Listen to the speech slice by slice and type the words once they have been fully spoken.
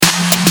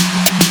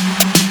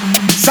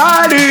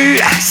Salut,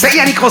 c'est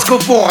Yannick Rosco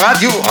pour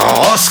Radio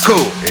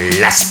Rosco.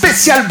 La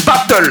spéciale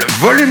Battle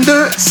Volume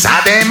 2, ça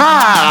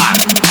démarre.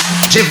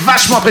 J'ai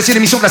vachement apprécié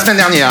l'émission de la semaine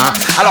dernière.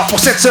 Alors pour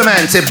cette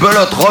semaine, c'est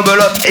belote,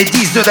 rebelote et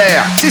 10 de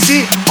d'air.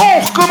 Si, on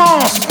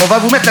recommence. On va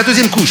vous mettre la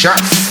deuxième couche.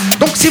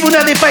 Donc si vous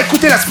n'avez pas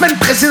écouté la semaine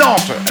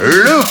précédente,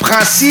 le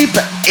principe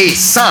est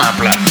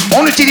simple.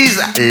 On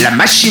utilise la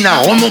machine à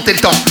remonter le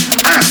temps.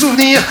 Un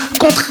souvenir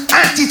contre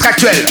un titre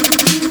actuel.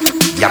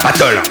 Il y a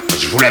battle,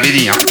 je vous l'avais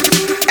dit.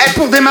 Et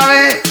pour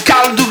démarrer,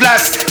 Carl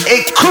Douglas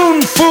et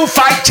Kung Fu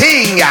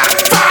Fighting.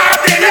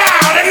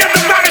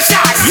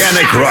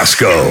 Yannick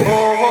Rosco.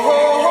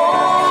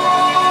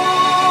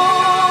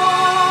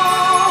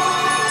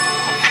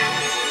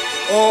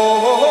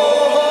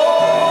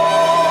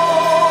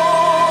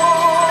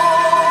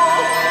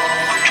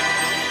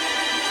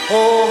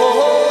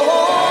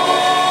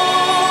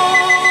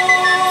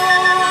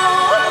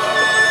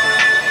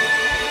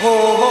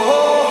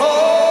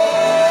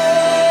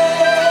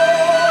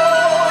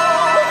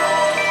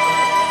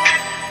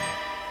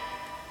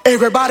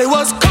 Everybody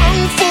was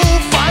kung fu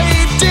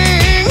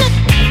fighting.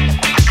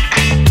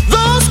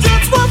 Those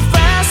kids were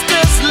fast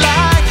as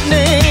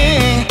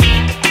lightning.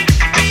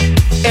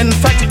 In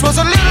fact, it was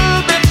a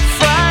little bit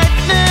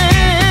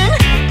frightening,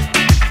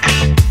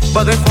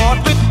 but they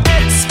fought with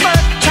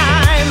expert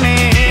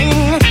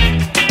timing.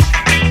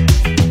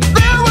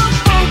 There were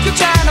funky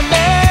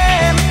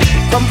Chinamen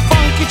from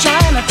funky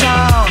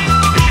Chinatown.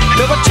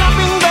 They were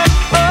chopping them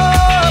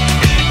up,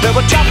 they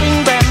were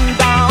chopping them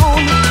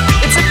down.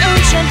 It's an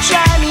ancient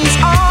Chinese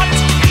art,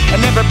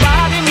 and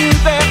everybody knew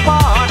their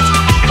part.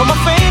 From a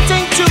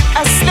fainting to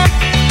a slip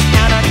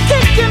and a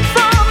kicking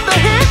from the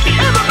hip,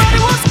 everybody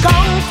was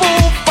kung fu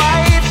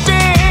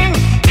fighting.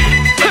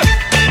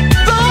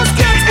 Those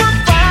kids were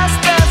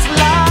fast as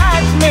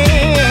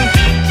lightning.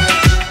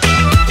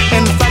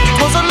 In fact, it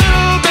was a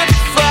little bit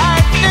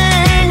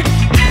frightening,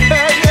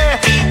 yeah,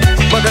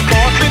 but they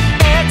fought with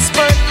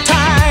expert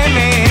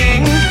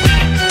timing.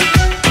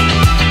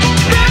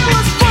 There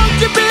was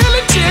funky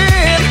Billy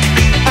Chin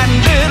and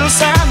little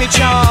Sammy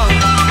Chung.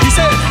 He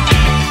said,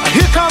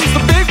 "Here comes the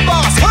big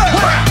boss.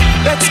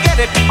 Let's get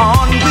it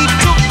on." We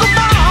took a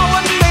bow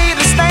and made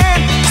a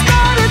stand.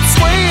 Started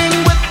swaying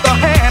with the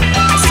hand.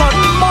 A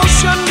sudden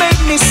motion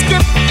made me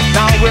skip.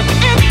 Now we're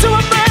into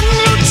a brand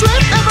new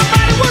trip.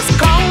 Everybody was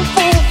kung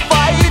fu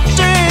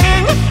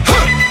fighting.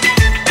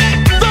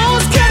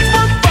 Those kids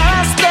were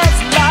fast as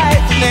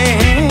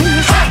lightning.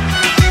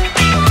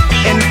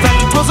 In fact,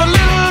 it was a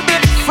little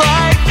bit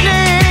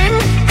frightening,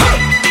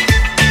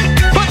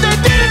 but they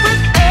did it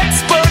with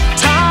expert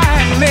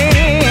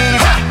timing.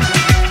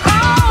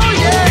 Oh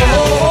yeah.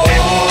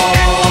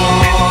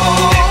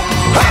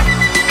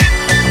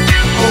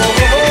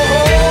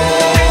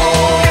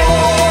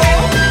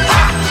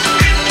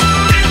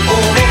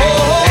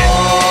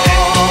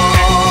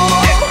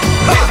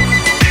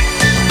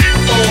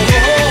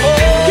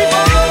 Keep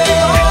on.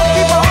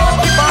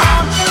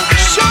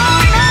 Sure,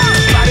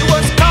 everybody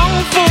was kung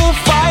fu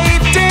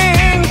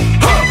fighting.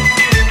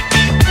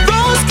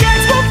 Those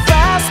kids were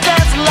fast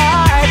as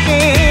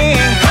lightning.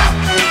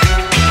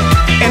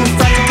 In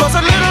fact, it was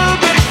a little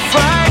bit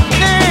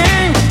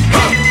frightening.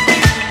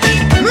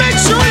 Make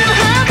sure you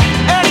have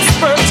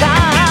expert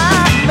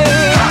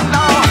timing.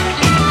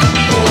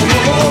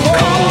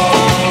 Kung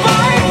fu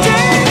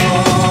fighting.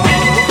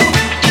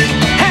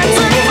 Hands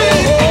and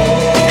feet,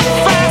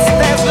 fast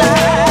as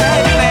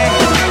lightning.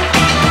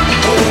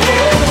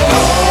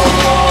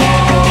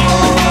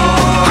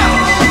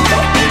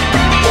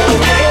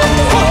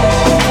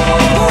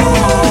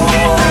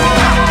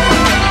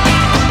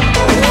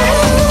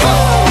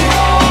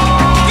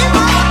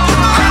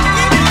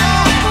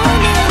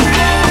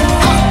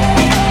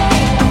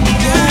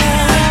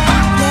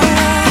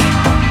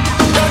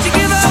 Don't you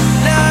give up,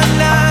 nah,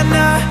 nah,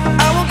 nah.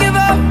 I won't give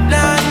up,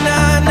 nah,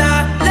 nah, nah.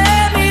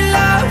 Let me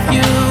love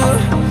you,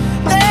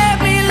 let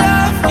me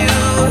love you.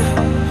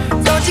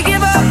 Don't you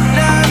give up,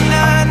 nah,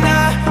 nah,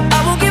 nah. I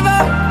won't give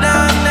up,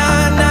 nah,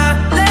 nah, nah.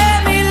 Let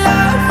me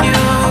love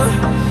you,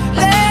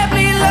 let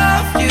me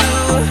love you.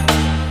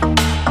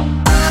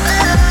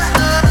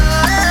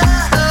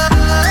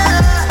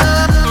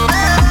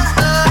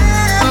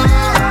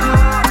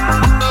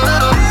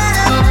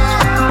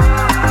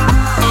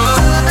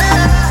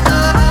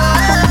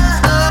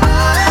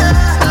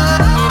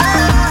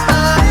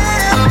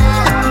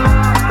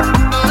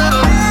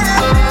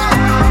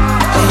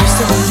 I used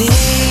to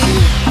believe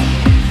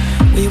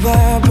we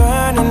were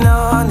burning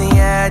on the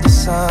edge of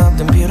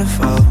something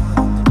beautiful,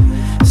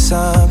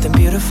 something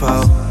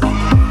beautiful.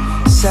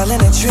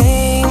 Selling a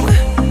dream,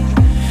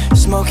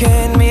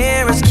 smoking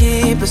mirrors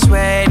keep us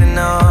waiting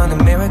on a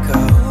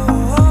miracle,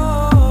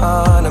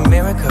 on a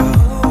miracle.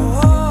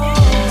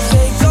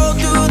 They go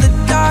through the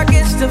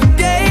darkest of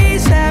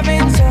days,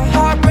 having to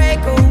heartbreak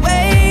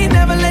away.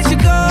 Never let you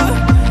go,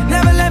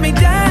 never let me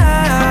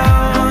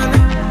down.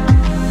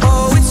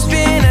 Oh, it's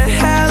been a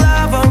hell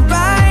of a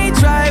ride,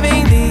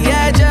 driving the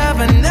edge of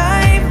a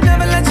knife.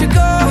 Never let you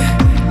go,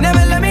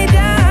 never let me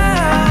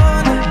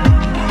down.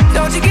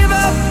 Don't you give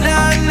up,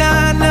 nah,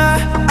 nah, nah.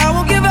 I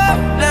won't give up.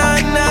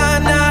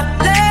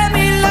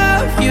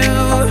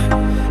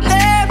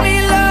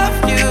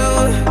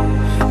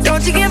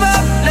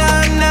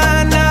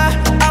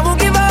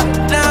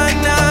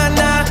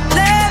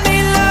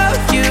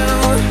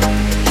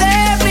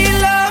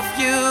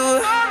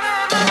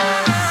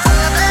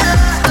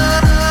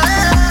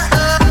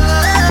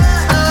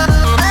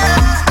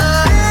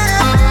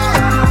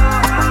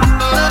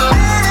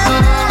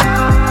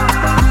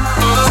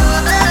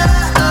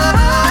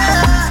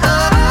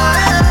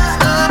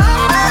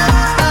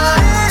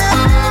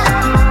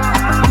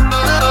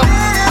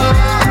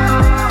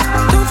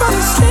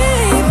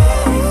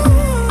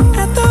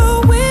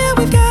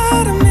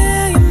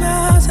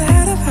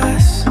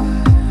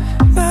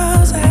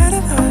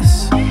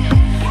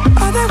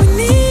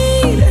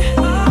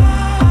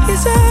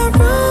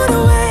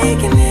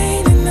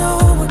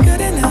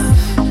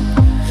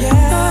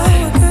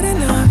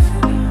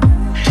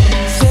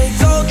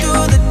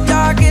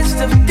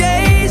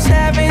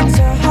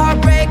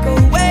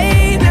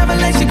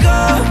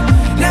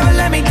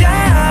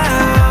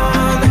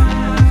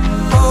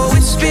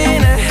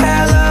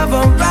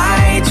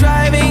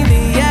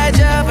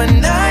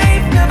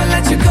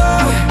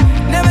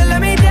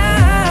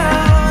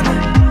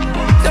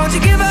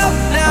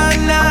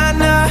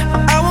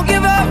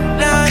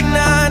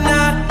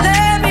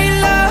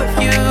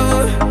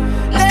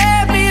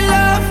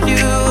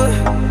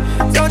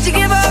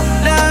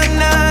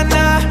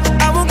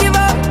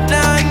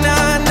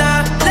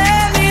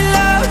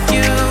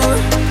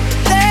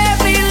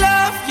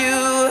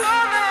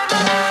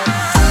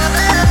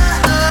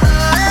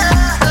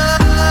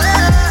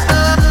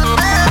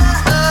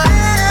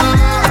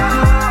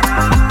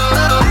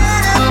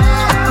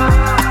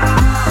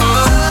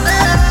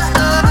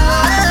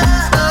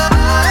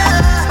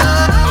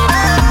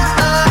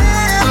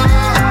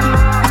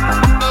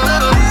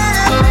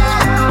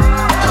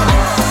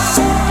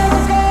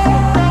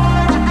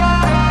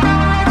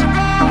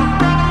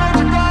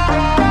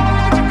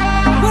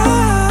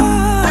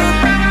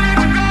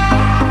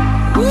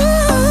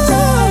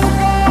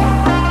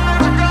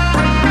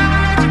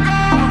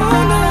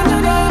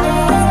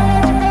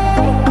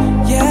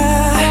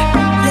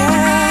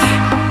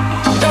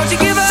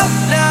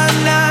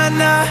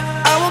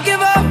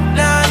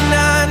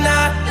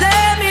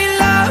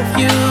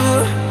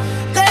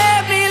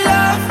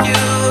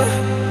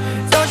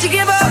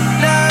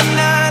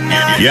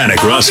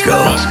 Yannick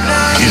Rosco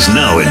is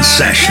now in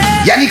session.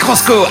 Yannick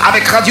Rosco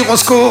avec Radio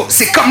Rosco,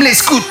 c'est comme les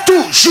scouts,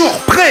 toujours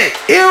prêts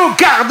et au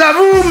garde à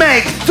vous,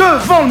 mec,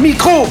 devant le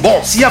micro. Bon,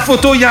 s'il y a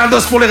photo, il y a un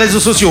dos pour les réseaux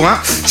sociaux, hein.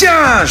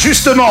 Tiens,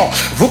 justement,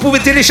 vous pouvez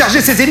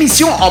télécharger ces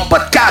émissions en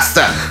podcast.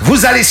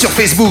 Vous allez sur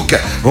Facebook,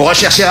 vous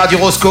recherchez Radio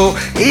Rosco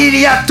et il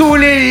y a tous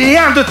les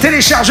liens de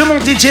téléchargement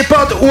DJ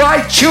Pod ou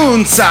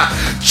iTunes.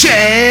 James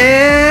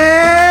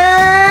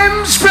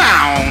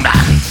Brown.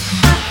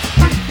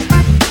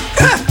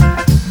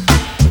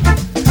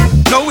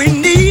 No, we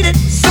need it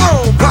so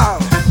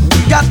bad. We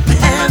got to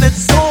have it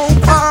so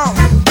bad.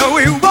 No,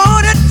 we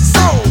want it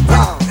so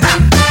bad. Got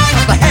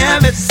to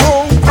have it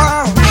so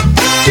bad.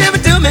 Give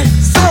it to me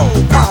so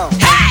bad.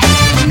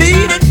 Hey,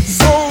 need it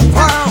so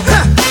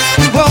bad.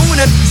 We want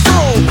it so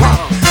bad.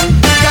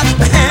 Got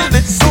to have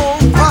it so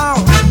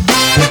bad.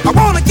 I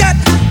wanna get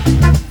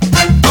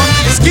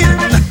under your skin.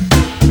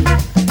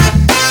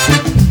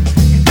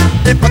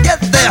 If I get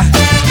there,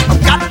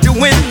 I've got to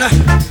win.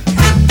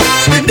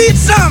 We need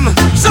some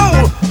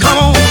soul, come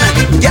on,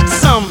 get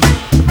some.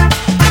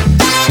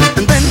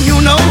 And then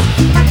you know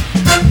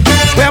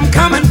where I'm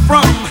coming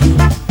from.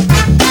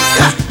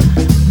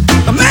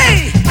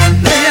 Me,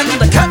 lay in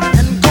the cut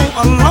and go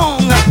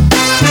along.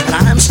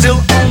 And I'm still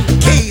on the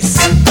case,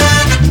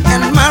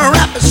 and my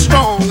rap is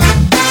strong.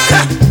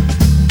 Hey,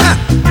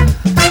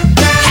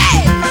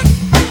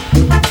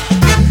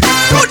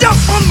 go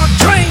jump on my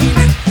train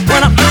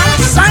when I'm out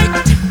of sight.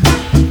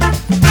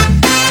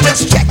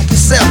 Just check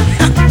yourself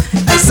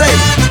and say,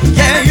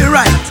 yeah, you're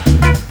right.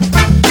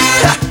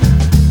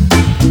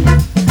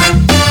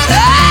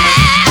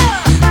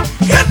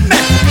 Hit me.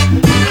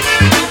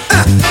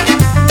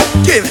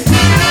 Give it.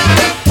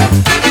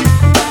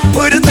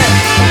 Put it there.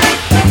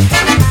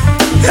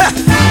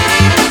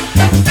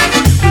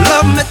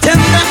 Love me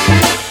tender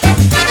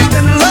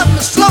and love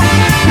me slow.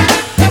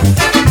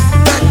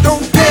 That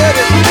don't get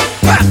it.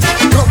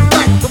 Come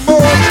back for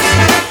more.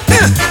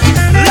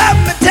 Love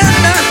me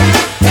tender.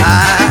 I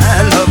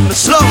love me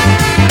slow.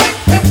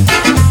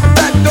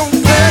 That don't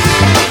get it.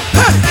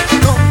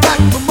 Come back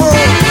for more.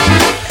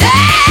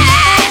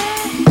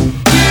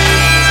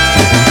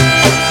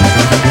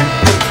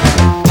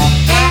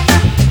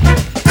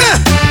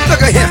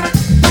 Look at here.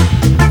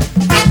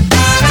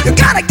 You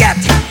gotta get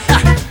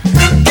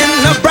in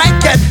the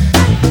bracket.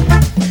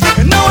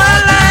 You know I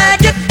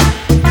like it.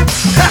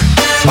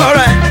 All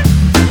right.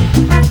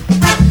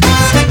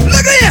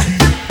 Look at here.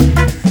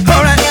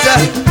 All right.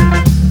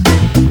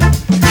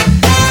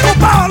 Go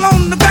ball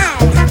on the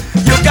ground.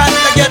 You got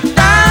to get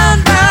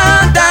down,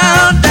 down,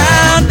 down,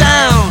 down,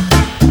 down.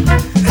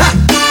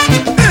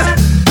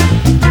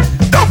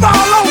 Go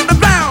ball on the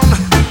ground.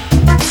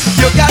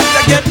 You got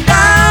to get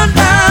down,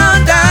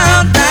 down,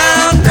 down,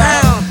 down,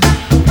 down.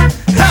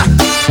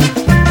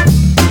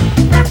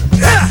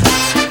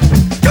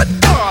 Good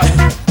God.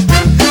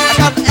 I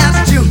got to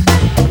ask you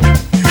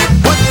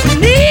what we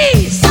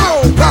need so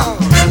bad.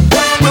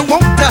 What we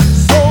want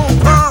so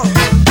bad.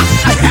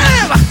 I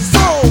have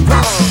so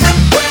bad.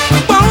 What we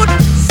want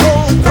so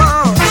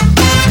bad.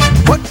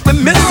 What we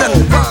missing.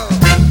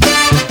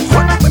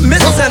 What we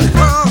missing.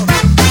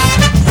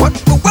 What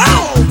we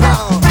want.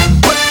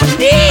 What we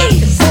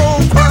need so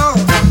bad.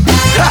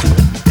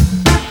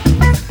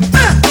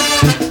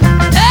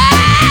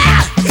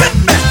 Hit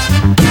me.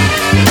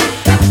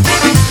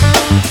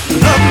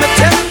 Love me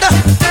tender.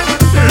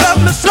 Love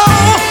me slow.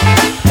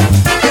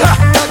 That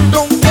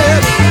don't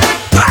get it.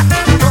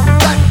 Come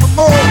back for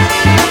more.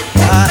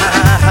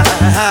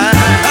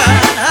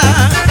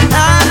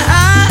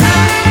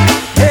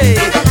 Hey,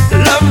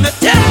 love me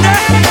tender.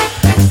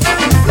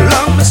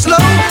 Love me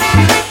slow.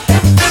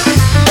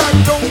 That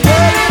don't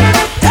get it.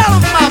 Tell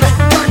 'em, mommy,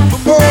 back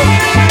for more.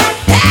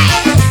 Hey,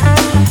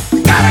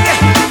 you gotta get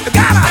in.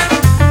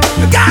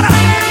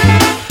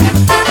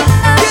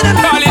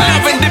 Call it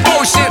love and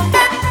devotion.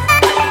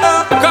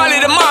 Call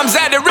it a mom's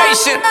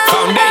adoration.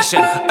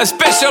 Foundation, a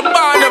special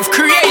bond of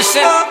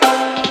creation.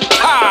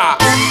 Ha!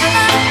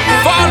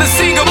 For all the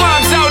single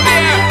moms out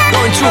there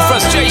going through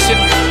frustration.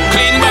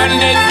 Clean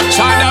Bandit,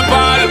 China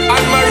Ball,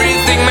 and Marie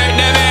thing make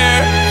them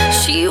air.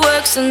 She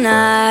works the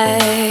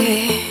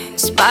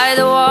nights by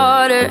the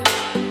water.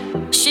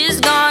 She's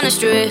gone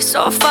astray,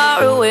 so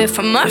far away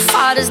from her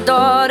father's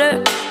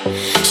daughter.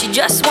 She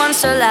just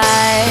wants her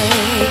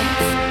life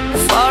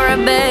for a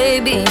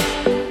baby.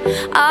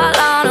 All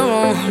on her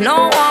own,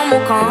 no one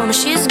will come.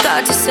 She's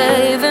got to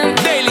save him.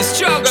 Daily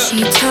struggle.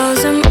 She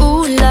tells him,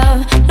 ooh,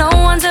 love, no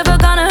one's ever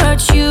gonna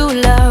hurt you,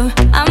 love.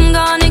 I'm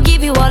gonna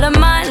give you all of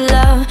my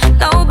love.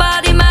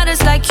 Nobody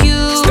matters like you.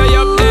 Stay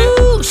up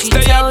there. She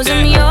Stay tells up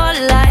him there. your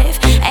life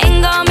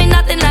ain't gonna be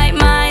nothing like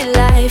my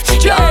life.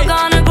 You're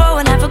gonna grow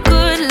and have a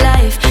good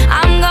life.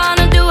 I'm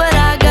gonna do what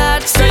I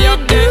got Stay to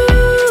up there.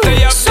 do.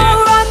 Stay up So there.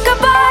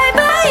 rock-a-bye,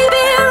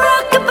 baby,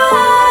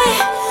 rock-a-bye.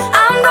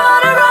 I'm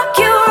gonna rock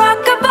you,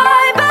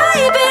 rock-a-bye,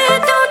 baby.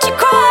 Don't you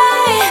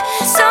cry.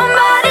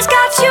 Somebody's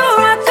got you,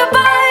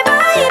 rock-a-bye,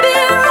 baby,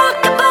 rock-a-bye.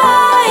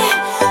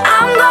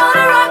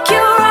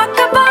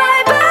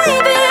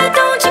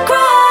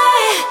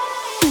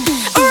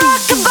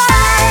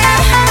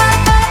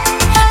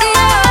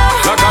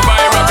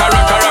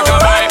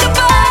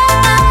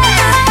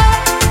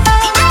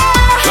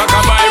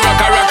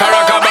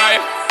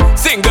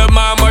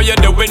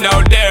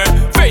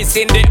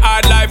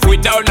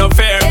 without no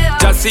fear.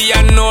 Just see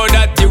and know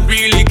that you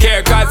really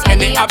care. Cause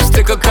any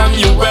obstacle come,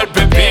 you well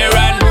prepare.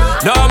 And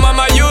no,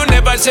 mama, you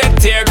never shed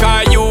tear.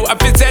 Cause you have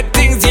to set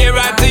things year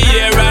after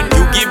year. And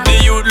you give the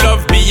youth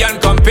love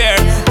beyond compare.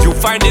 You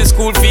find the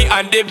school fee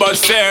and the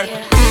bus fare.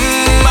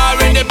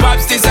 Already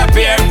pops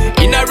disappear.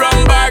 In a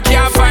wrong bar,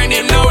 can't find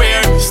him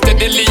nowhere.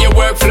 Steadily your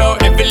workflow,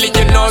 everything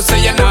you know, so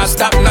you not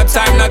stop, no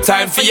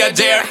time for your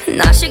dear.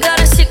 Now she got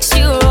a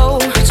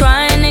 6-year-old,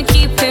 trying to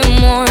keep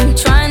him warm,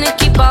 trying to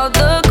keep out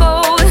the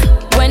cold.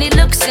 When he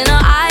looks in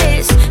her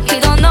eyes, he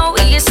don't know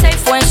he is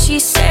safe when she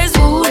says,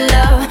 ooh,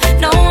 love,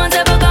 no one's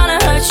ever gonna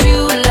hurt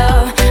you,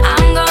 love.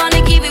 I'm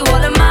gonna give you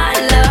all of my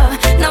love.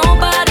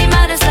 Nobody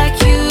matters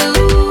like you.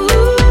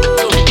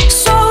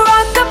 So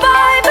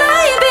rock-a-bye,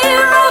 baby,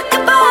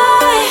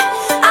 rock-a-bye.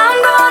 I'm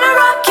gonna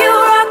rock you,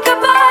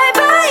 rock-a-bye,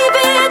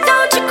 baby,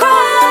 don't you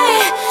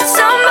cry.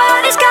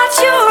 Somebody's got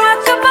you,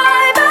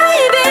 rock-a-bye,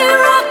 baby,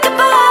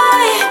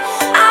 rock-a-bye.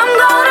 I'm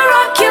gonna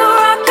rock you,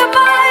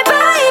 rock-a-bye,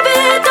 baby,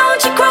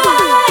 don't you cry.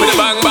 With a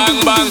bang, bang,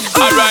 bang,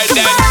 alright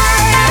then.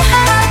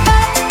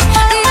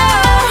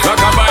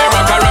 Rock-a-bye,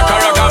 rock-a-rock-a,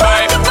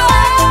 rock-a-bye.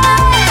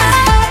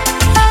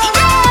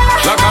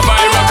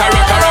 Rock-a-bye,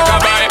 rock-a-rock-a,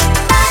 rock-a-bye.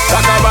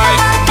 Rock-a-bye,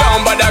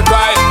 don't bother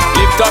cry.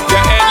 Lift up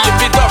your head,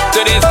 lift it up to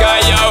the sky,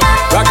 yo.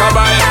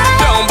 Rock-a-bye,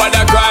 don't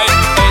bother cry.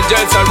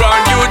 Angels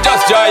around you,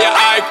 just joy your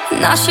eye.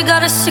 Now she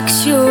got a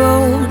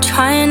 6-year-old,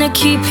 trying to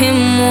keep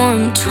him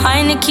warm,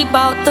 trying to keep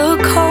out the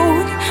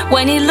cold.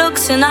 When he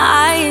looks in her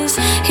eyes,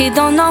 he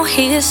don't know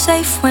he is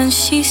safe when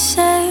she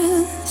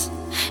says,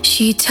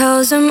 she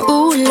tells him,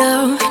 ooh,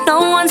 love, no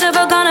one's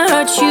ever gonna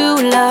hurt you,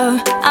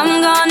 love.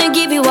 I'm gonna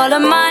give you all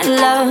of my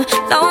love.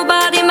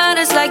 Nobody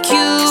matters like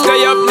you.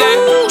 Stay up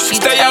there, She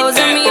stay tells up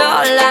there. him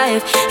your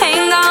life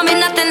ain't gonna be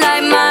nothing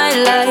like my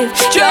life.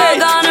 You're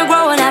gonna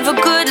grow and have a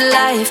good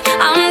life.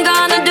 I'm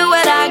gonna do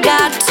what I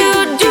got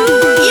to do.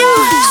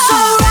 So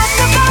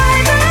rock-a-bye,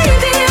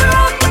 baby,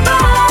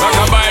 rock-a-bye.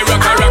 Rock-a-bye,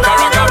 rock-a-rock-a,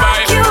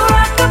 rock-a-bye. You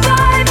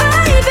rock-a-bye,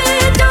 baby,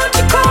 don't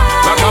you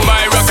cry.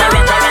 Rock-a-bye,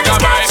 rock-a-rock-a,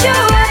 rock-a-bye. You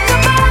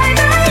rock-a-bye,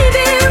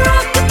 baby,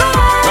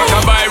 rock-a-bye.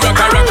 Rock-a-bye,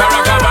 rock-a-rock-a,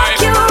 rock-a-bye.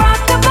 You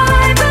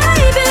rock-a-bye,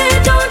 baby,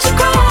 don't you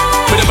cry.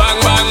 With a bang,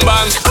 bang,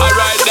 bang,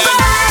 alright then.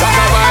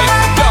 Rock-a-bye,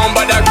 don't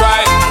bother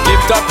cry.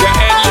 Lift up your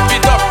head, lift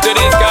it up to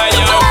the sky,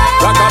 yo.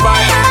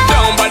 Rock-a-bye,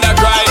 don't bother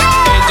cry.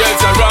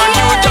 Angels around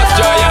you, just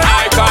joy your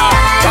eye car.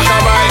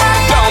 Rock-a-bye,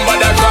 don't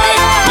bother cry.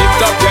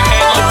 Lift up your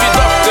head, lift it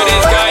up to the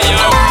sky,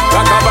 yo.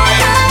 Rock-a-bye,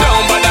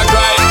 don't bother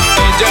cry.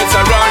 Angels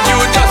around you,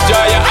 just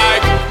joy your eye.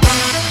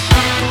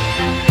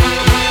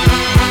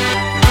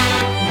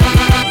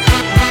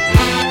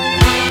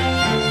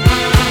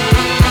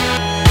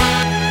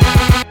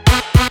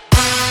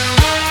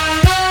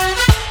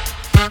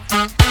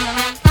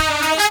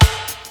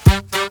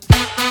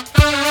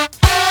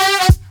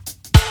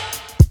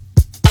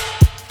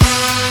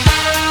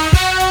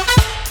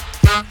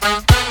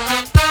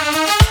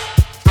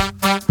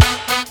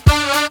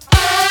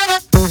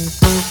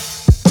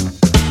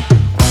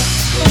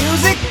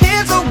 Music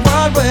is a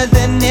world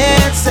within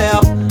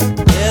itself,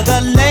 with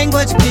a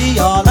language we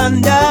all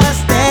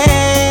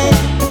understand.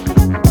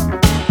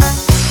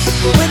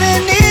 With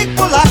an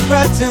equal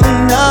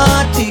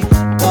opportunity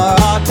for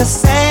all to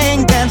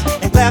sing, dance,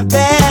 and clap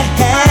their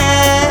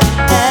hands.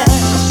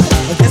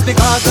 But just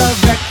because a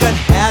record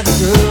has a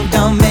groove,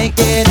 don't make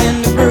it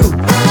in the groove.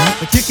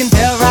 But you can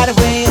tell right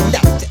away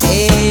left to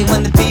A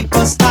when the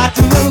people start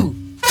to move.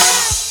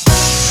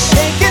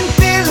 They can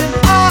feel it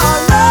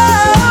all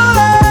over.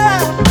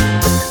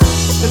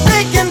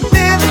 They can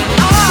feel it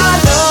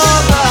all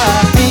over,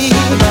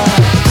 people.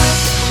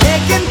 They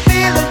can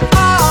feel it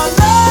all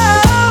over.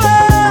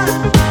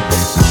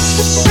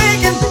 They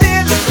can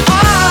feel it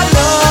all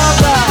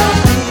over,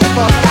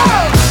 people.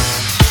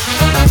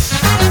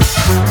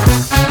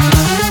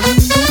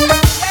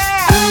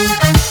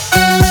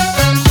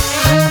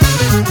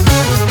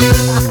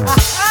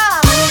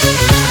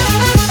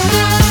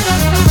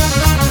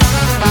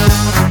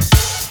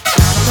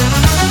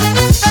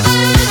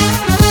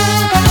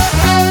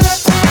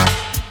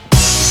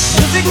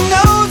 Music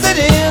knows it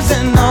is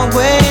and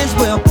always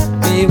will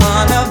be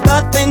one of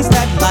the things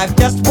that life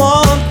just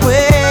won't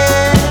quit.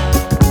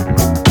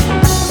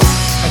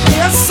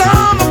 Here are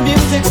some of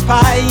music's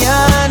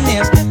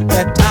pioneers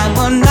that time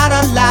will not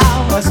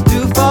allow us to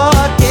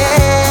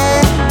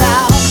forget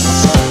now.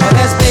 Oh,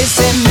 there's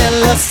Basie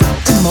Miller,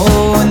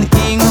 Moe, and the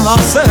king of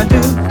all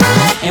Surdo.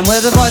 And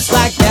with a voice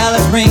like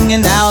Dallas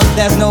ringing out,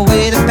 there's no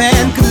way the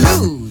band could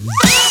lose.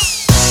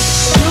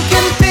 You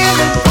can feel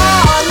it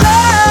all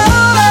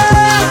over.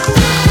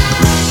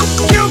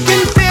 You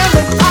can feel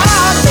it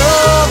all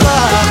over,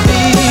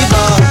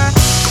 people.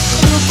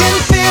 You can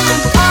feel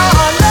it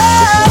all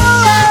over.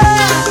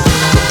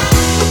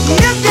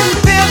 You can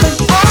feel it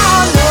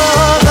all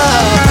over,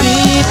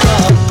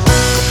 people.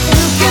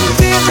 You can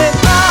feel it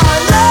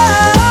all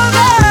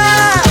over.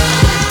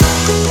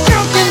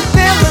 You can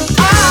feel it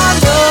all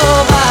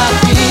over,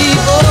 people.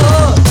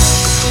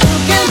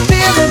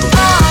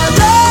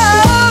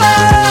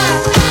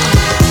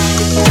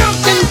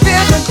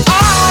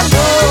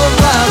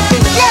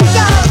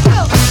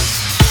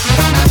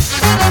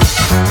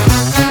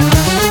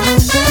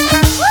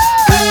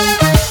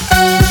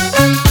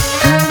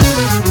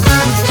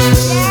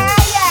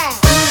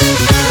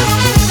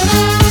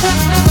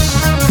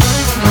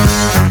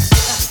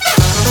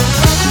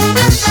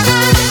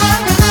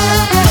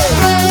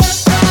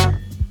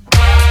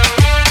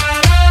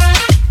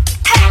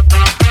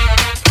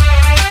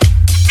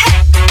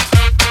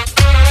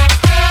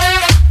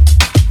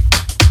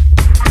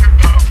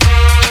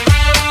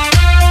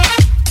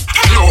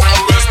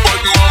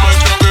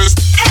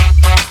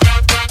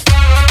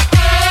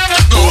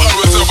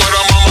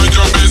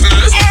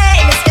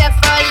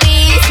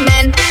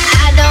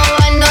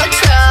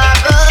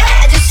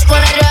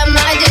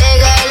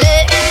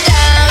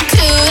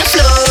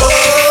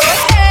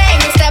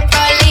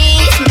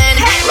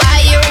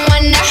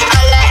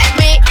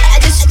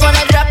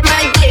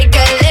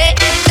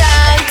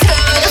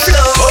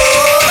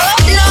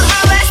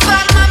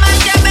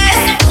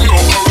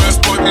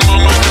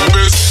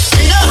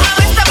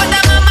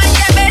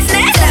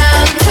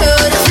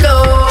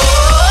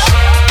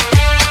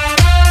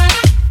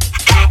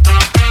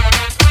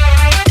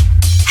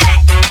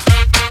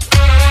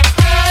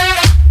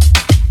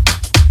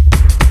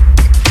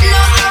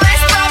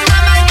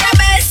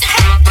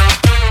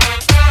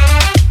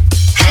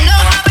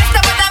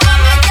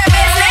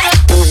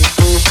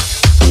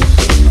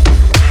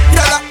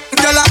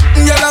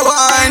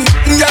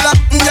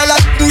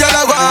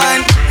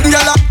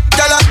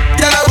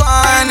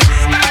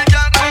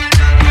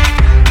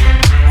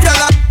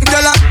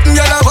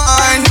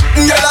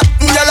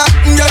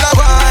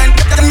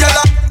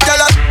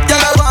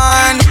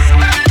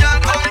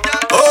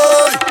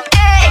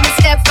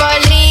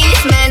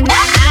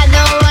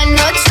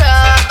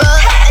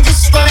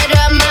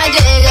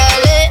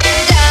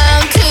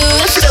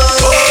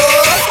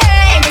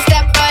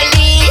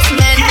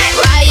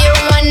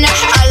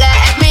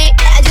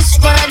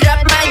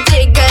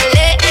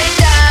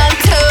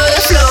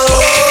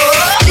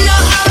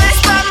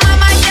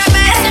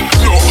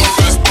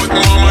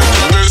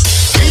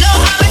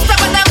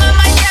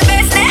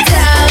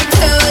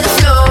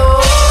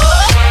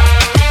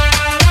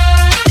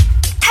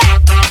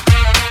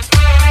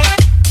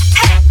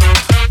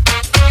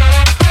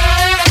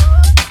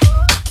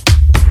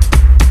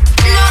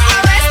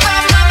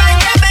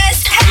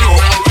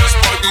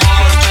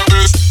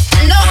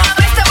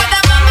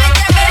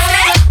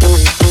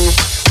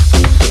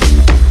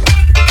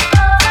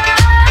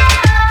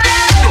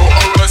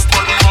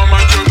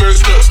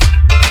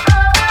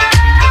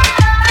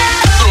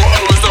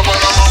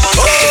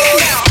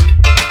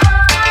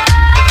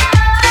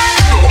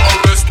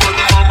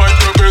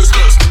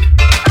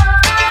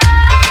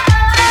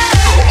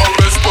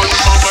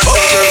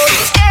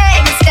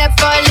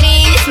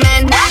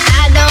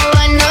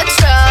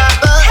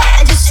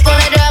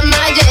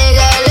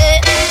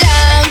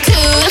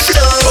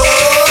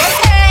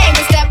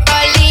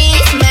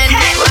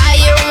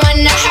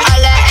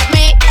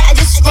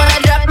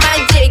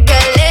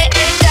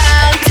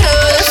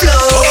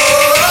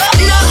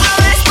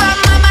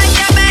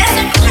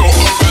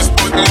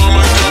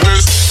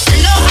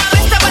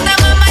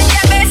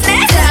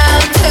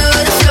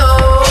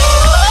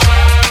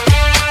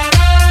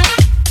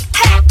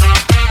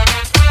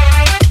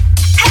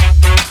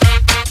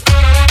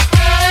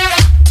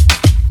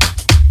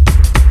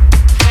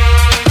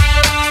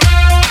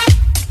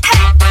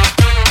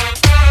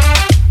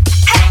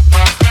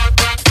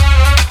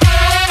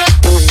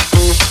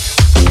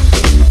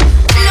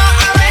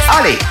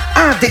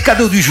 Un des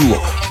cadeaux du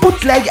jour,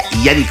 bootleg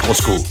Yannick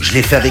Roscoe. Je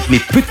l'ai fait avec mes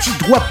petits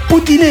doigts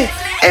boudinés.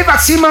 Eva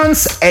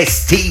Simmons et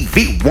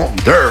Stevie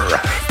Wonder.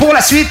 Pour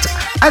la suite,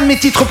 un de mes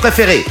titres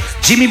préférés,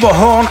 Jimmy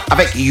Bohorn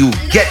avec You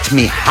Get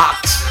Me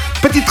Hot.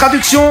 Petite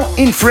traduction,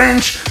 in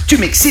French, tu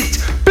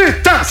m'excites.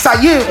 Putain, ça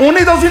y est, on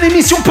est dans une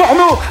émission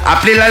porno.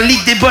 Appelez la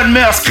Ligue des Bonnes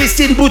Mœurs,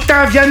 Christine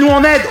Boutin vient nous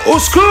en aide. Au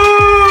secours!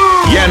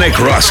 Yannick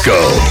Roscoe.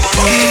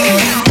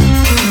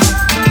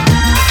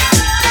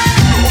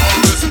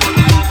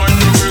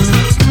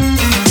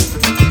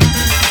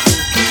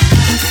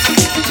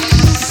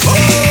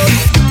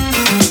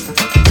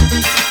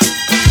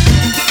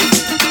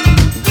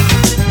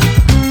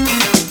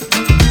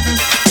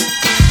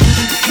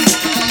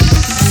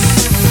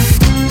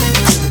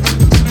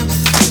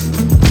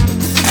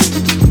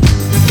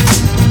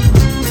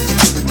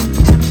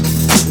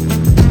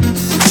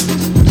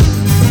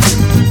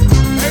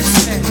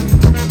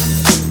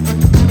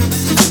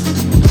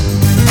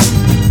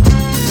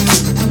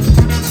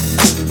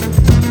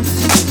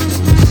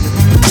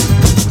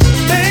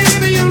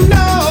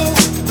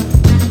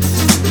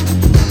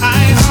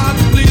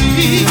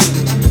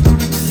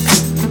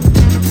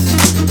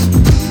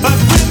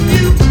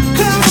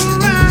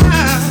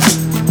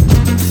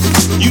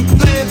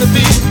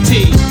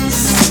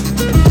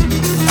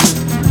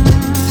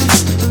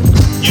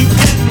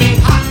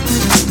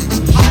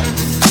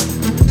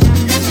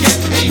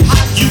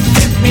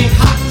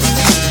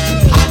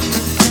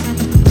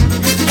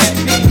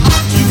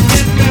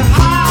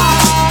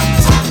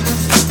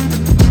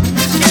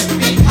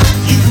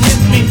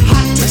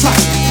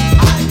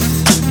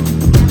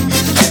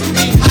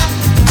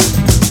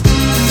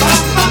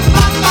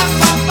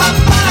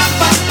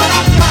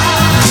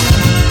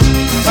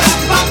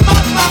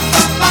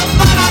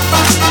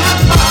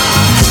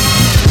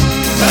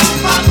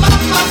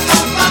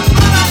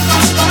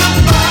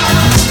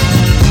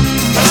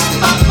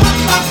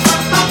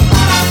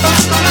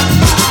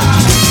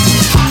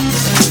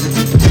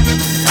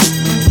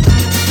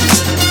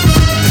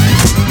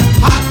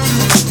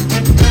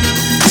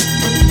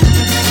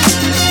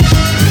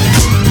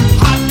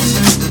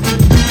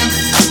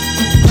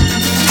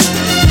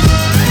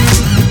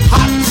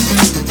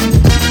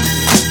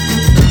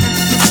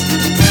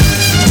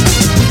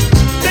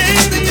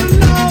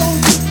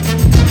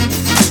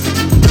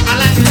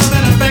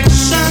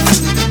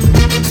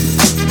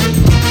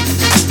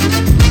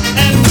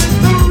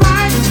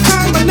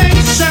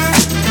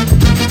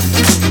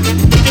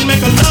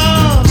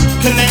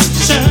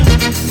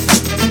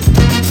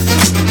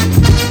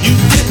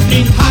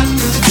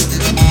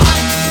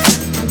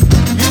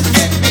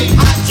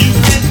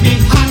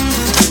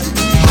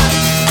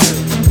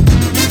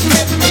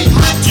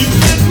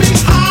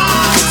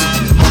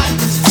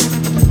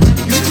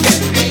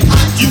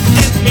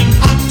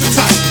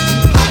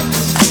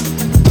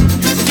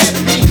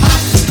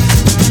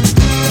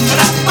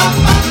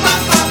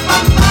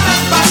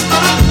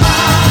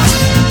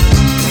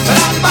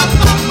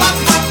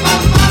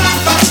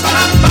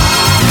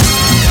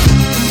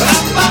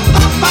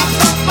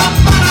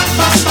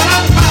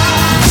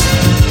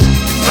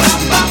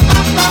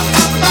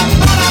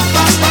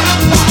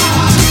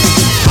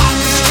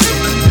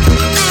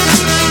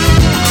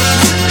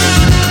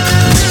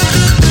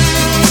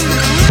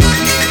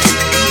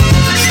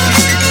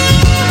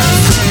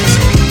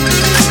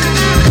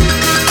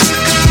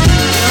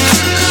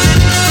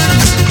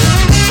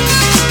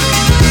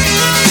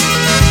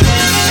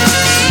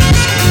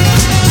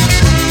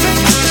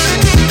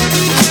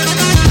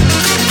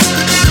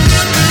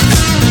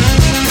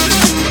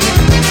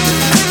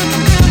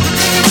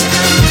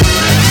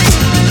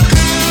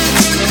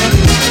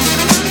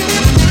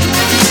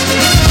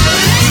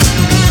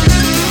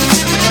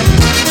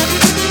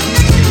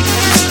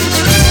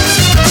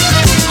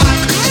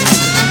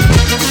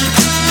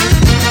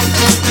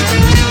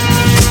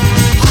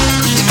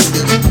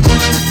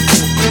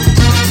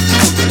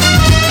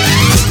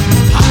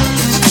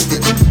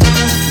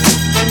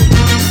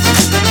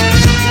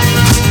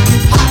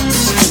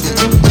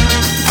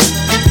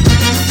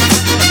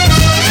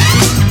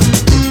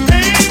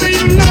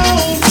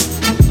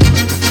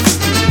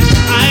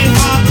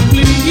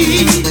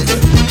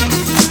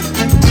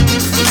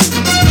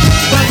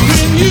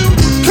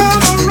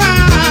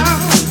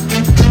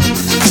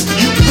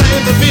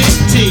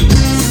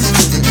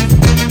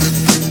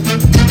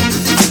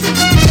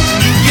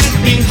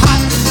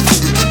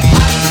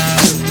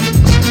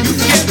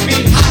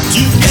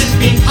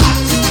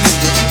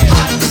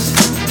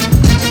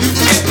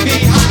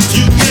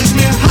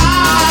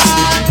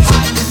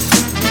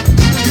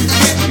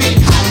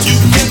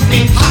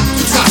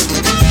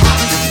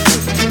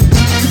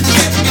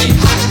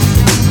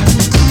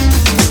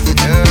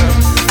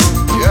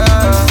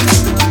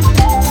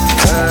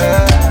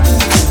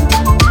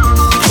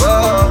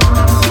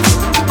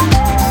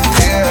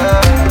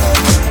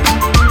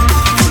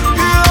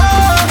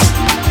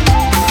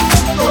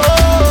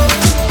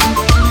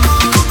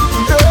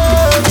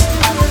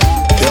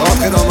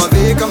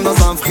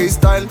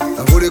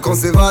 qu'on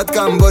s'évade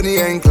comme Bonnie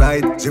and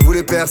Clyde. J'ai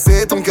voulu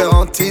percer ton cœur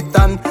en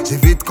titane. J'ai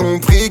vite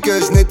compris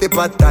que je n'étais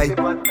pas de taille.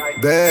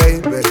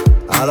 Baby,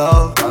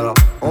 alors,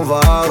 on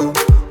va où?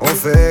 On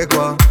fait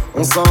quoi?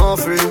 On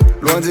s'enfuit,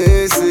 loin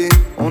d'ici,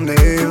 on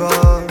y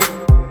va.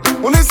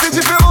 On est si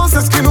différents, c'est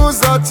ce qui nous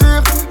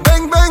attire.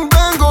 Bang, bang,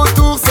 bang,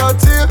 autour ça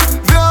tire.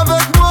 Viens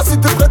avec moi si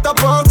t'es prête à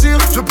partir.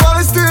 Je veux pas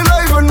rester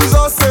là, ils veulent nous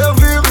en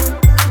servir.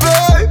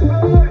 Hey,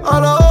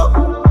 alors,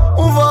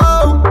 on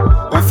va où?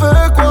 On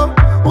fait quoi?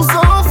 On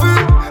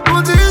s'enfuit,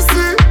 loin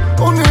d'ici,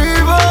 on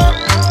y va.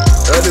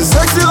 Elle est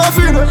sexy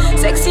raffine.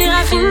 Sexy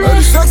raffine. Elle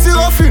est sexy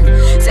raffine.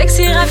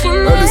 Sexy raffine.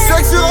 Elle est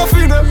sexy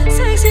raffine.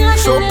 Sexy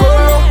raffine.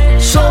 Chocolat,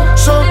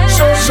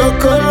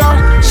 chocolat,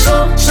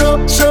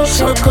 chocolat,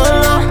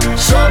 chocolat,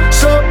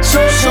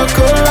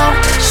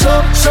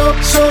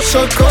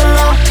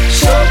 chocolat.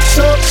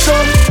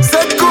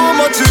 C'est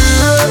comment tu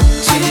es,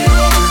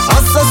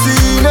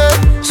 assassiné,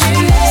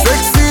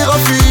 sexy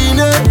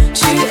raffiné,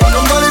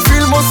 comme dans les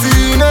films au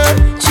ciné.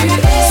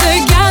 Ce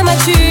gars m'a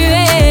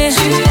tué,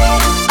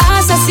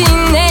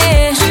 assassiné.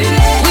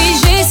 Oui,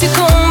 j'ai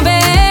succombé,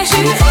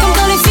 comme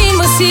dans les films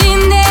au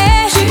ciné.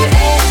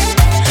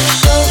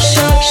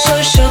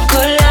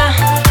 Chocolat,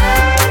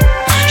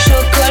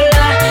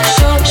 chocolat,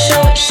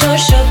 chocolat,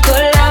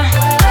 chocolat.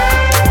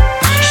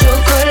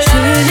 Je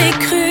l'ai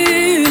cru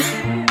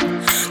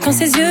quand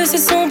ses yeux se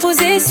sont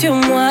posés sur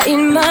moi. Il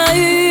m'a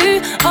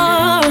eu,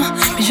 oh,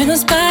 mais je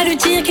n'ose pas lui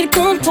dire qu'il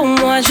compte pour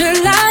moi. Je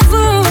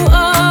l'avoue,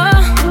 oh,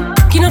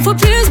 qu'il en faut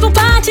plus pour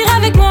partir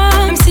avec moi.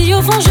 Même si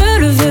au fond je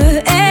le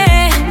veux,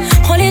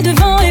 prends les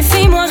devants et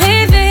fais-moi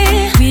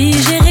rêver. Oui,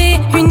 j'ai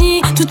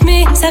réuni toutes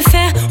mes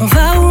affaires. On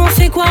va où, on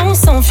fait quoi, on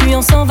s'enfuit,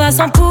 on s'en va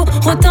sans pour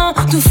autant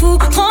tout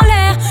foutre en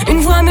l'air.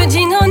 Une voix me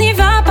dit non, n'y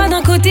va pas.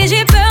 D'un côté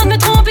j'ai peur de me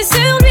tromper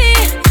sur lui,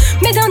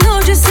 mais d'un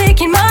autre je sais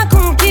qu'il m'a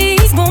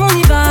conquise. Bon, on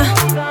y va.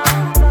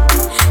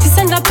 Si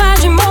ça ne va pas,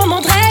 je m'en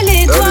mordrai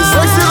les doigts.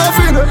 Sexy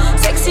raffine.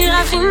 Sexy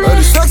raffine. Elle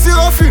est sexy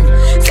raffine.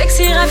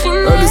 Sexy raffine.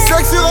 Elle est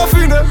sexy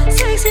raffine.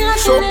 Sexy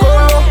raffine.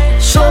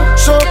 Chocolat,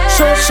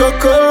 chocolat,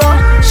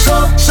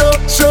 chocolat,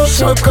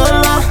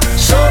 chocolat,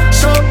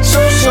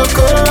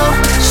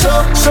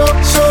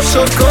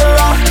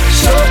 chocolat,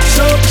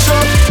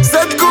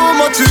 c'est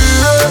comment tu es,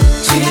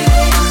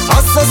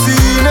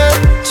 assassiné,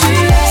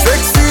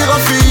 sexy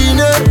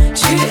raffiné,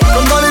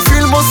 comme dans les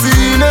films au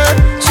ciné.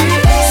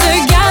 Ce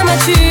gars m'a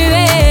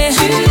tué,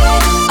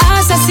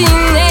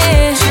 assassiné.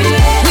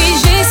 Oui,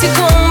 j'ai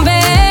succombé,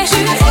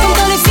 comme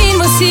dans les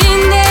films au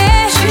ciné.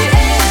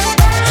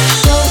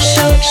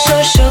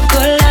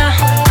 Chocolat,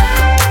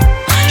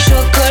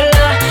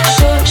 chocolat,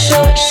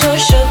 chocolat,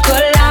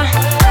 chocolat.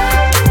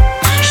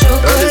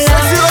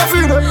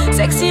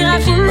 Sexy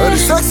raffine. Elle est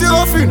sexy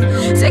raffine.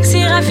 Sexy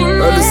raffine.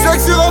 Elle est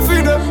sexy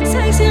raffine.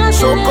 Sexy raffine.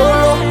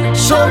 Chocolat,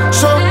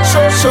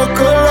 chocolat,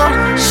 chocolat,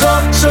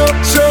 chocolat,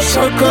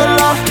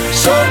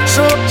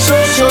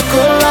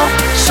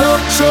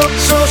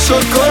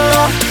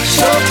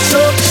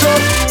 chocolat,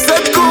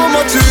 c'est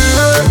comment tu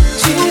es,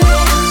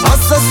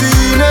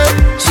 assassiné,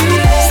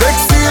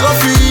 sexy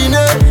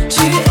raffiné,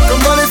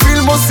 comme dans les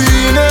films au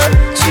ciné.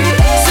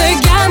 Ce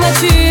gars m'a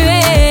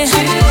tué,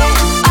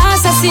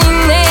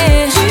 assassiné.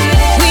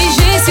 Oui,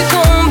 j'ai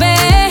succombé,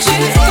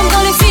 comme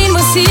dans les films au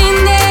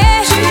ciné.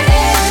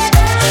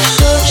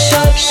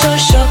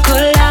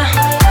 Chocolat,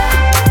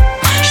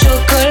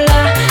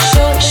 chocolat,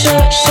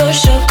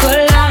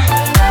 chocolat,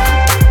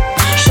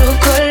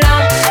 chocolat.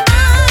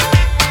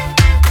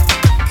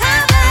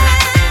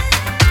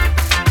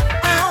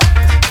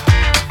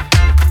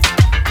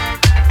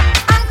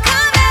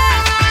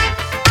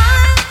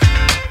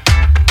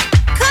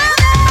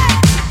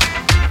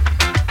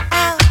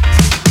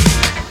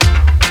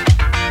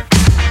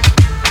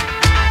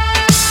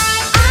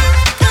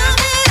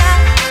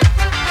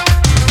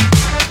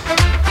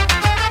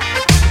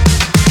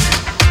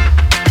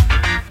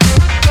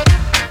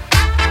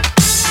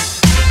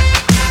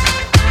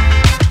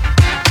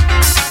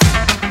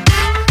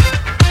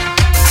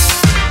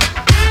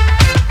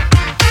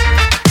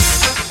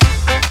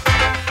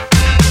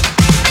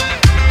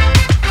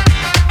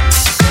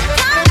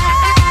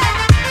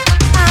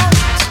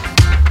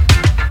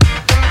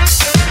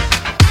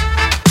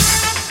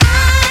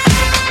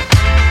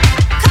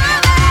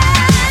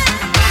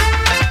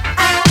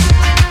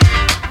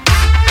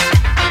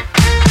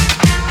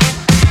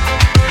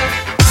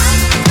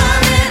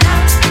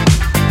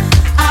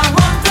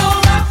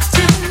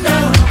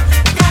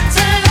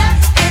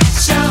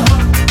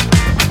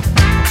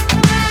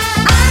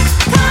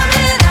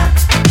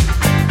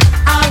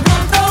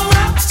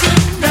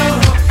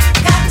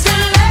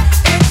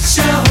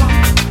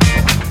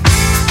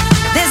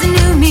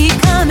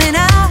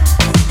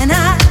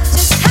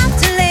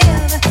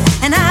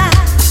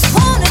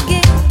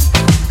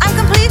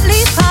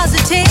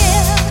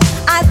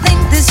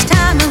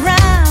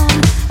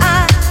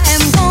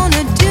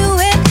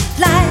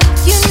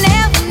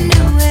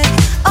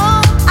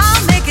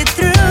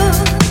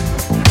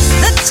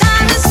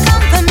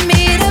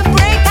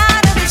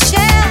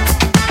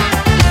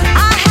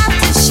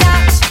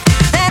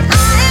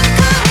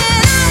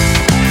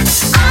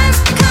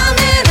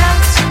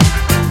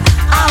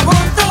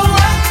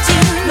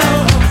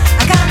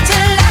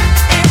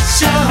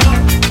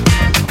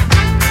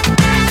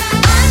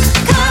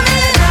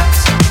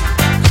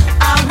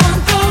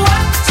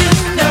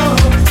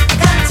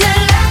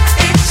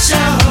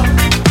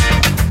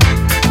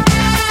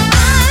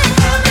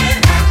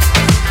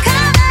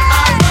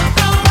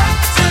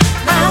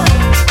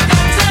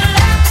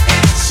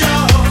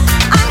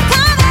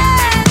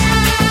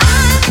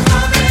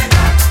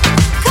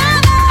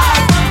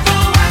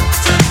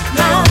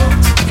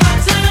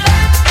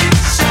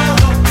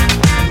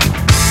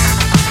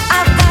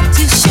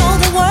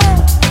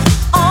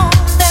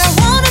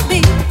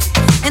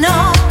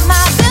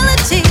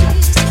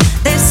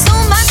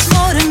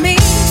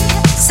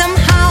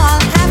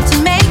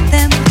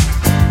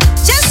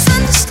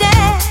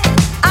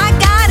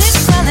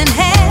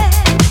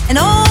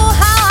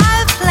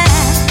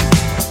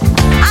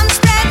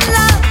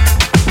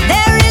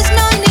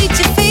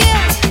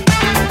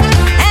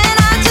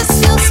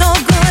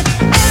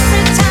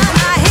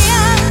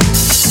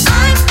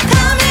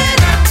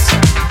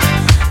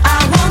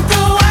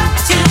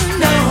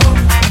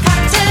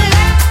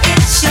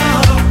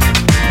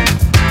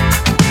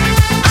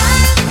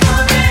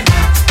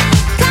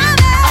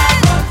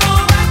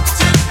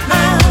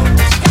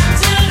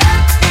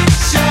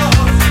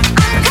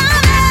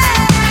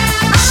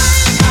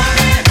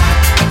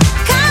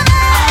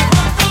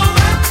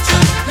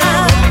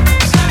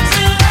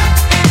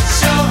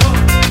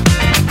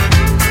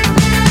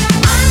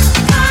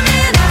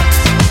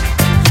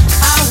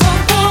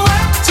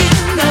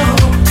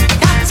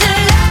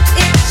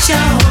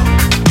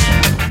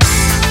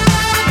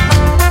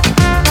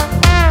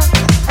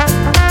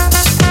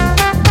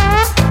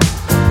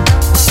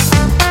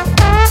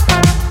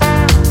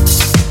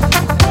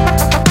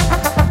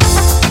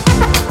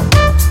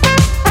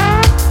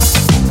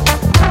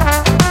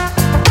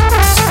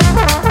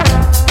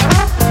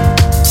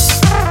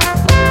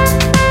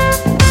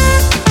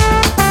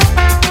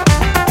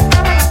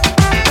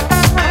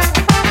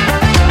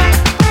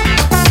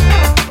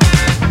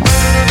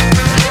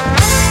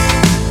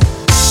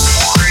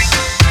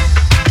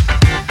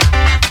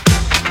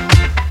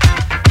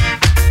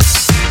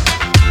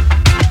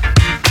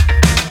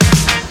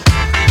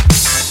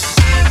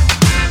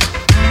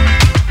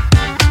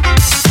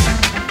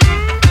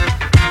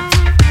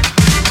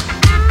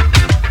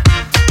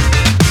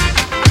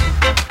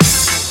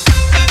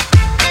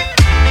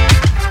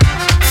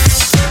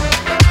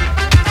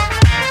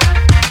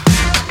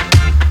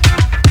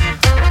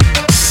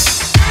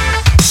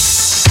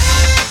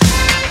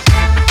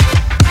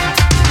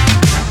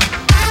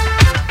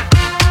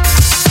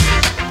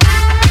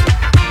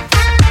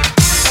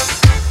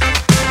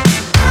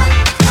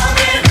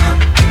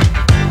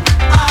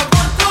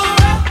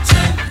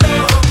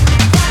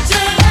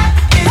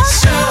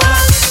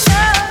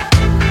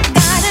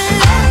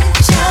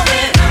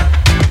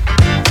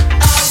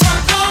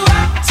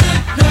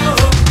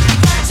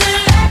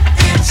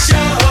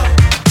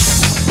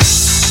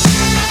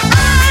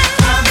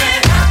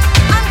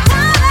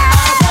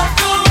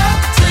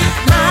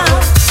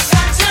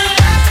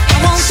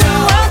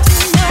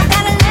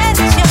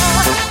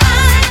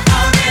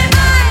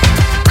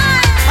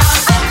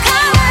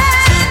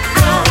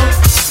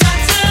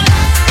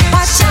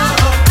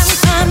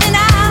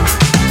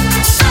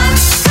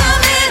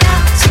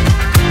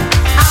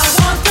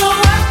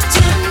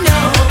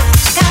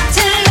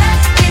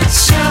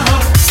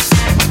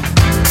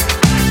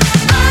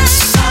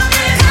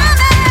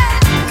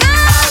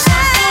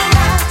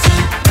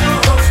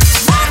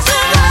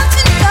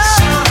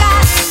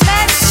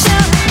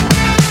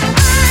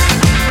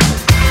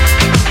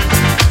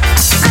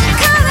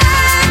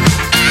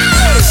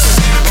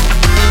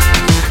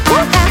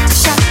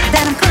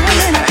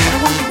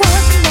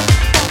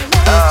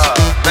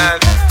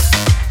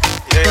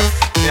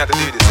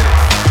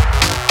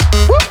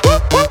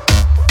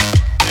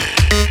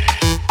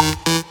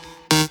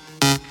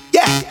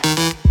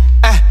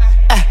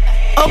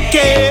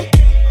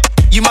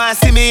 might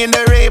see me in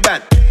the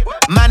Ray-Ban.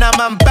 Man,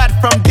 I'm bad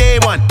from day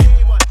one.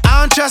 I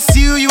don't trust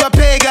you, you a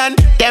pagan.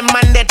 Them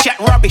man, they chat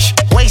rubbish,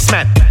 waste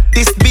man.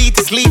 This beat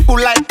is lethal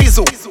like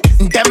Bizzle.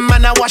 Them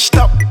man, I washed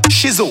up,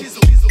 shizzle.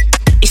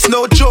 It's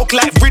no joke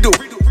like Riddle.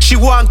 She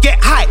won't get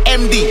high,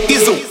 MD,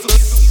 Dizzle.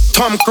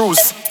 Tom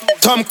Cruise,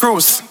 Tom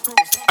Cruise.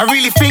 I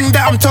really think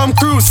that I'm Tom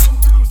Cruise.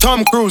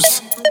 Tom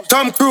Cruise,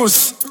 Tom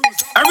Cruise.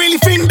 I really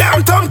think that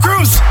I'm Tom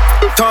Cruise.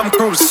 Tom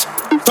Cruise,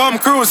 Tom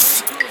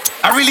Cruise.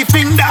 I really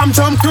think that I'm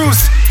Tom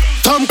Cruise.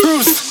 Tom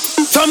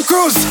Cruise, Tom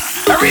Cruise.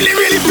 I really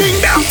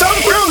think that I'm Tom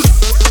Cruise.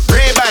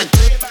 Ray-Ban,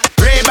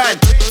 Ray-Ban.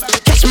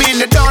 Catch me in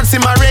the dance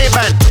in my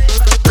Ray-Ban.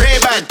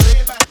 Ray-Ban,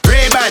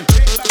 Ray-Ban.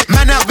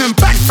 Man, I've been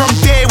back from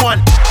day one.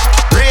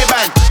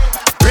 Ray-Ban,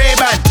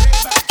 Ray-Ban.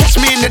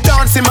 Catch me in the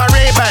dance in my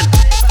Ray-Ban.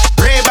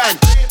 Ray-Ban,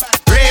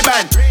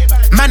 Ray-Ban.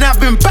 Man,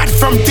 I've been back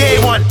from day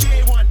one.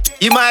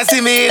 You might see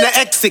me in a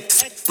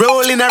X6,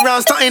 rolling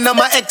around, starting on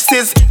my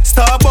exes.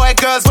 Starboy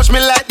girls watch me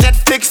like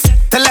Netflix.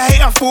 Tell a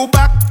hater fall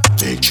back.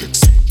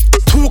 Matrix.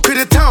 Talk of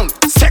the town,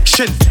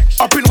 section.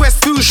 Up in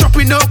Westfield,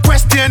 shopping, no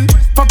question.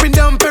 Pumping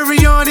down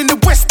Perignon in the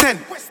West End.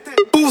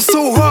 Ball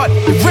so hard,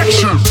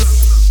 erection.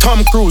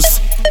 Tom Cruise,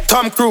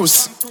 Tom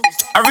Cruise.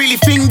 I really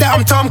think that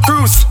I'm Tom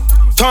Cruise.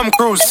 Tom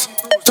Cruise,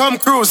 Tom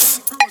Cruise.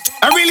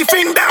 I really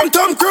think that I'm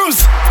Tom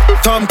Cruise.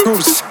 Tom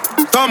Cruise,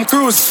 Tom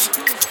Cruise.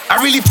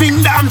 I really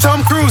think that I'm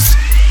Tom Cruise.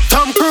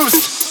 Tom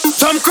Cruise,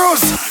 Tom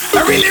Cruise.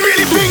 I really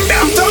think that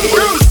I'm Tom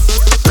Cruise.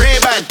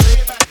 Ray-Ban,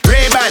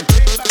 Ray-Ban.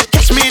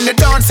 Catch me in the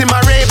dance in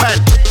my Ray-Ban.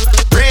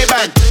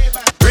 Ray-Ban,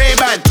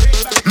 Ray-Ban.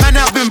 Man,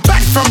 I've been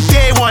back from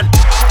day one.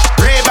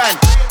 Ray-Ban,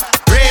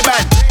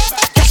 Ray-Ban.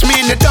 Catch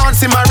me in the dance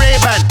in my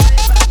Ray-Ban.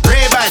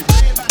 Ray-Ban,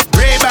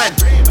 Ray-Ban.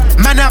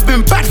 Man, I've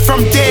been back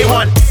from day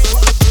one.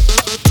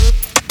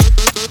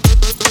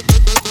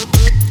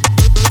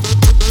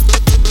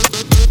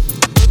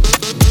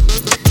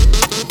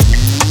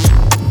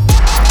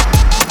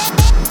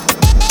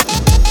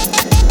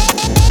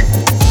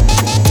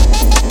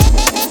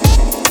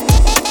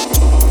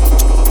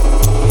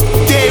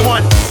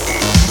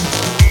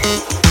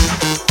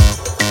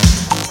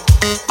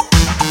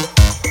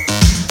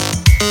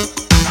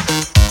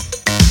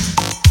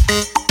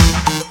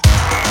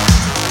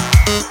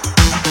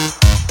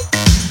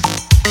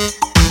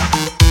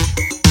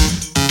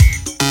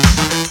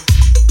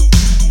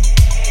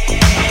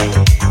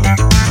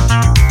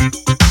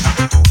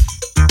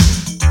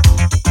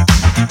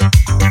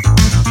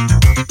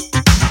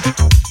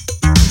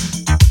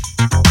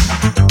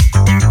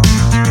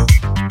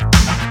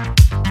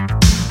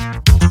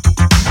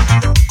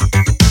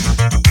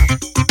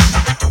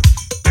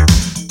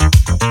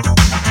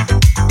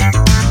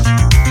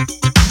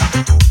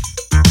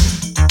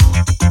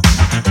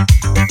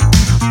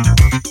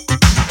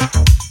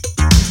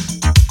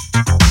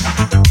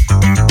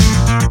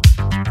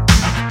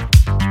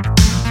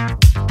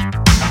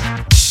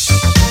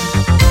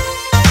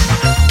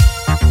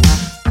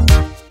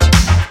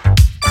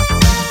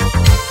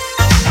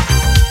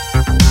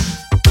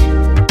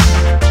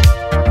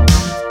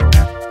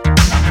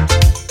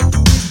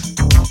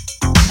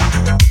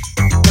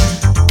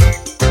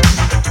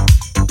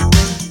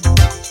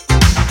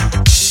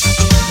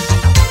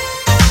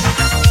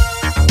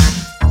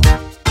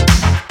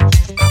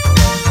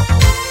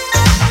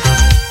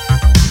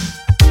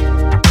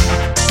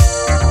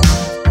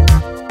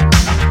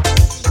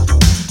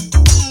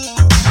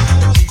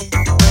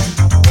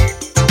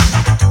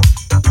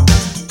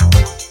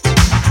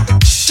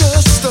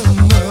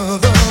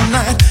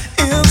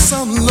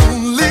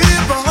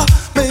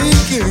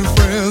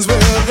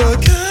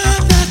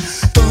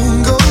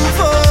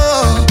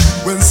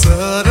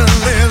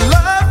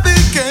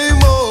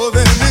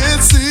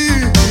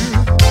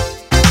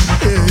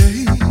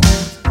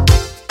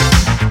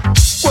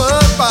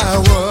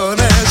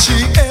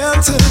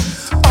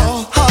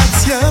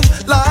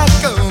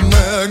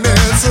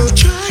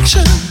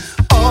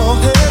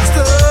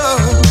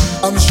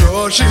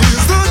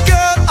 She's the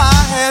girl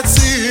I had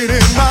seen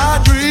in my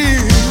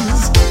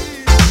dreams.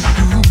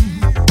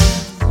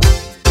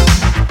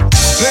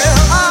 There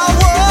I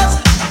was,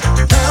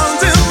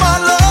 counting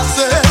my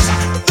losses,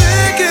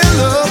 thinking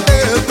love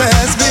had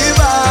passed me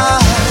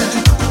by.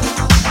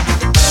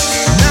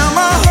 Now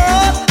my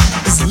heart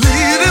is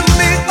leading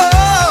me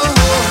on,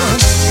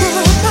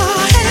 but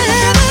my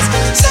head is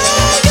saying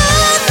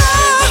no.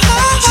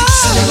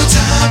 Takes a little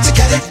time to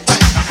get it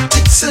right.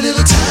 Takes a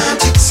little time,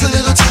 takes a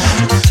little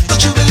time.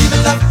 Don't you believe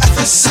in love at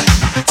first sight?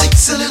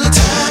 Takes a little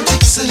time.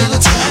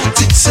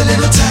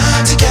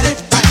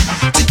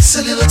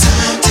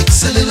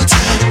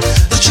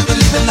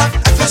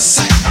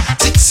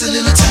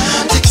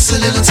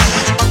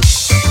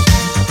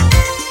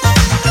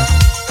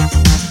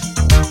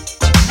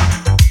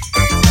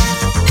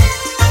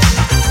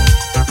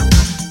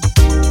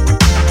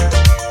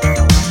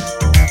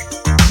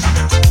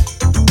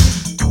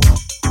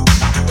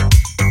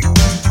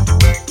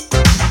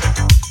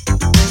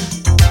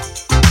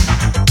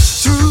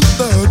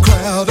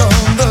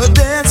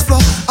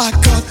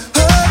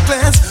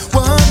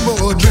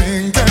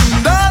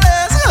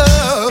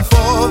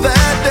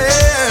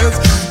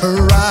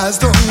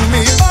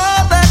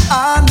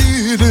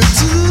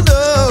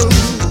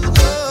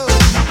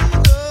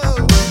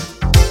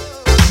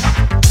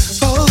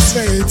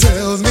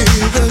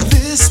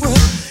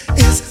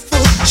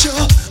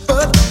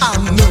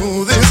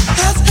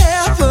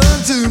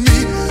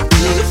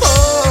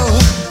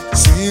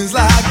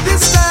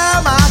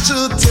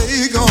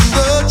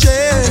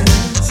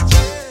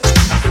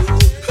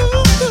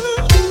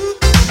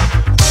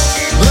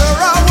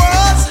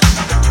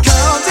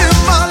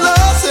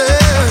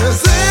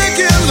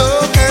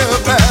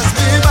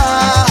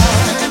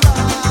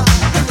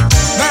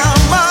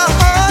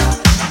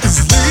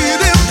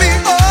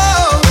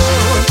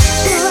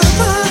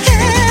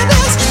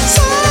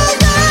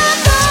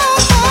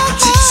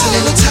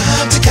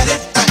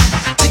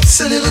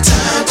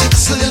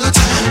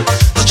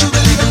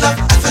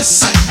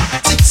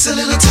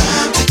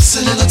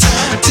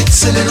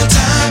 Takes a little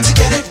time to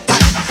get it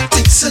right.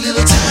 Takes a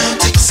little time,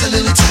 takes a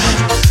little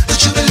time.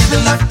 Don't you believe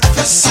in love at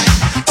first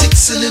sight?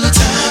 Takes a little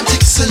time,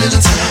 takes a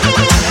little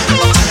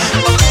time.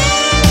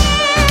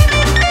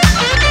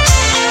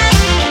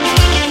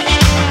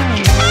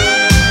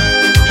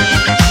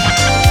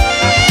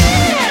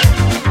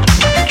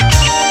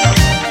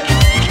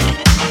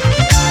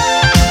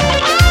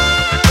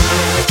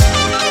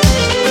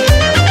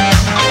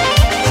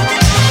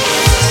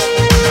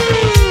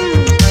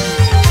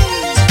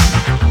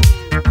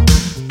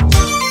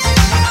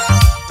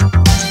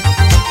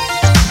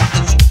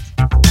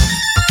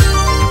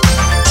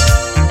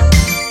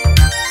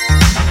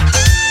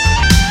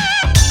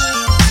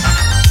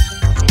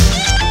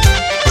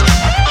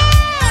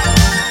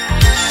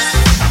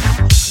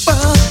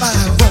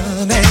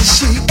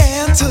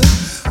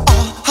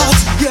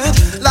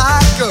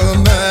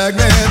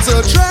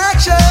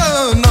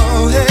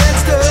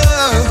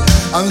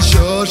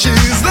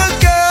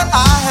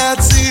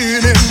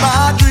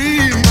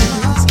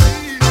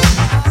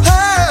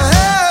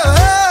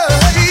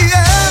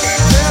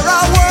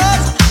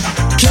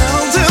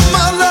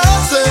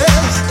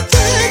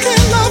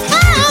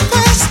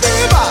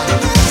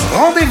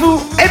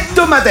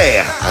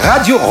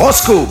 Radio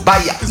Rosco by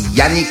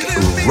Yannick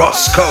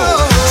Rosco.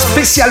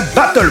 Spécial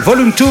Battle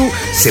Volume 2,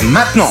 c'est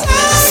maintenant.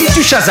 Si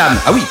tu Shazam,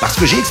 ah oui, parce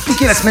que j'ai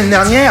expliqué la semaine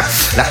dernière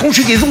la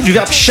conjugaison du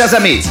verbe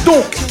shazamer.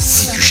 Donc,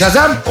 si tu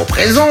Shazam, au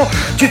présent,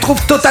 tu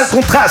trouves total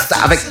contraste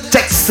avec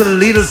Takes a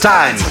Little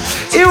Time.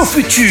 Et au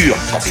futur,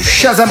 quand tu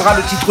Shazameras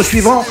le titre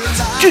suivant,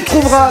 tu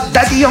trouveras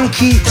Daddy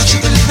Yankee,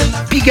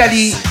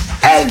 Pigalle,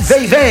 El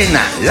Vaven.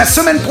 La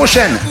semaine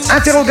prochaine,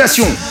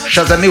 interrogation,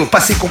 Shazamé au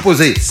passé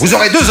composé. Vous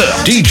aurez 2 heures.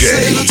 DJ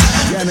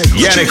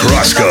Yannick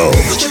Rosco.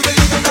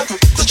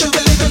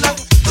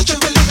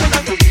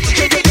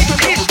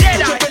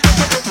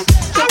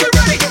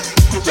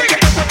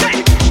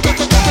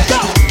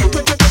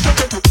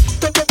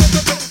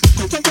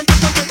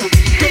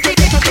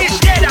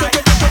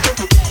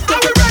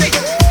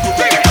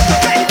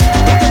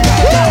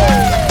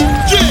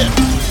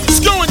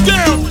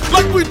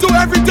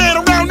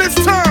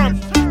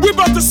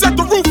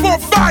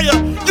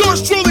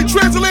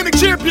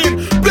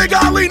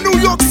 New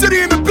York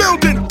City in the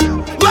building.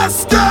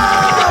 Let's go!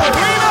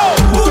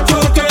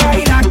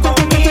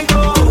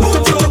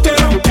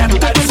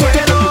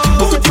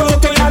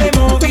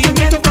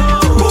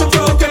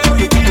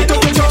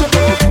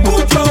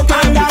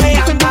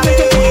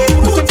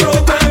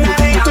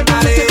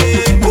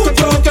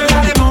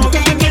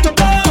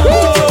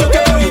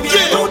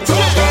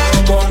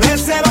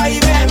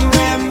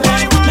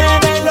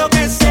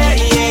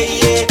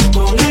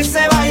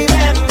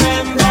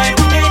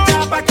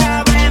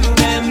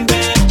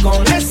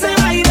 Con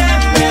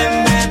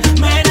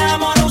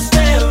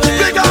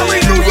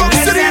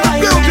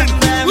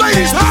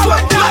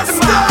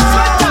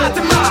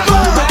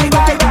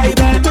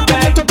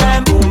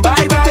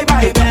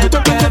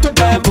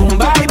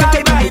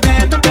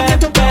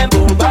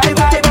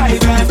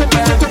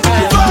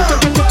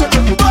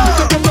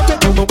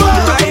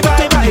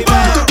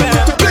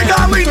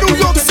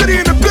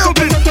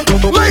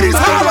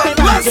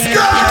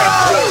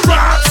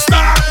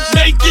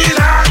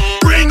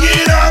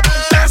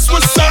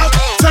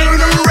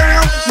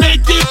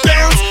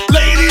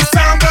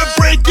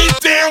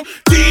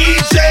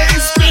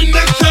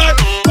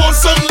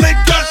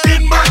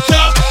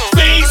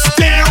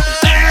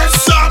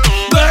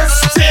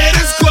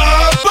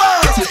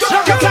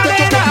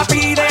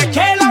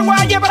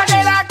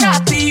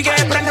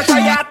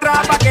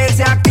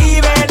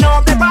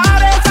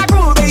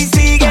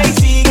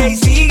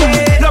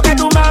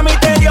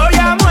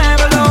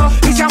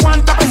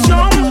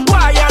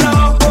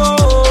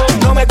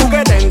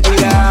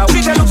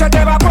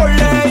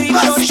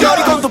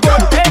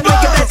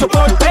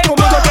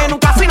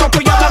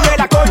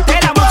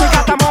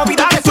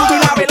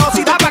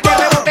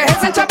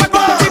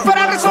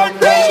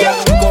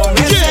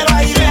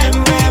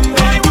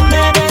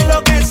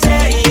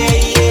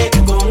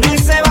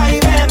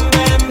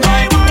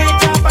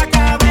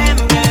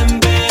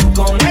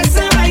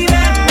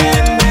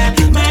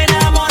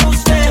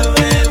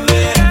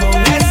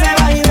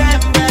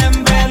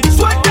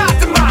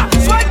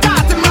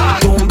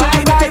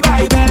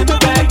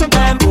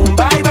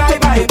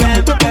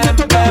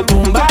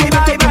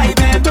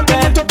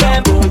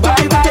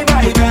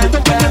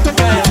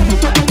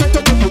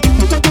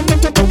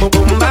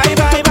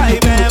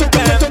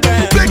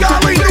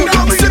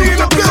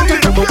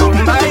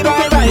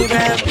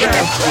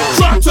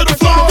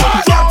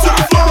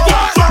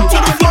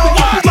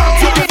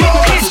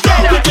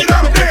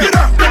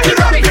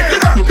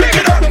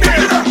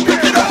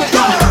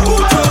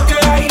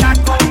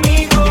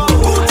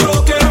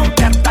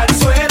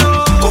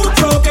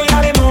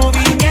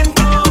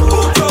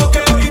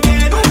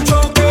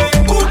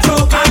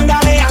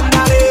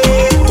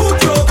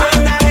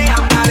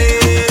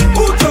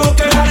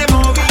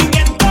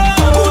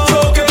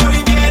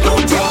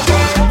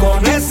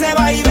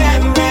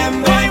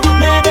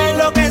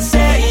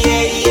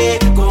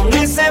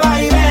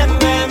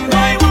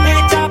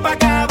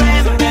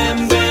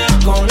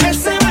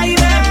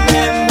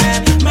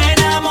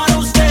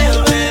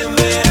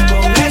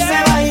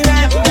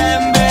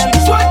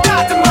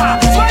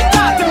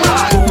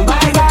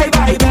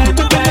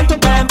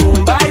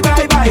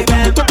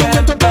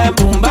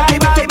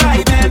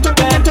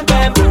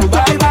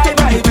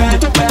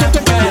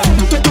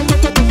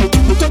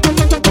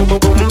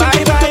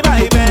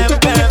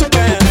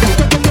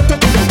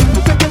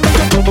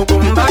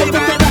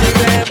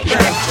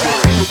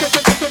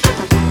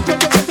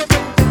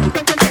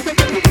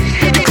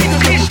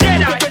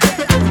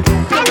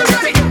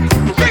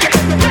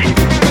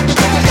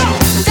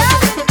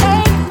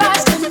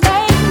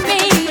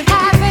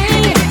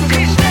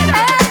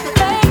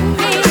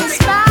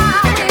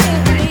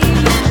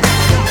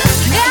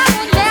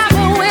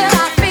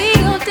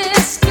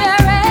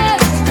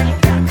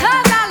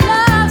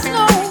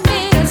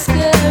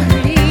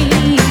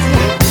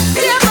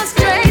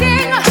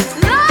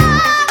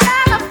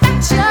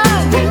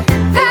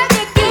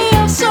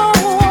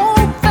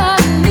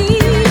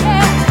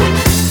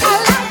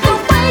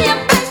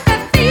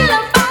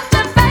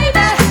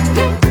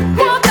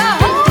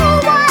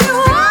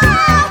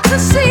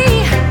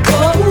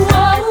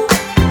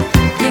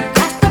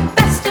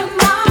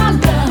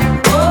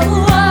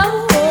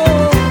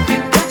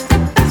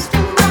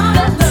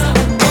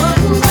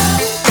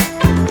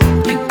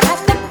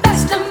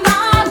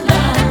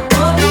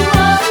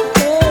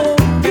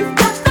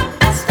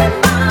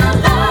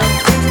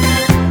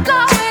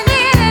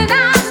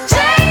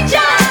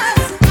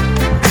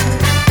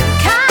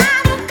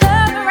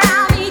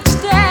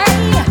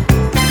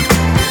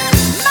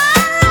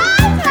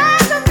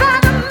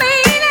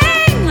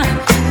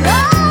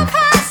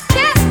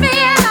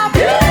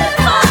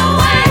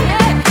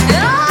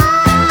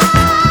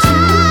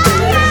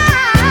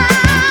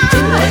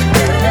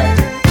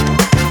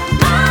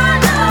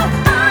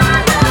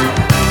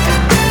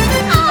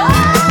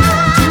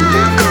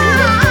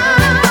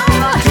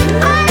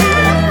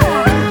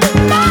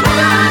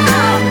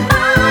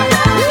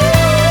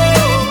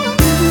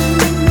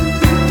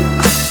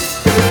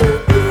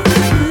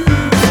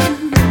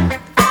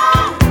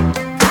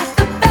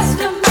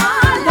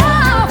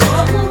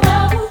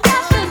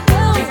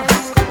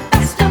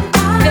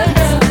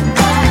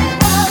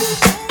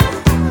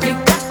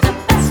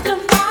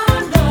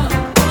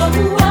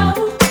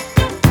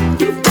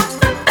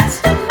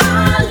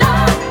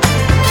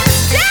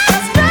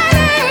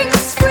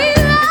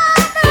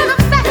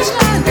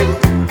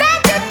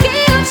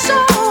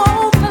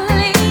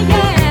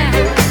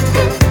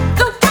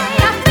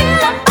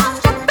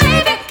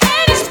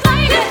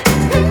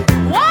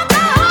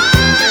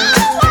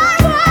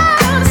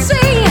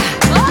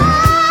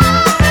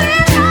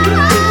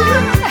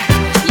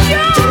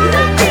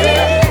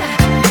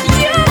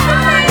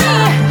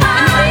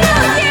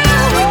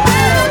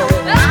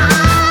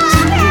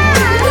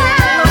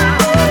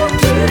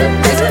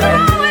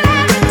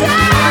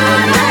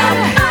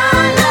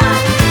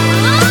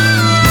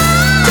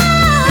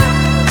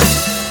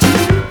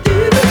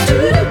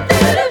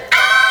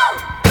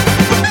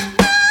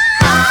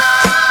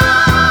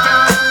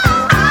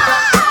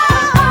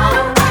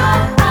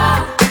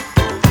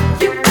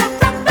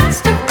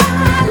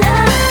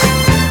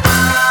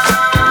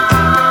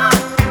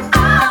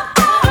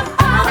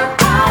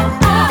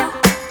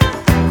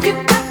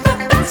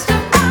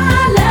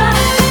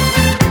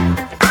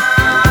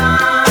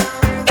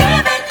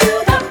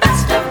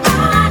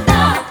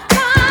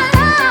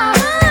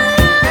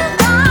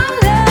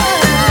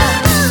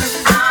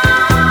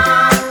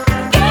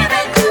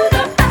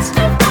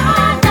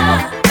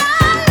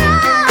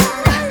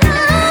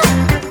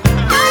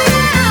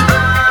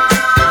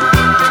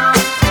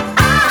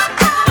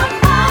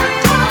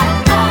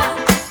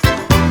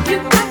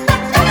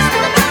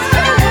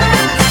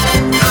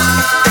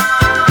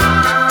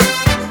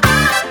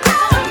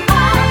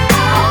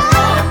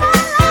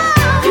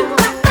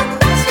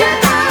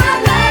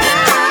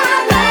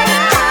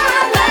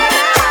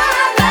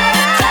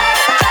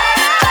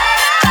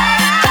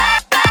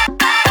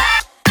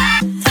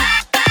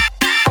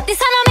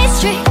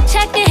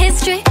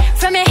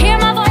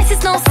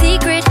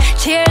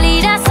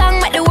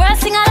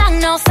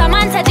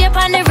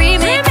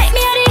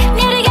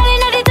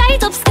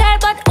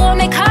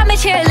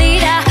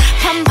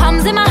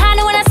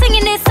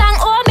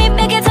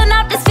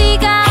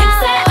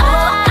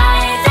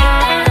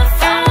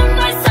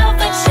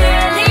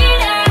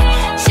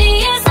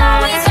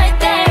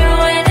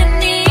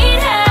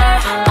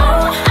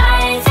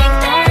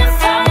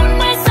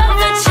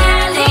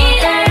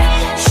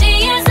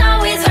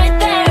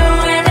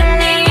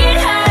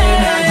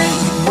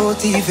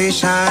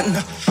motivation.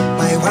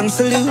 My one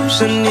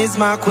solution is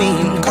my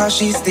queen, cause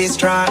she stays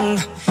strong.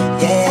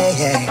 Yeah,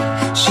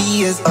 yeah.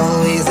 She is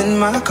always in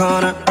my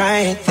corner,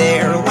 right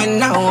there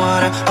when I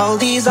wanna. All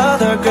these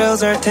other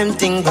girls are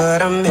tempting,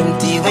 but I'm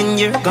empty when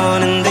you're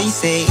gone. And they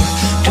say,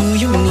 do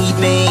you need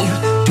me?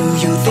 Do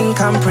you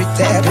think I'm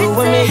pretty? Do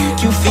I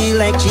make you feel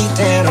like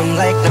cheating? I'm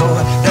like, no,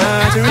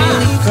 not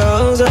really,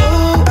 cause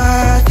oh,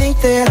 I think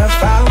that I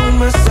found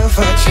myself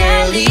a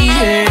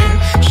cheerleader.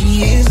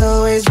 She is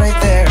always right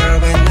there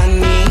when I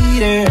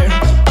need her.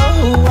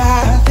 Oh,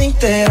 I think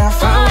that I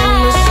found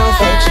myself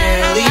a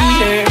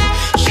cheerleader.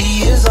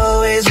 She is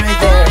always right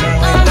there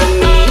when I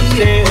need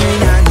her.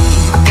 When I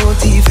need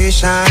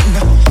motivation,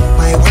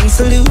 my one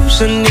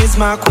solution is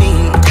my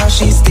queen, cause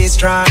she stays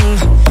strong.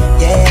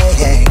 Yeah,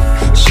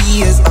 yeah.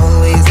 She is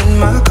always in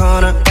my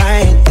corner,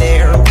 right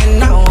there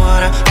when I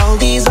wanna. All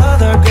these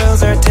other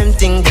girls are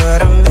tempting,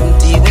 but I'm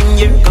empty when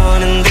you're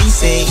gone. And they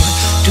say,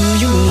 do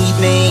you need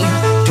me?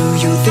 Do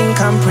you think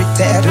I'm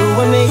pretty? Do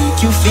I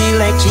make you feel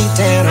like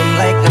cheating? I'm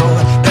like, no,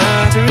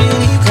 not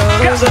really,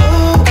 cause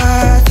oh,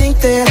 I think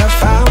that I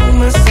found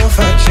myself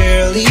a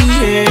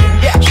cheerleader.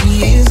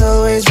 She is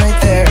always right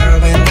there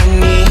when I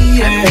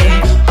need her.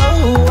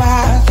 Oh,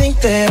 I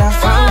think that I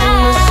found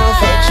myself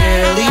a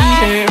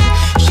cheerleader.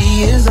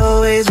 She is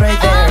always right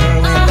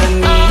there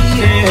when I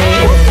need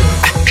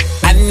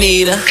her. I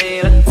need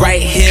her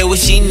right here where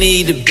she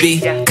need to be.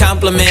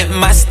 Compliment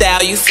my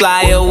style, you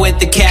fly her with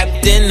the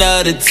captain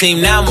of the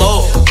team. Now I'm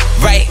over,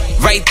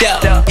 right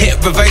there. Hit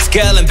reverse,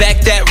 girl, and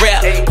back that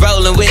rap.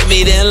 Rolling with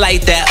me, then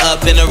light that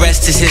up, and the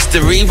rest is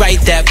history.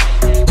 Write that.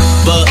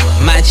 But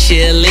my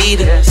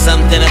cheerleader,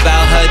 something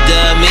about her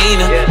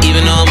demeanor.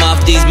 Even though I'm off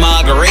these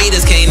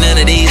margaritas, can't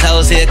none of these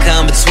hoes here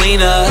come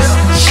between us.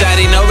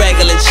 Shawty no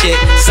regular chick,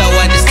 so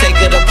I just take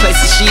her to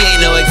places she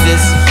ain't know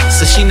exist,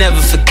 so she never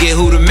forget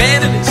who the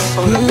man is.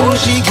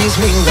 She gives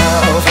me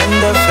love and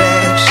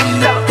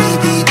affection.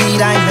 Baby, did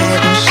I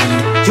mention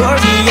you're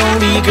the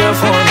only girl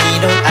for me?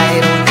 No,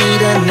 I don't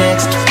need a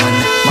next one.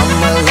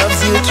 Mama loves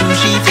you too.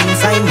 She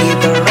thinks I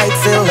made the right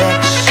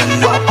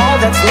selection. Now all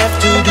that's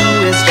left to do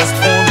is just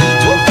for me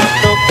to put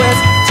the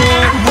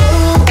question.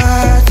 Oh,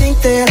 I think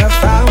that I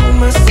found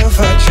myself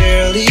a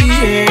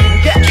cheerleader.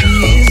 She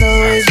is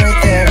always right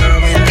there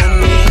when I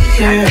need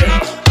her.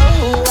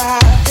 Oh, I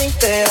think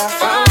that I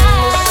found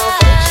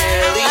myself a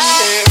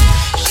cheerleader.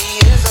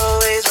 She is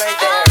always right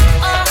there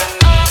when I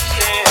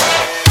need her.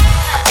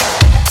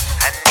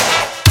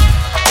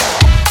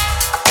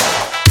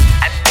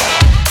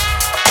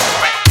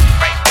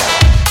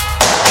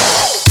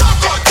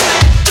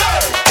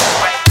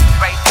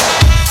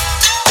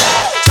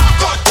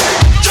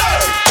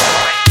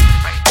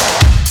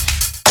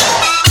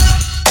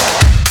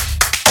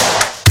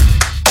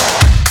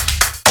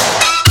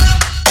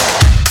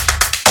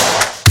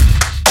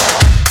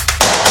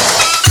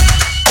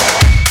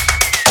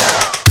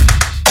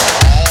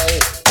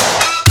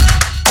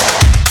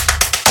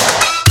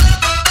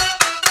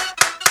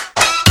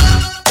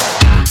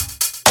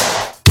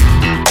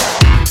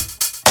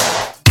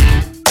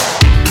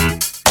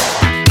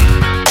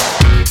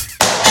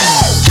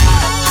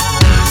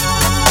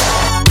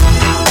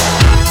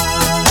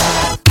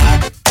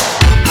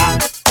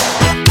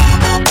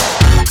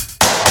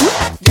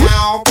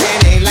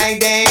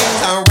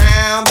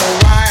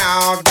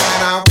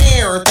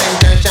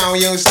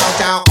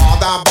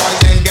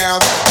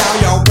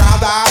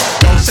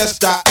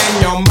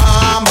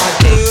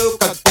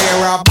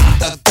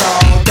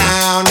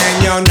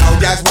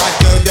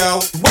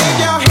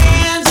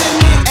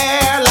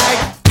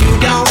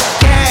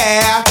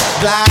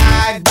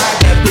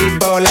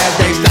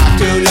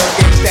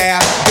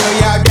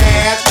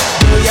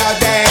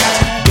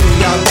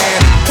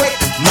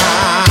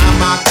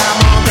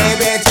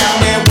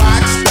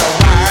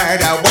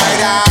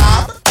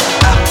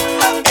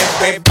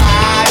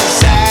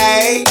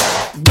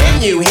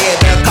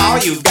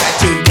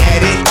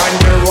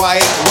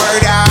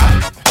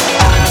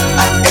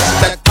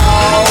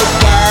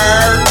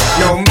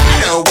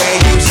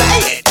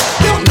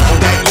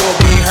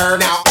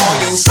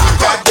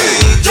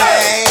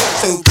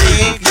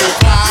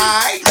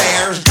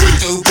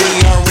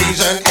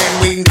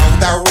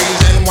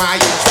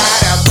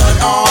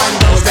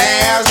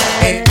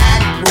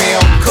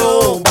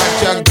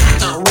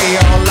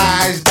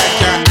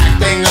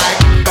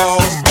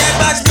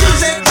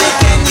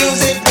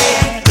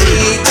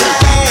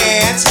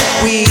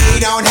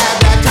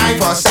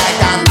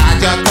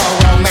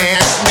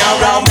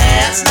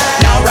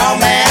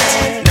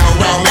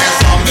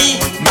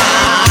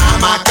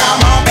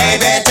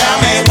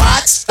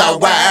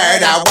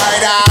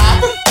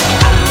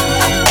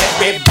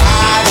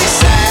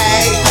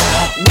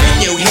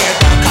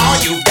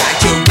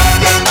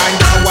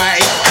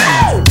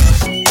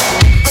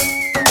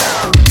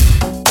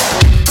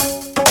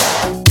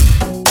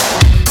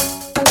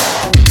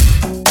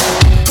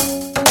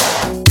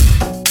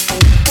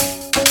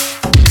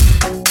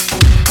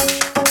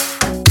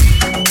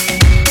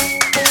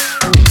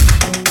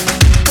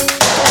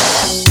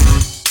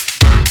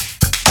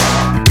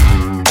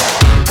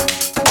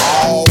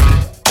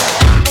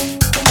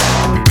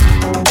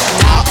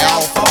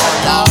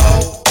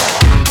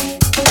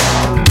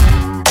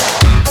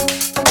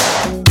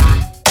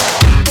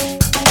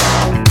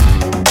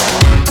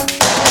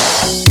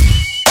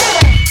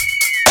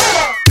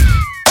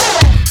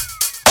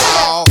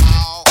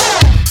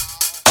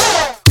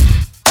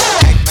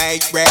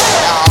 ain't ready,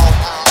 y'all.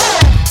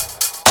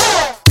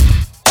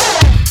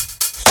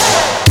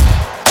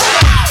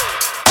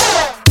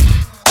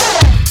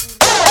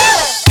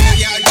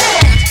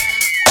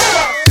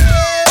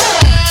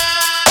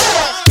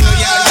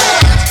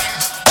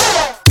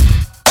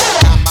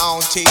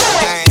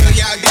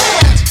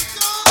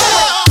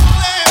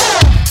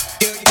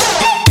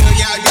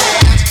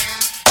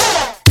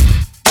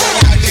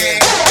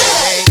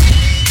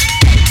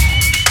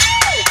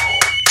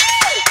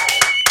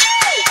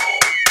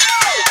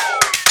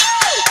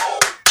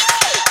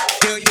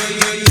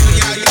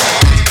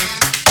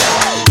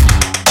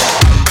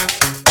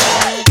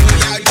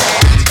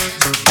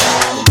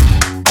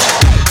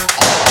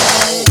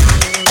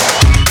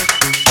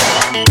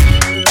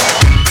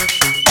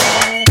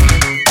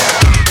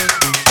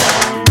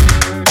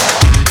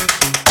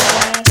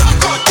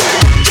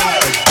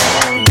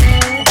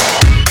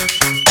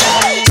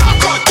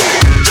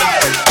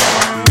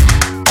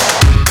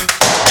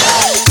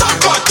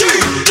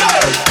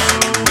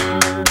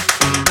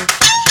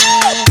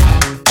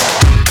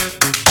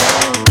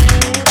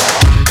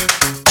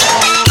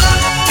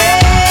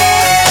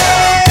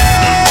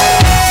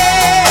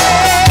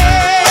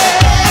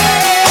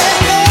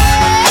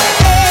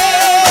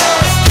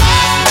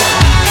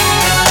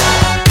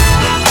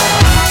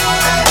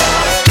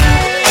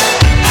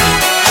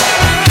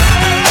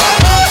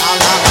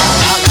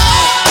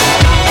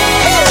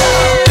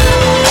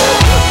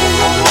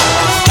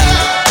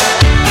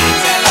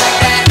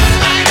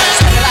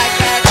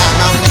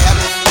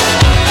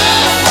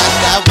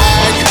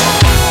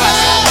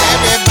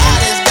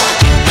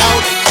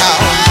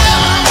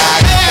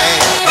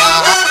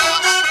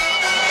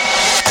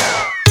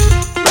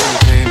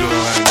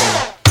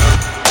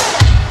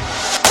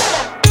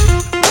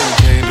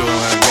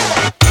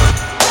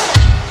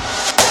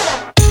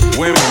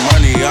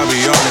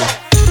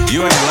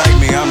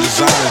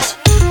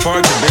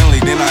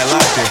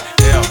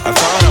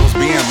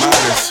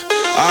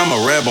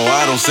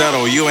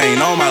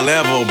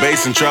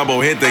 In trouble,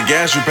 hit the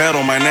gas, you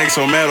pedal, my neck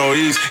so metal.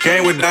 East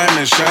came with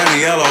diamonds,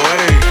 shiny yellow.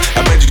 Hey,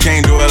 I bet you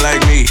can't do it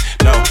like me.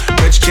 No,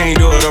 bet you can't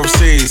do it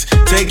overseas.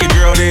 Take your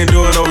girl, then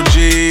do it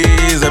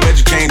overseas. I bet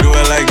you can't do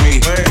it like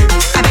me.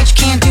 I bet you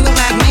can't do it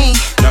like me.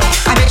 No,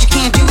 I bet you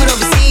can't do it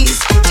overseas.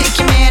 Take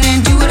your man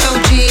and do it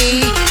OG.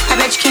 I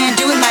bet you can't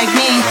do it like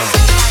me.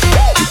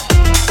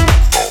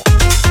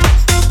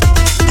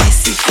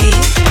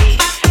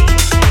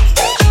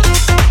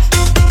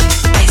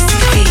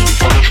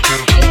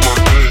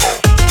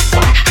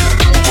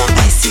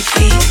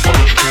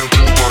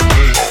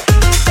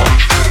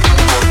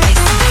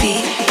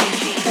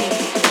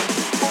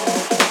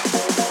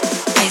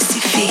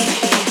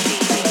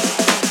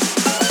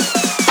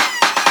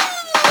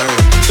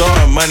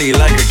 Money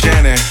like a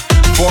cannon.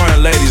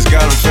 Foreign ladies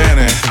got them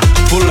fanning.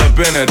 Pull up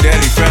in a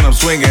daddy phantom,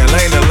 swinging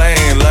lane to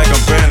lane like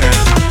I'm panning.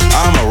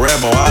 I'm a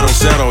rebel, I don't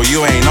settle.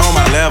 You ain't on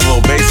my level,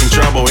 bass in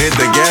trouble. Hit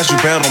the gas, you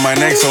pedal, my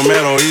neck so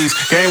metal. East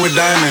came with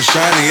diamonds,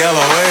 shiny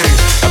yellow. Hey,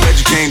 I bet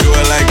you can't do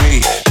it like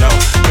me. No,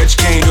 bet you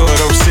can't do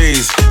it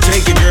overseas.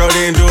 Take your girl,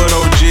 then do it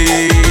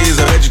OGs.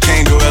 I bet you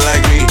can't do it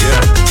like me.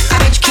 Yeah.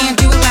 I bet you can't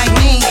do it like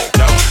me.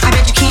 No, I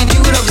bet you can't do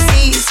it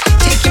overseas.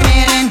 Take your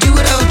man and do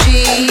it OG.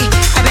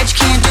 I bet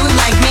you can't do it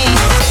like me.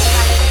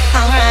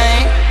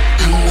 Alright,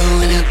 I'm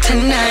going out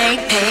tonight,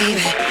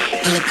 baby.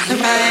 Pull up on the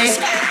rise.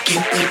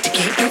 Can't wait to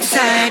get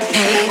inside,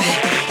 baby.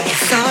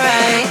 It's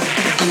alright.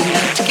 I'm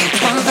about to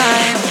catch one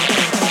vibe.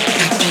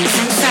 Got drinks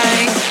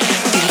inside.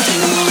 Dance in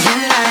the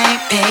morning light,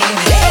 baby.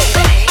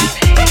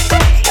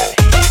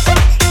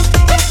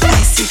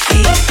 Icy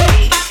feet.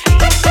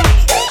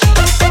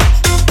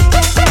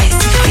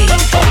 Icy feet.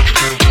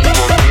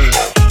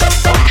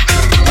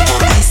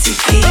 Icy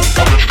feet.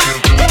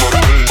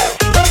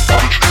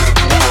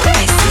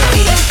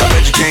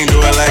 Can't do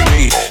it like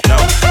me. No,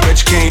 bet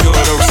you can't do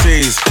it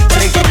overseas.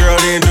 Take your girl,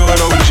 then do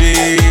it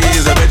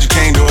OGs. I bet you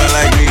can't do it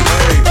like me.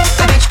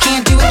 I bet you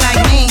can't do it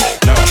like me.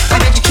 No, I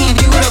bet you can't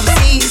do it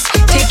overseas.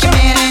 Take your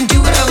man and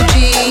do it OG.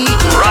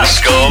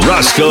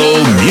 Rosco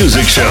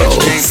Music Show.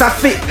 Ça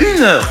fait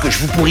 1 heure que je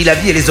vous pourris la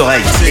vie et les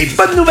oreilles. Et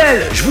bonne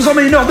nouvelle, je vous en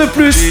mets 1 heure de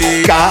plus.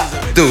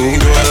 Cadeau.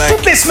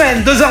 Toutes les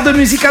semaines, 2 heures de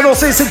musique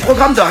annoncée, c'est le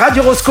programme de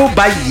Radio Rosco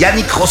by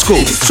Yannick Rosco.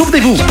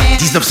 Souvenez-vous,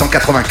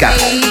 1984,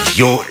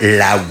 Yo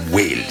La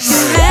Wills.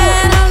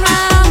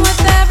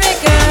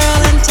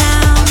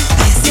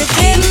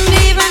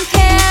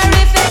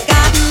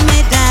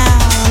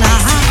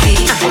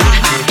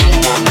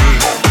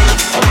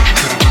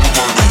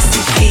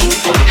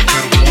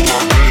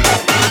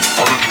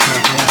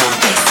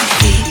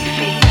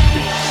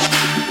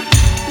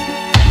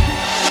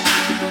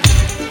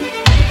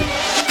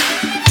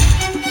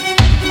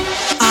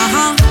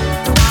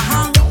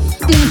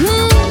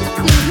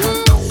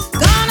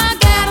 Gonna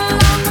get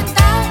along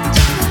without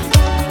you.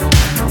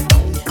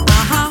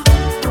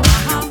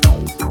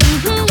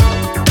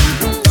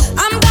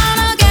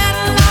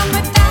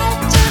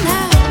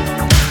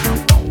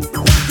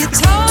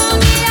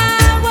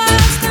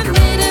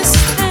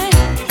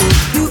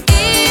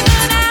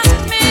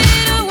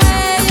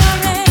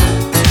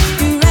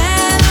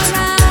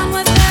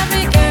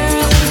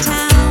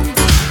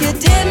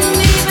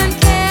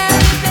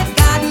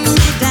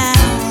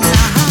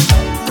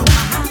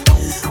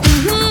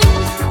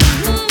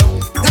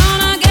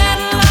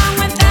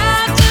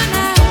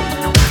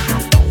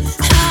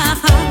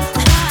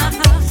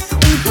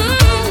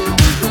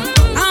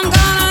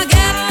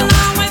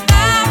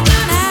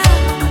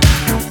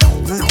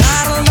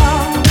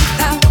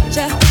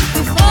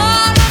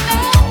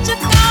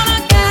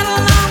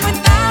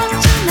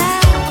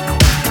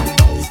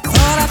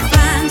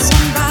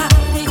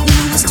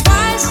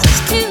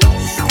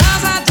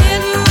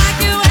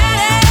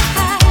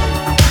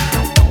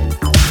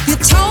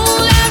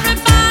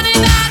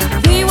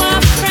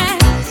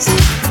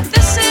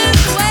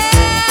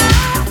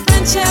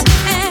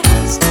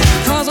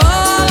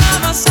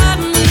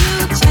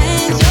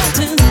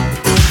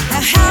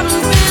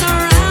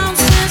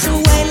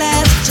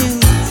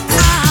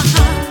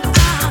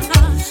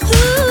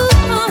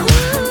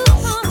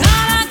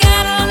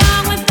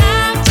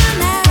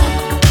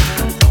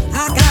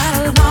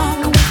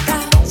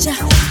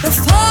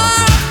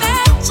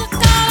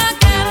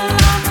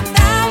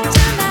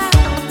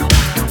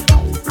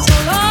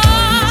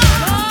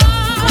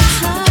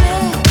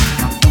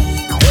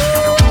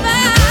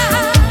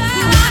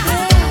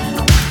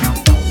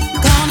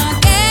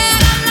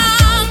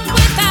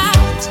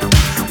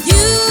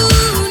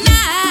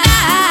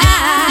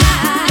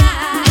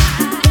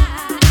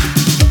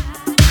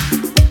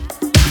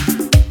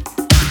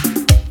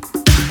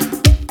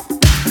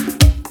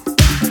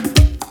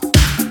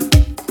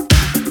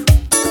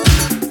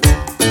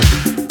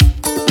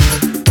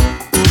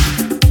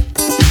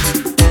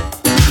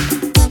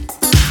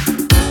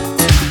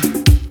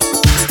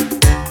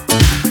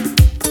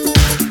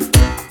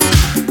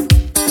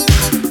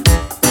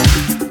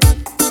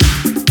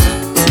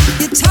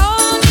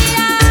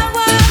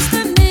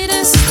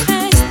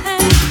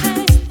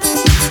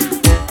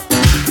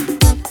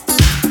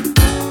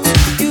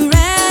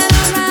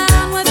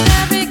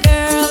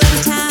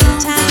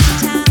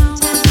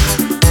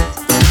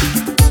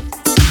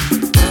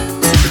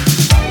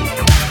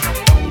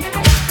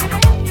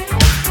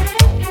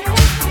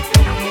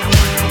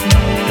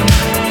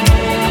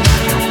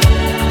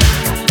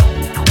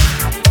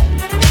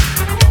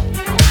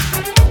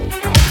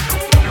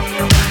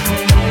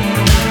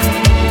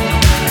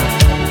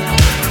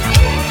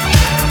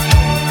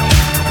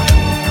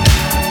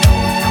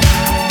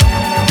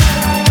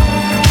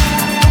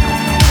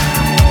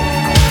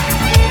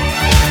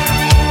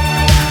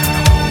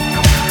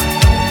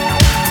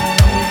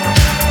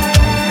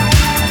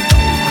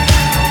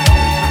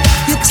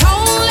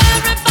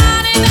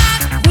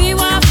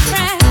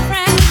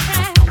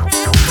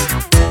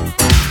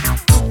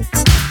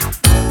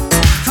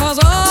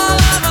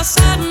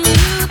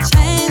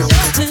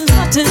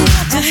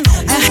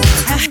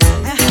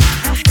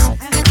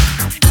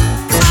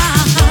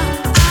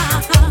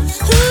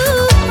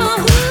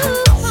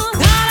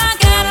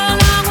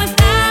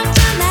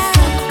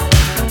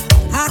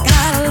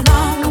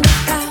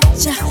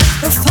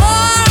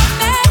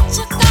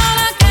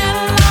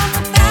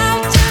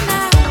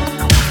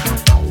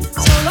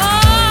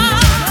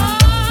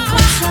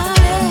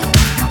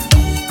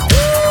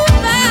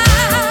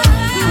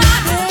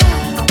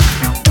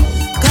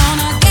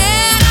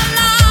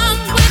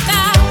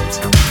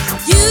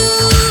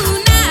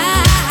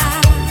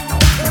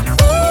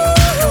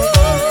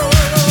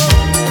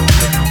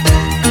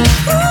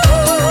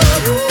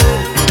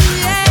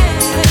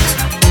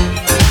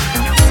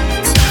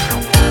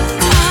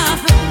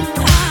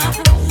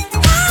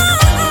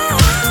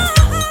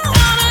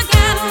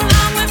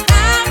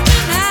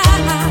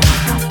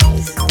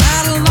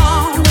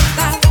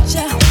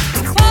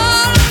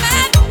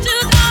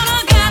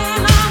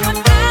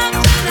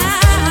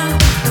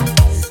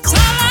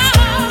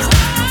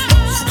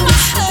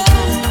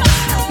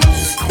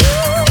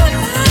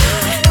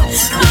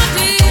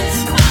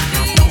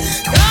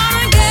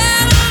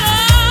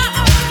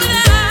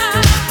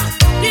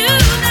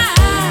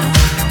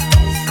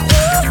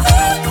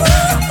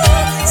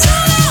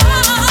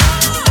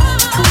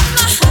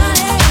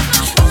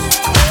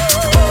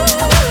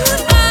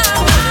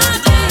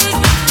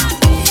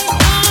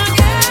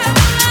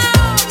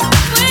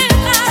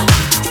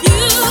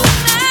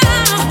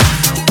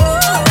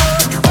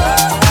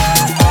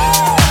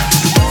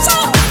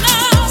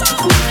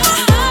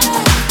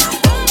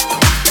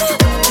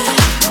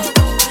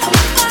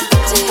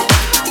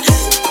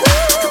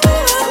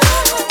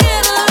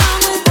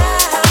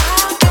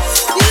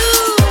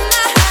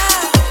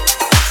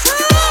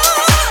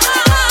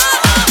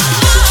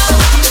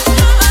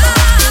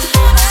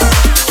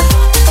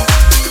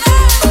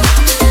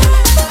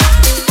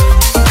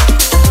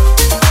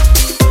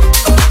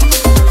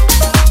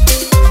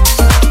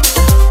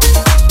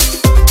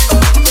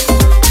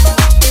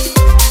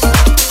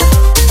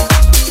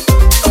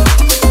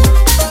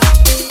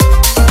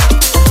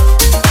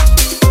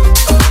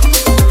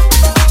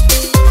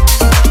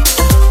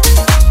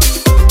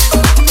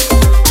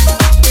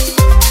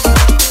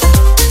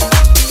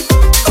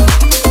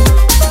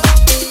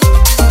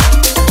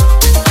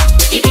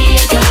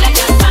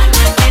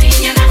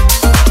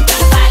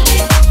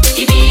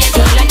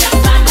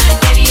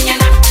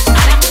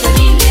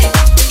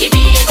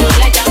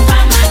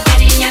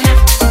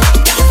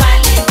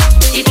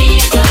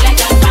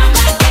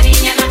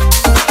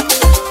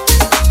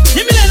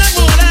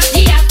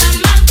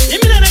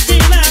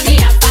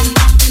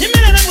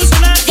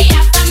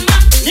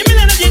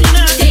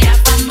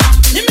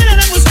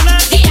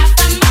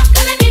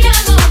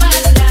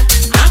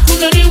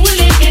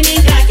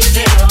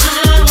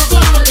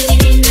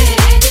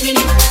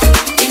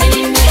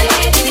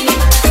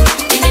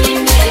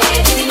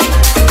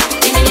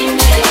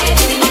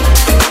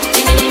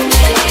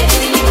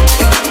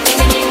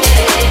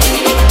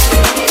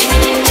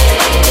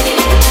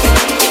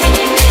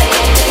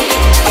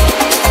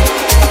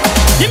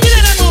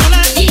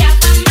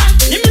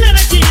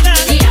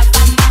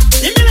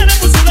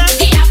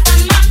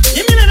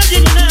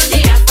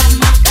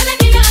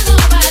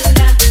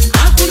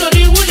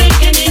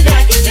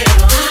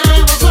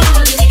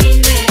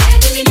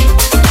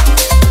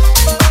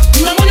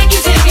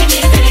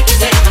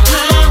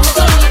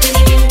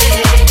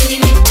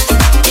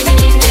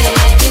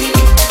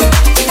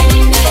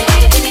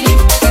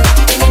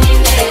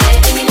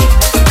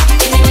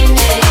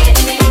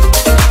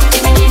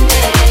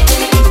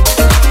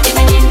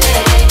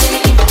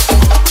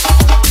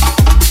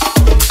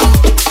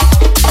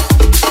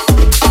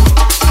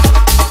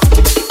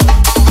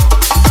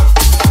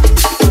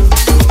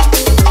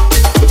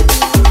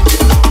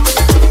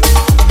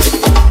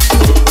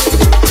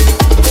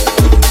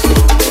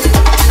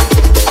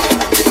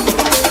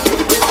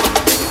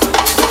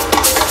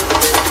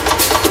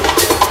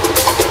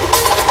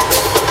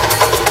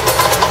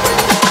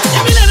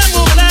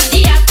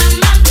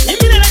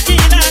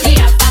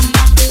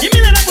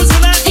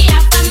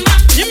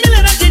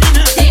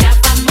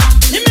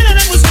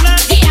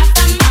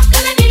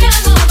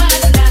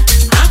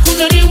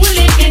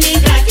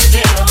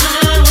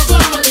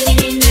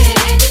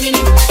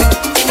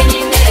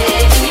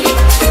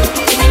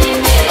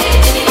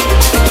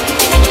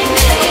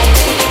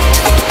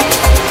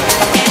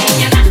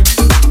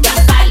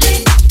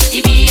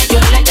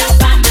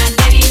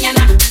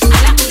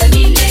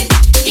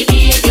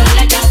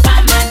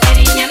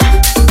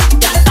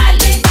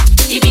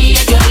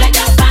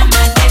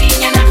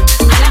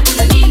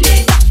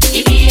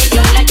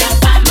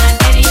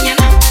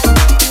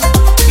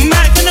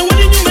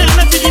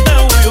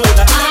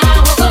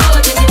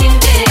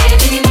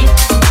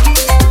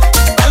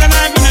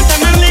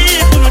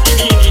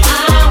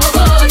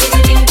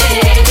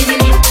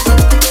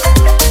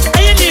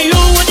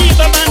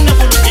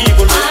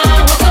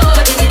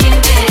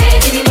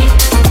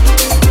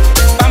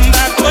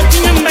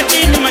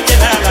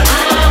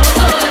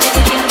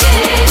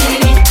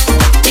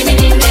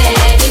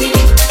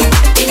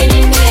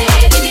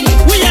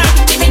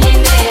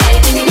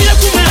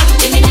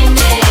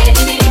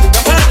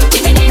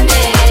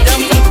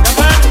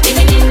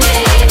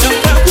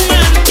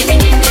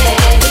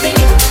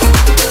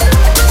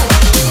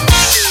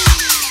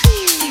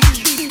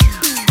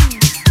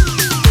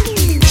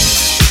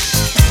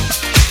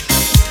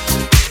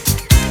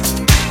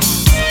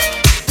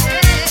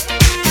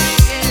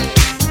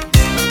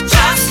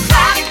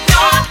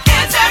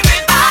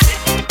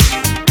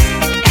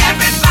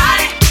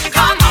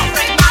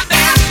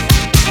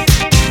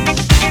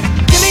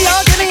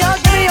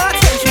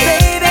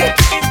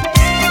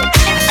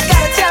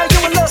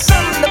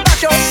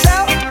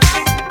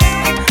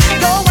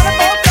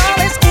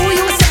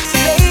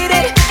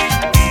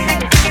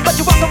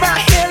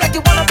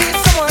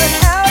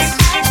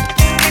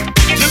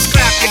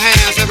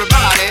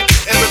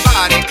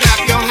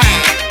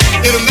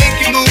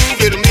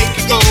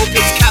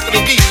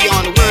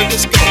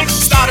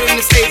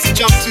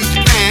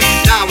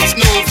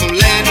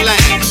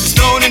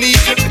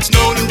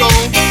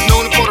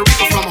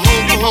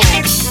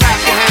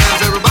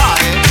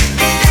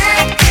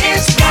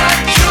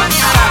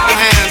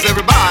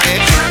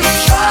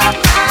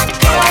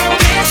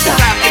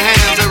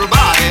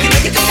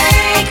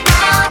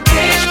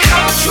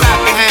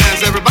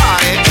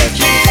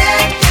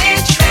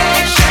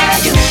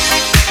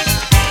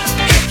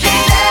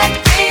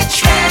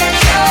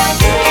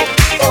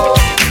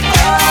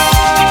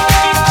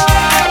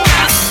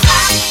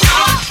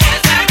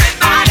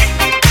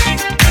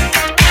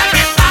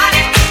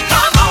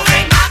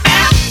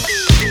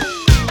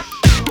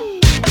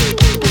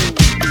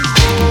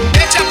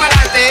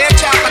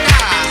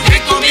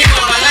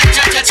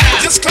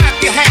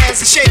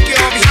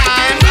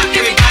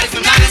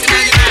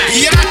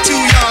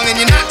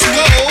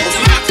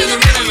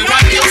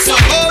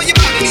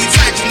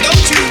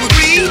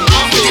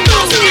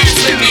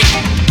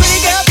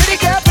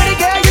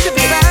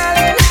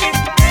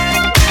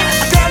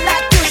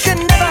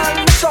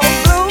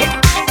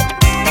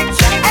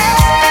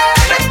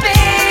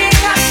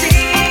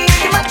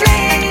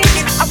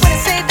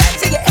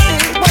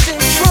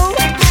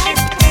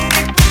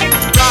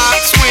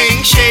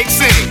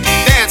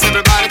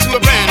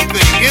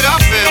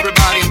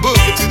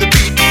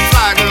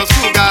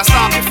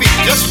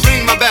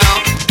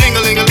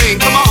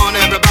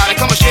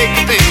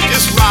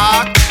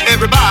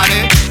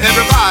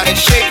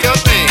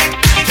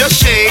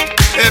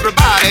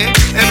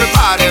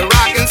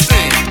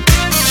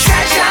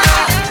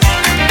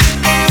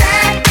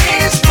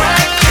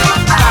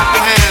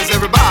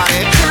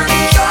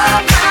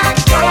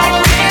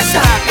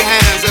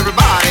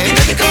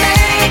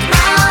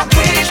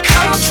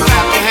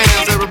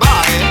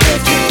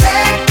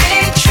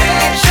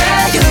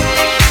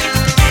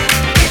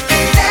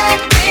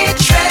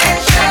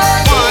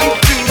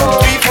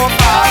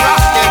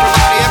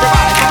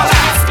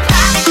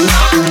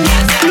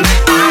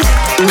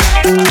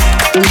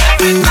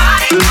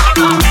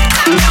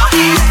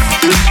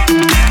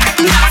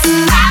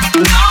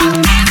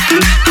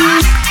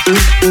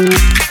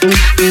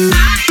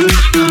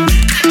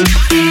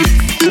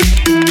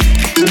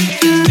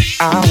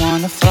 I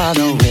wanna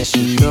follow where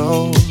she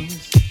goes.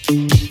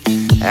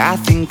 I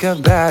think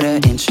about her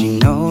and she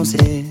knows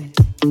it.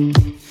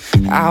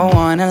 I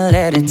wanna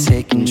let it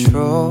take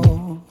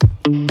control.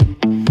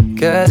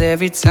 Cause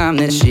every time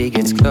that she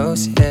gets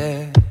close,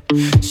 yeah,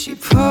 she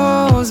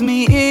pulls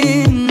me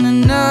in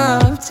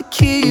enough to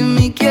keep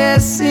me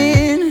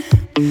guessing.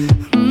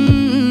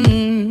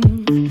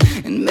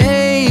 And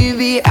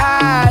maybe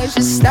I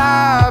should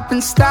stop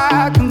and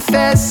start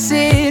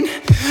confessing.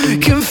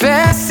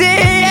 Confessing,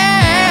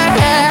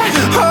 yeah.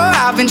 Oh,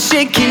 I've been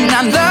shaking.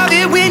 I love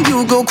it when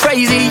you go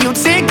crazy. You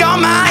take all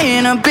my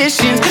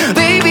inhibitions.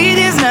 Baby,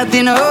 there's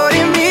nothing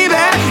holding me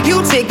back.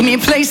 You take me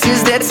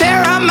places that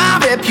tear up my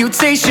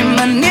reputation,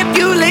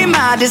 manipulate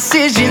my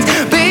decisions.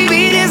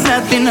 Baby, there's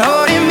nothing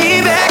holding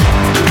me back.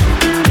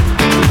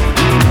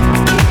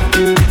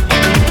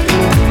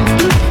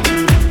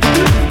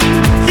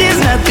 There's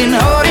nothing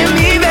holding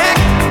me back.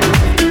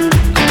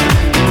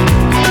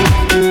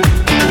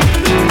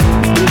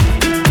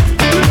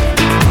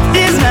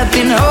 There's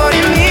nothing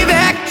holding me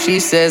back. She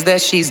says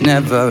that she's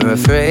never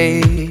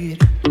afraid.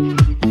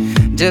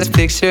 Just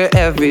picture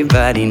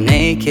everybody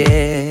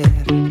naked.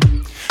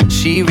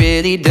 She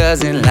really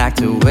doesn't like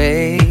to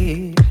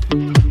wait.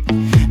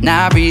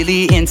 Not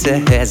really into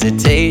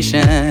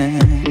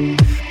hesitation.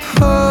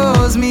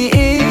 Pulls me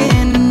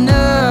in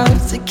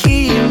enough to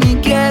keep me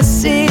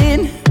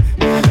guessing.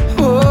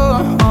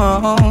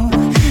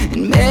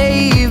 And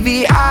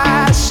maybe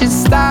I should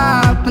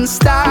stop and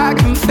start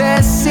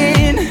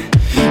confessing.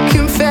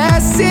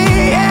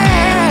 Confessing,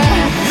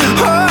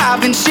 yeah. Oh, I've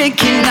been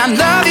shaking. I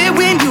love it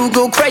when you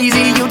go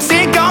crazy. You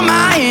take all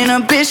my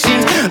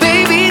inhibitions.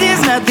 Baby,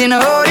 there's nothing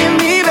holding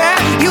me back.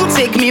 You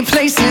take me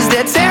places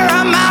that tear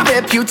up my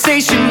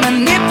reputation,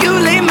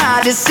 manipulate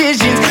my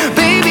decisions.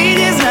 Baby,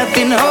 there's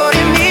nothing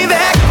holding me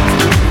back.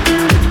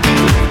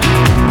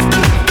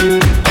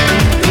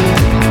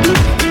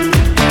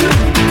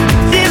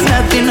 There's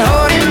nothing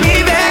holding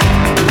me back.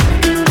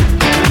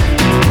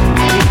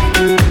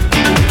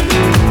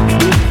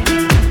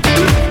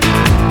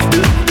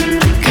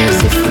 Cause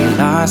if we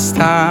lost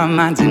our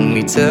minds and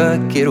we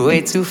took it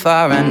way too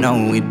far, I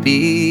know we'd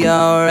be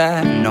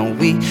alright. I know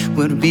we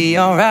would be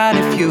alright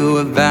if you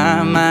were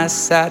by my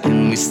side.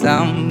 And we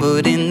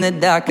stumbled in the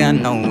dark, I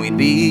know we'd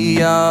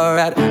be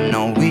alright. I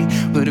know we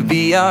would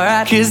be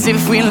alright. Cause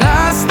if we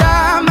lost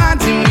our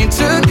minds and we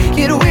took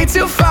it way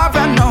too far,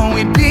 I know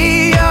we'd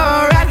be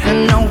alright. I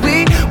know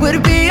we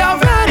would be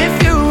alright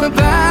if you were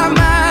by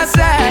my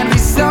side. We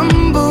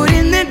stumbled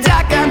in the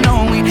dark, I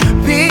know we'd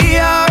be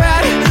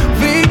alright.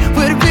 We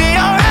would be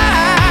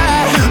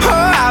alright.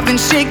 Oh, I've been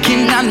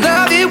shaking. I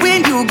love it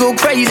when you go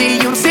crazy.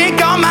 You take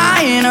all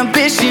my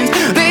inhibitions.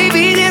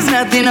 Baby, there's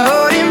nothing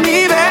holding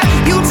me back.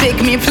 You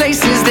take me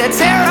places that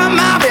tear up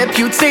my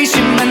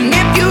reputation,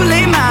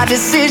 manipulate my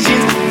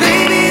decisions.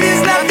 Baby,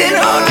 there's nothing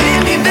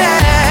holding me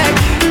back.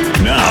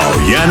 Now,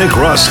 Yannick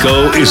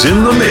Roscoe is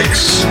in the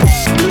mix.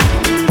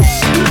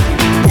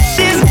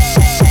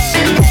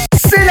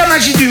 C'est la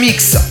magie du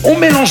mix. On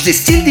mélange des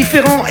styles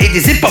différents et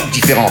des époques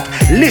différentes.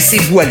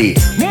 Laissez-vous aller,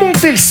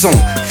 montez le son,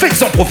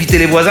 faites-en profiter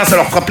les voisins, ça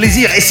leur fera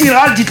plaisir. Et s'ils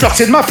râlent, dites-leur que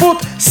c'est de ma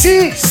faute.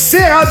 Si,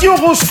 c'est Radio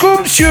Rosco,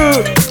 monsieur.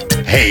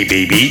 Hey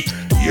baby,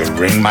 you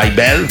ring my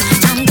bell.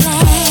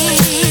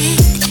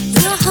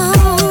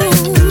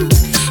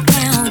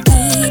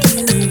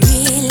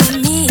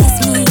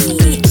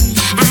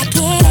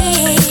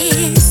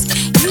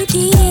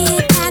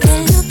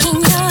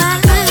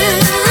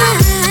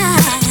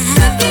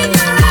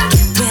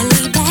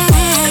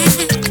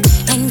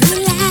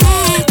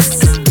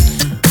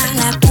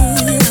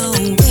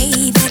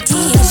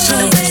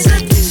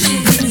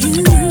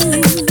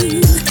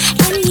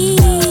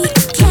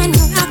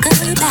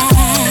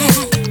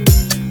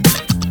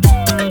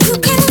 You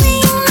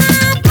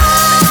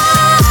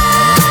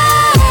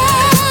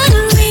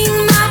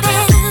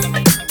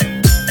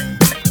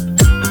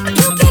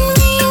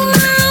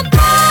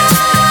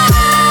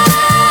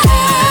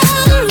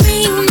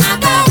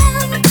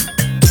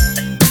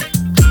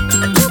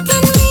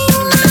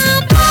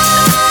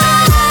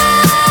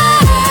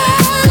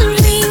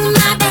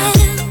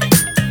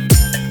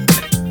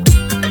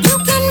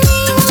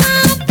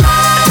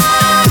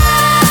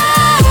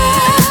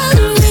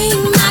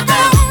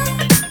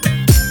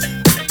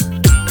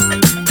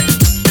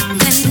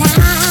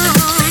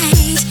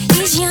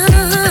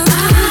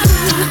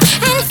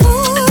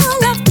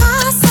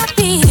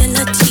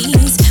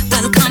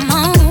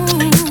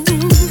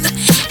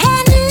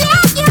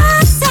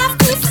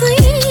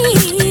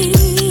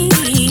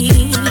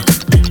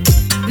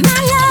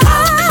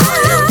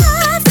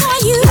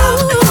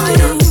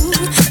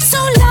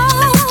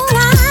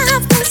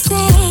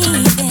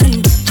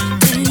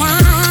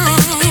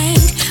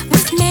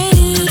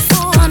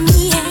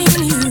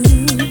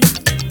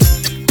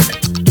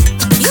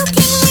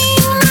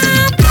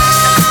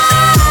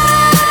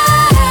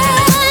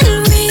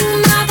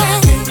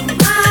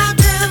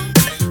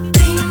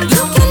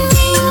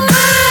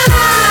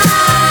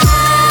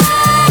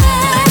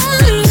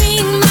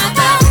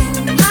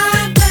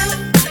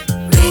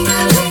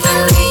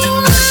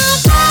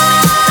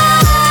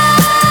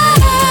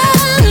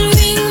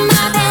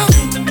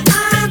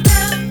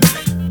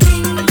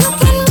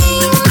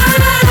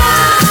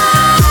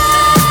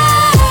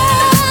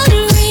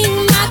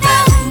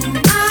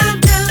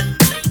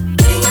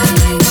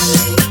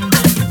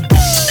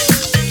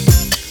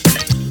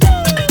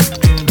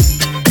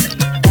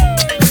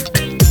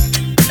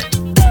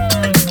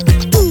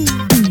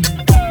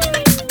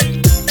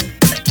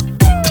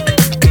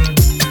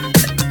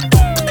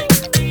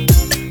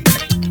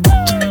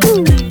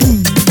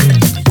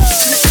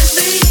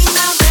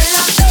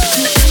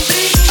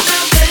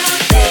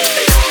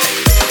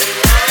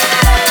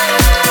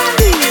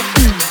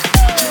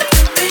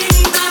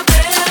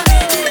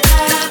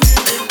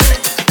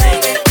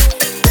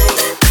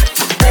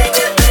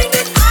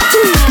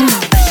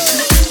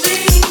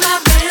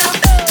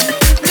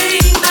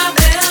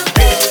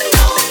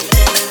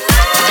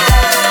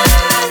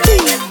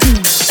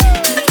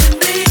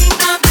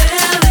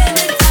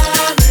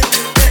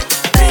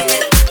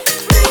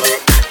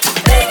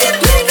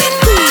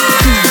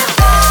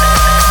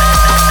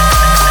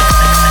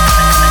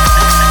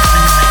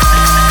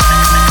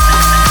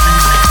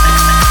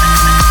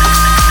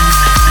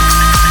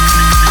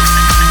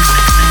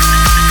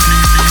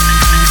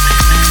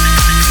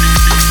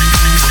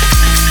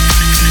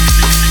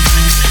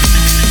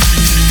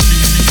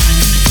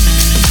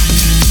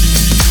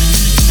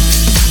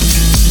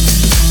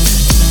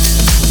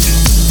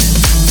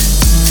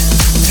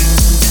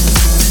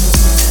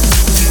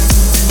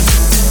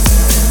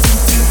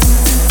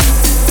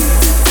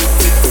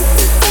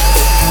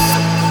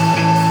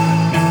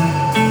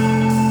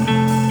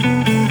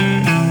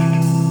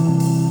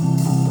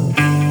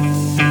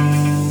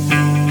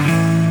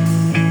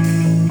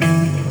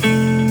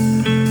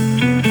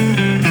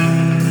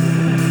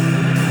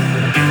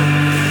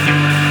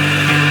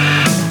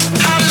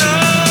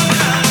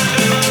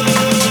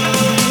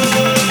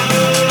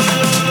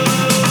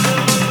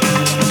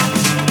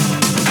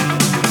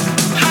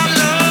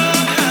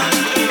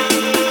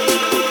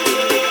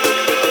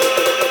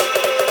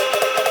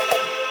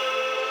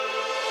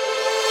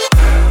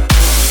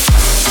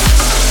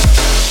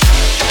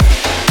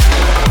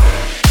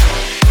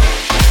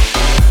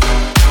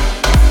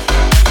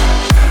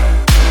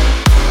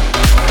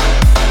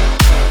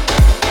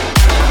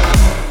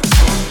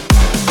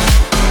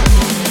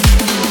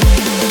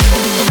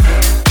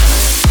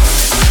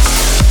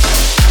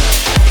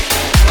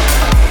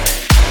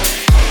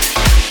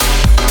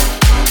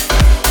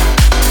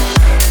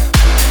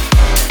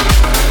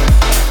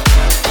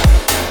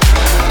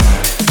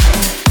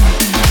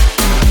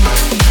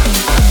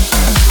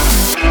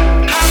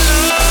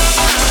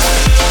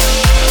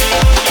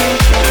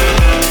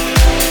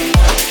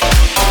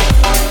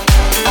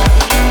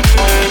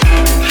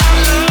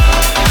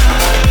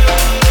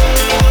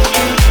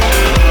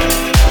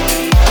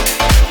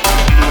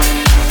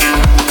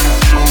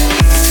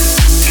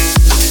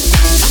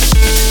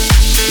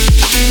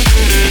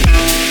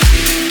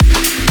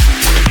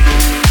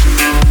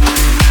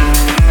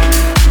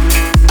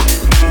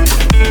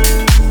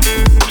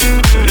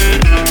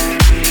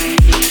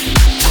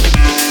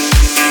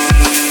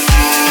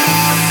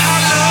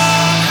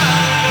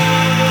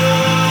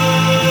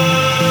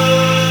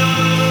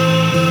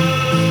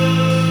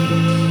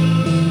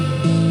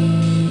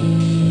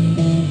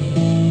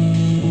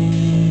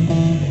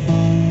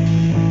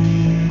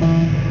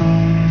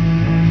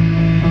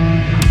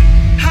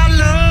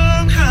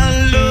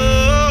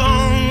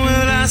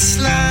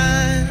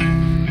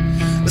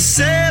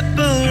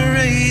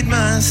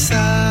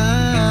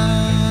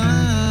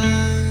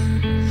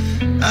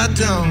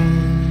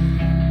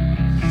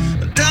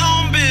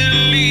don't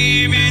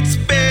believe it's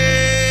been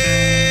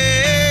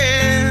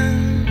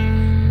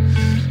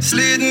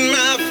slitting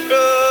my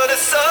throat.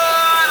 It's all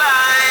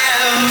I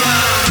am.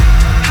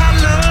 How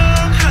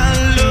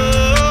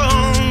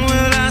long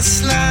will I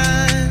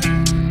slide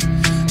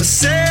or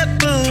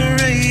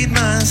separate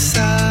my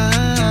side?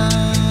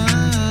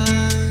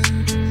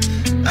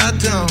 I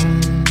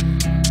don't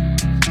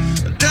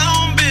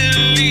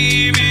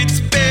believe it's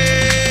been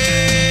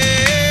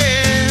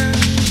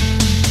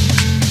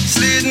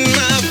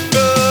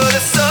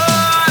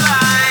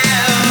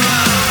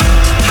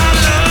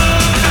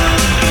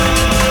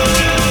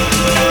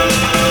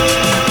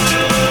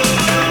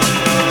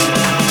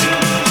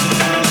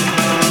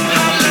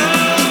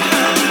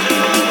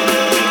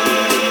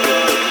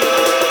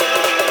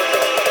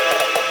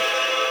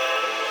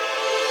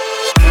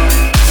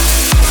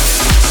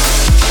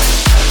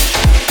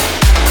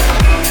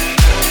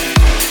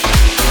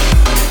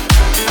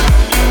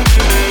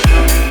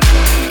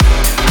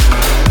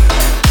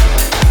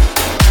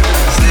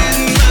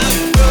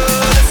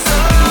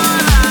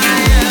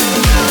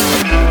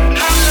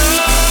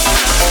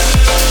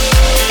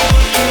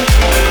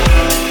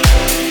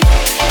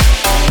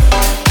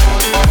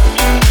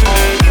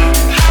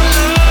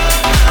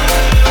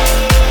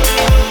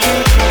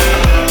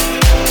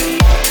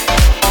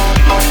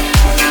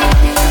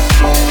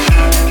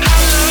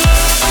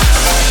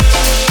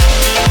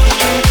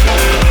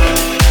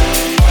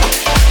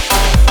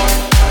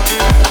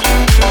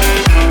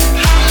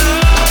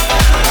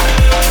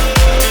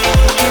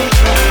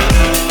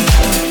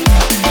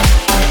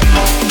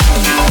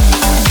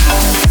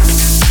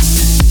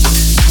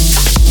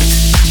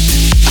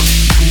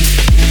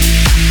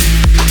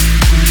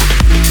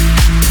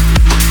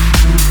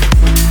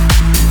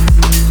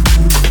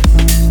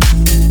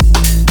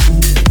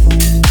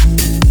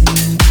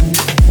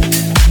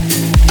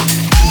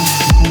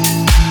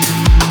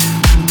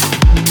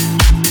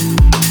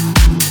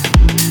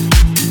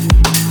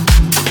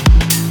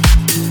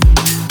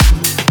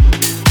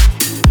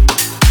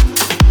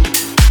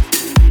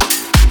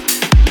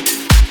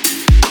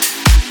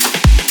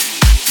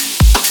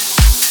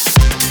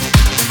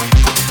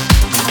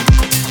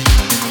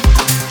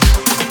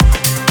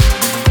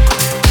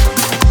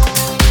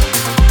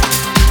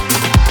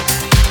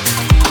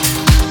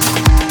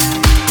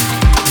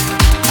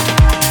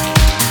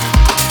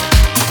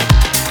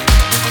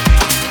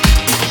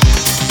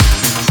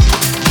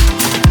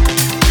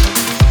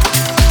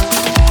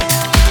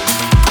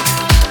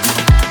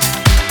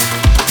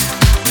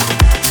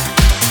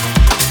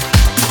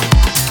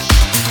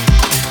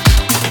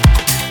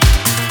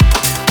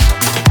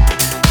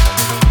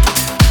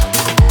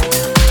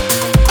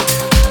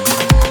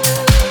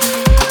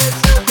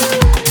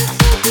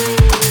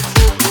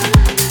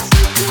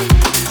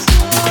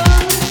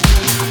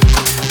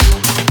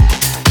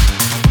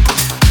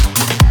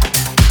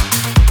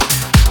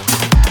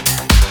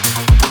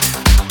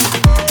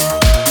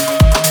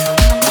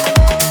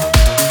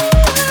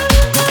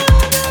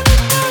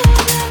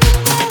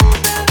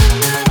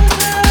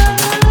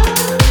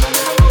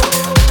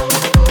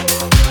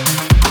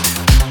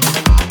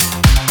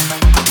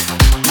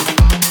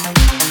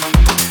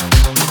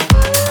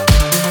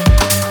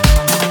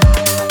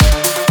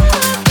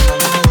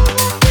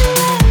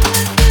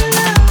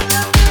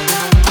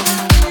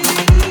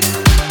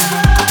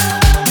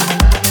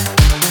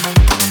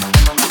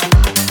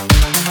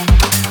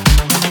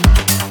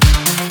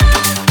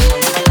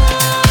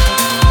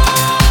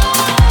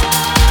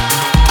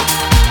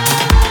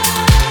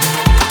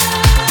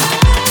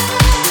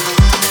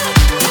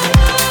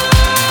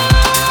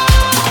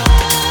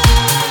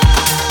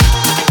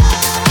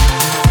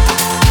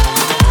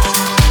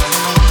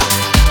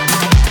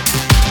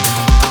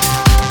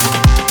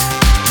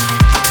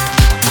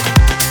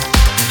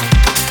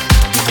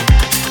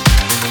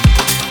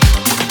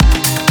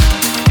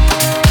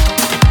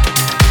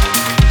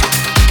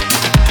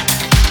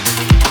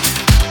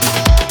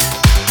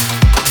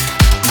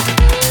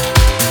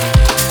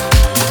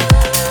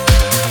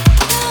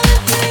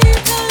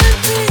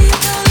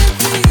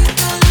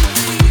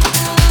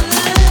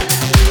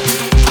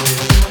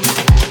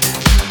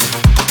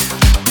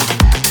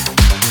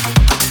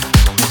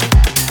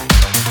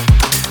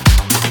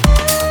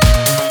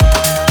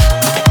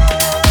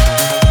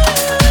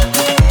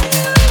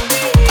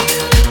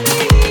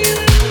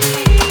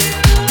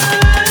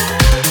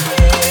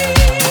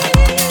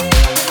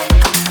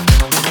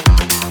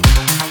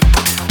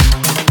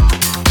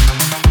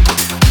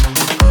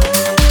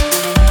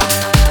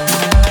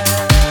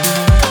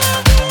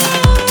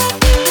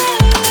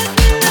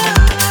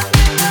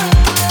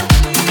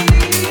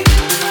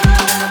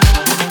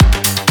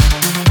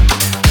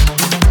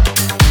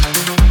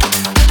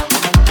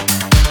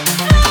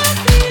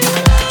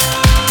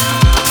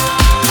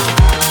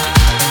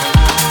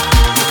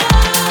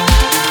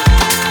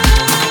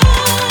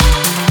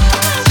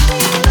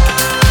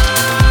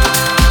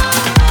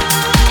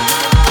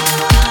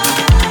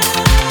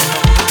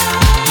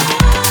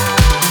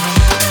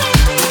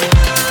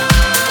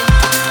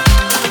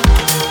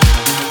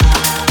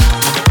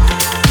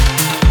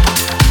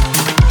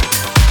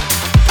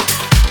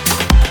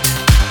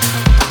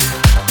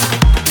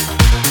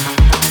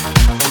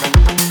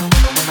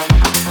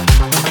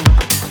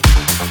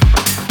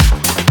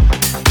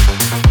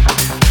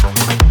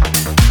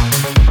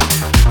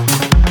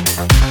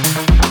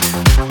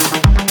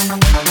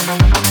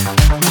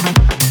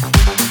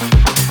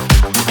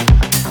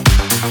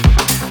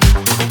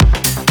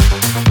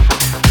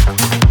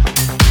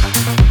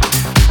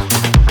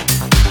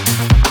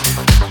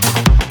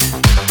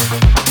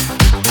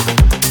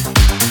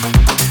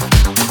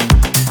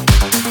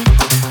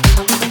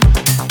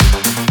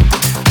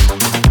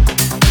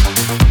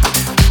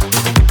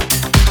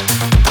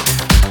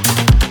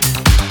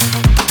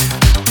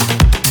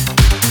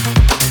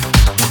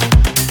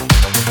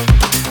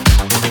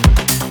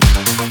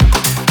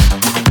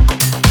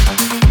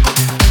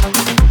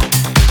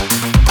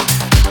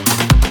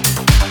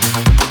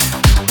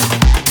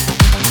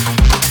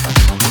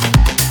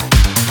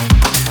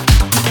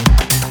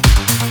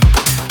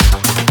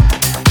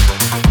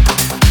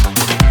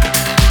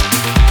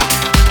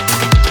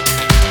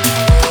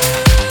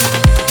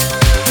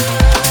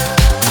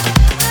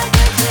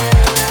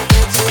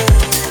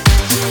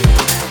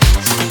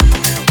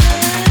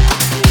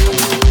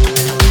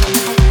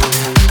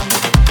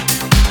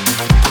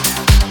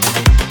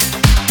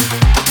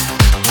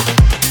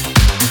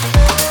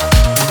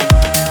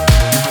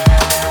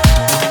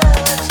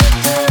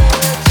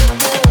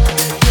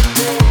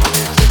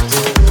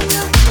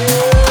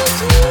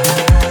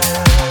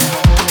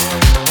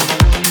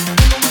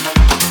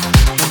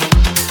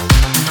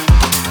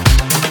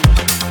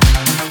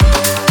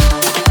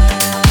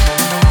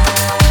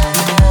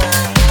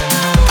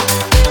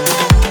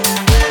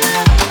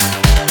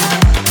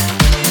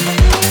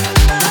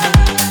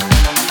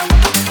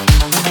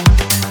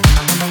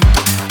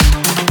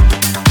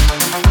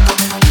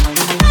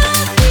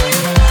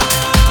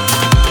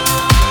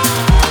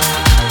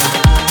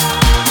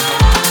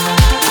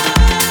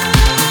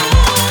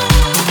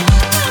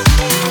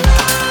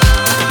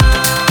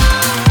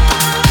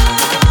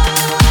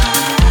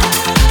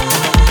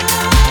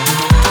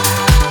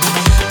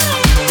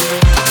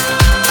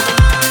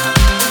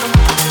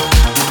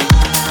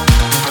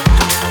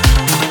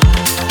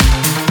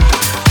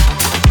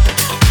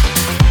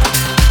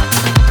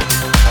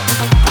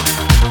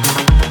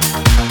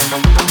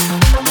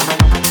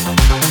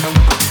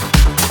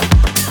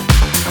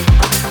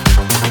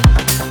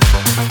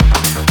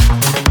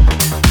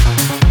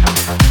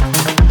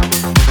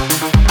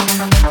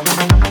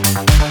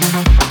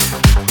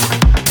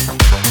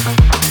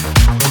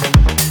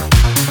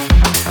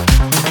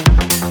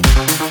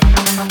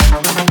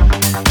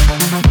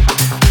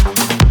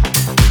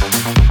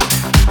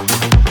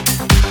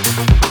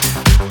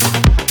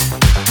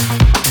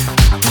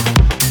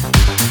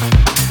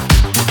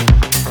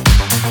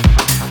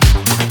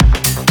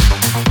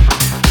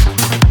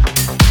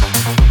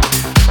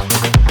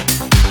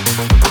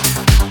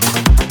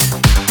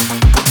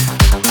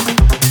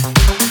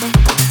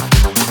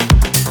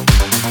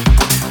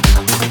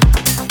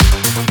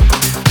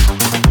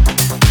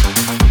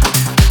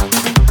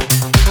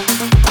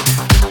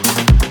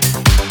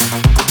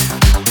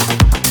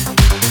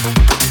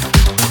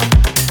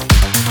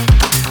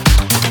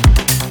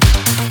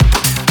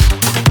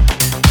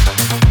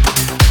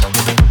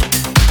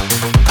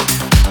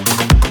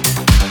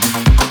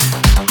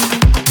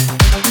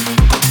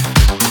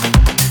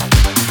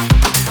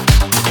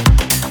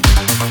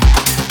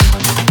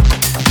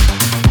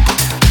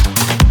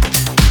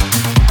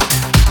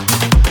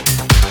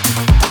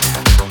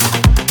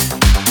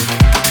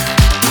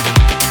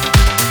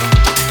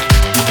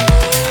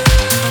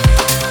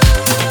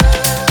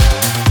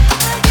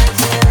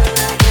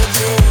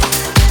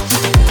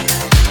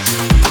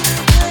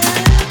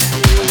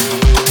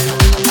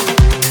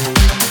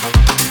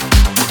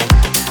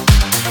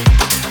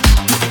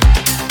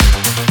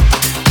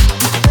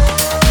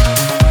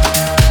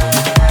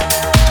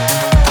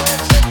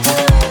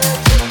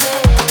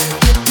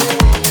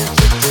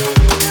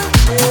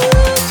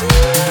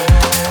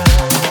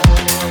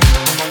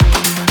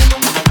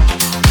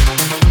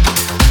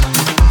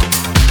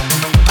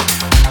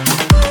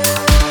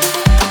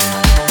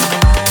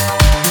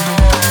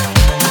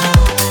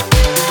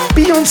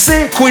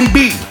Queen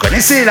Bee, vous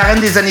connaissez la reine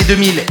des années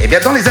 2000. Et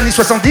bien dans les années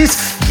 70,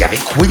 il y avait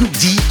Queen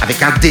D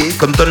avec un D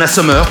comme Donna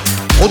Summer,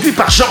 produit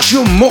par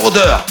Giorgio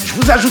Moroder. Je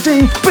vous ai ajouté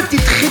une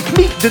petite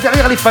rythmique de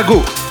derrière les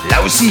fagots.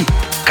 Là aussi,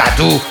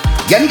 cadeau.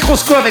 Yannick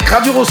Rosco avec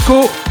Radio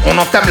Rosco, on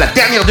entame la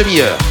dernière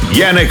demi-heure.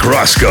 Yannick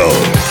Rosco.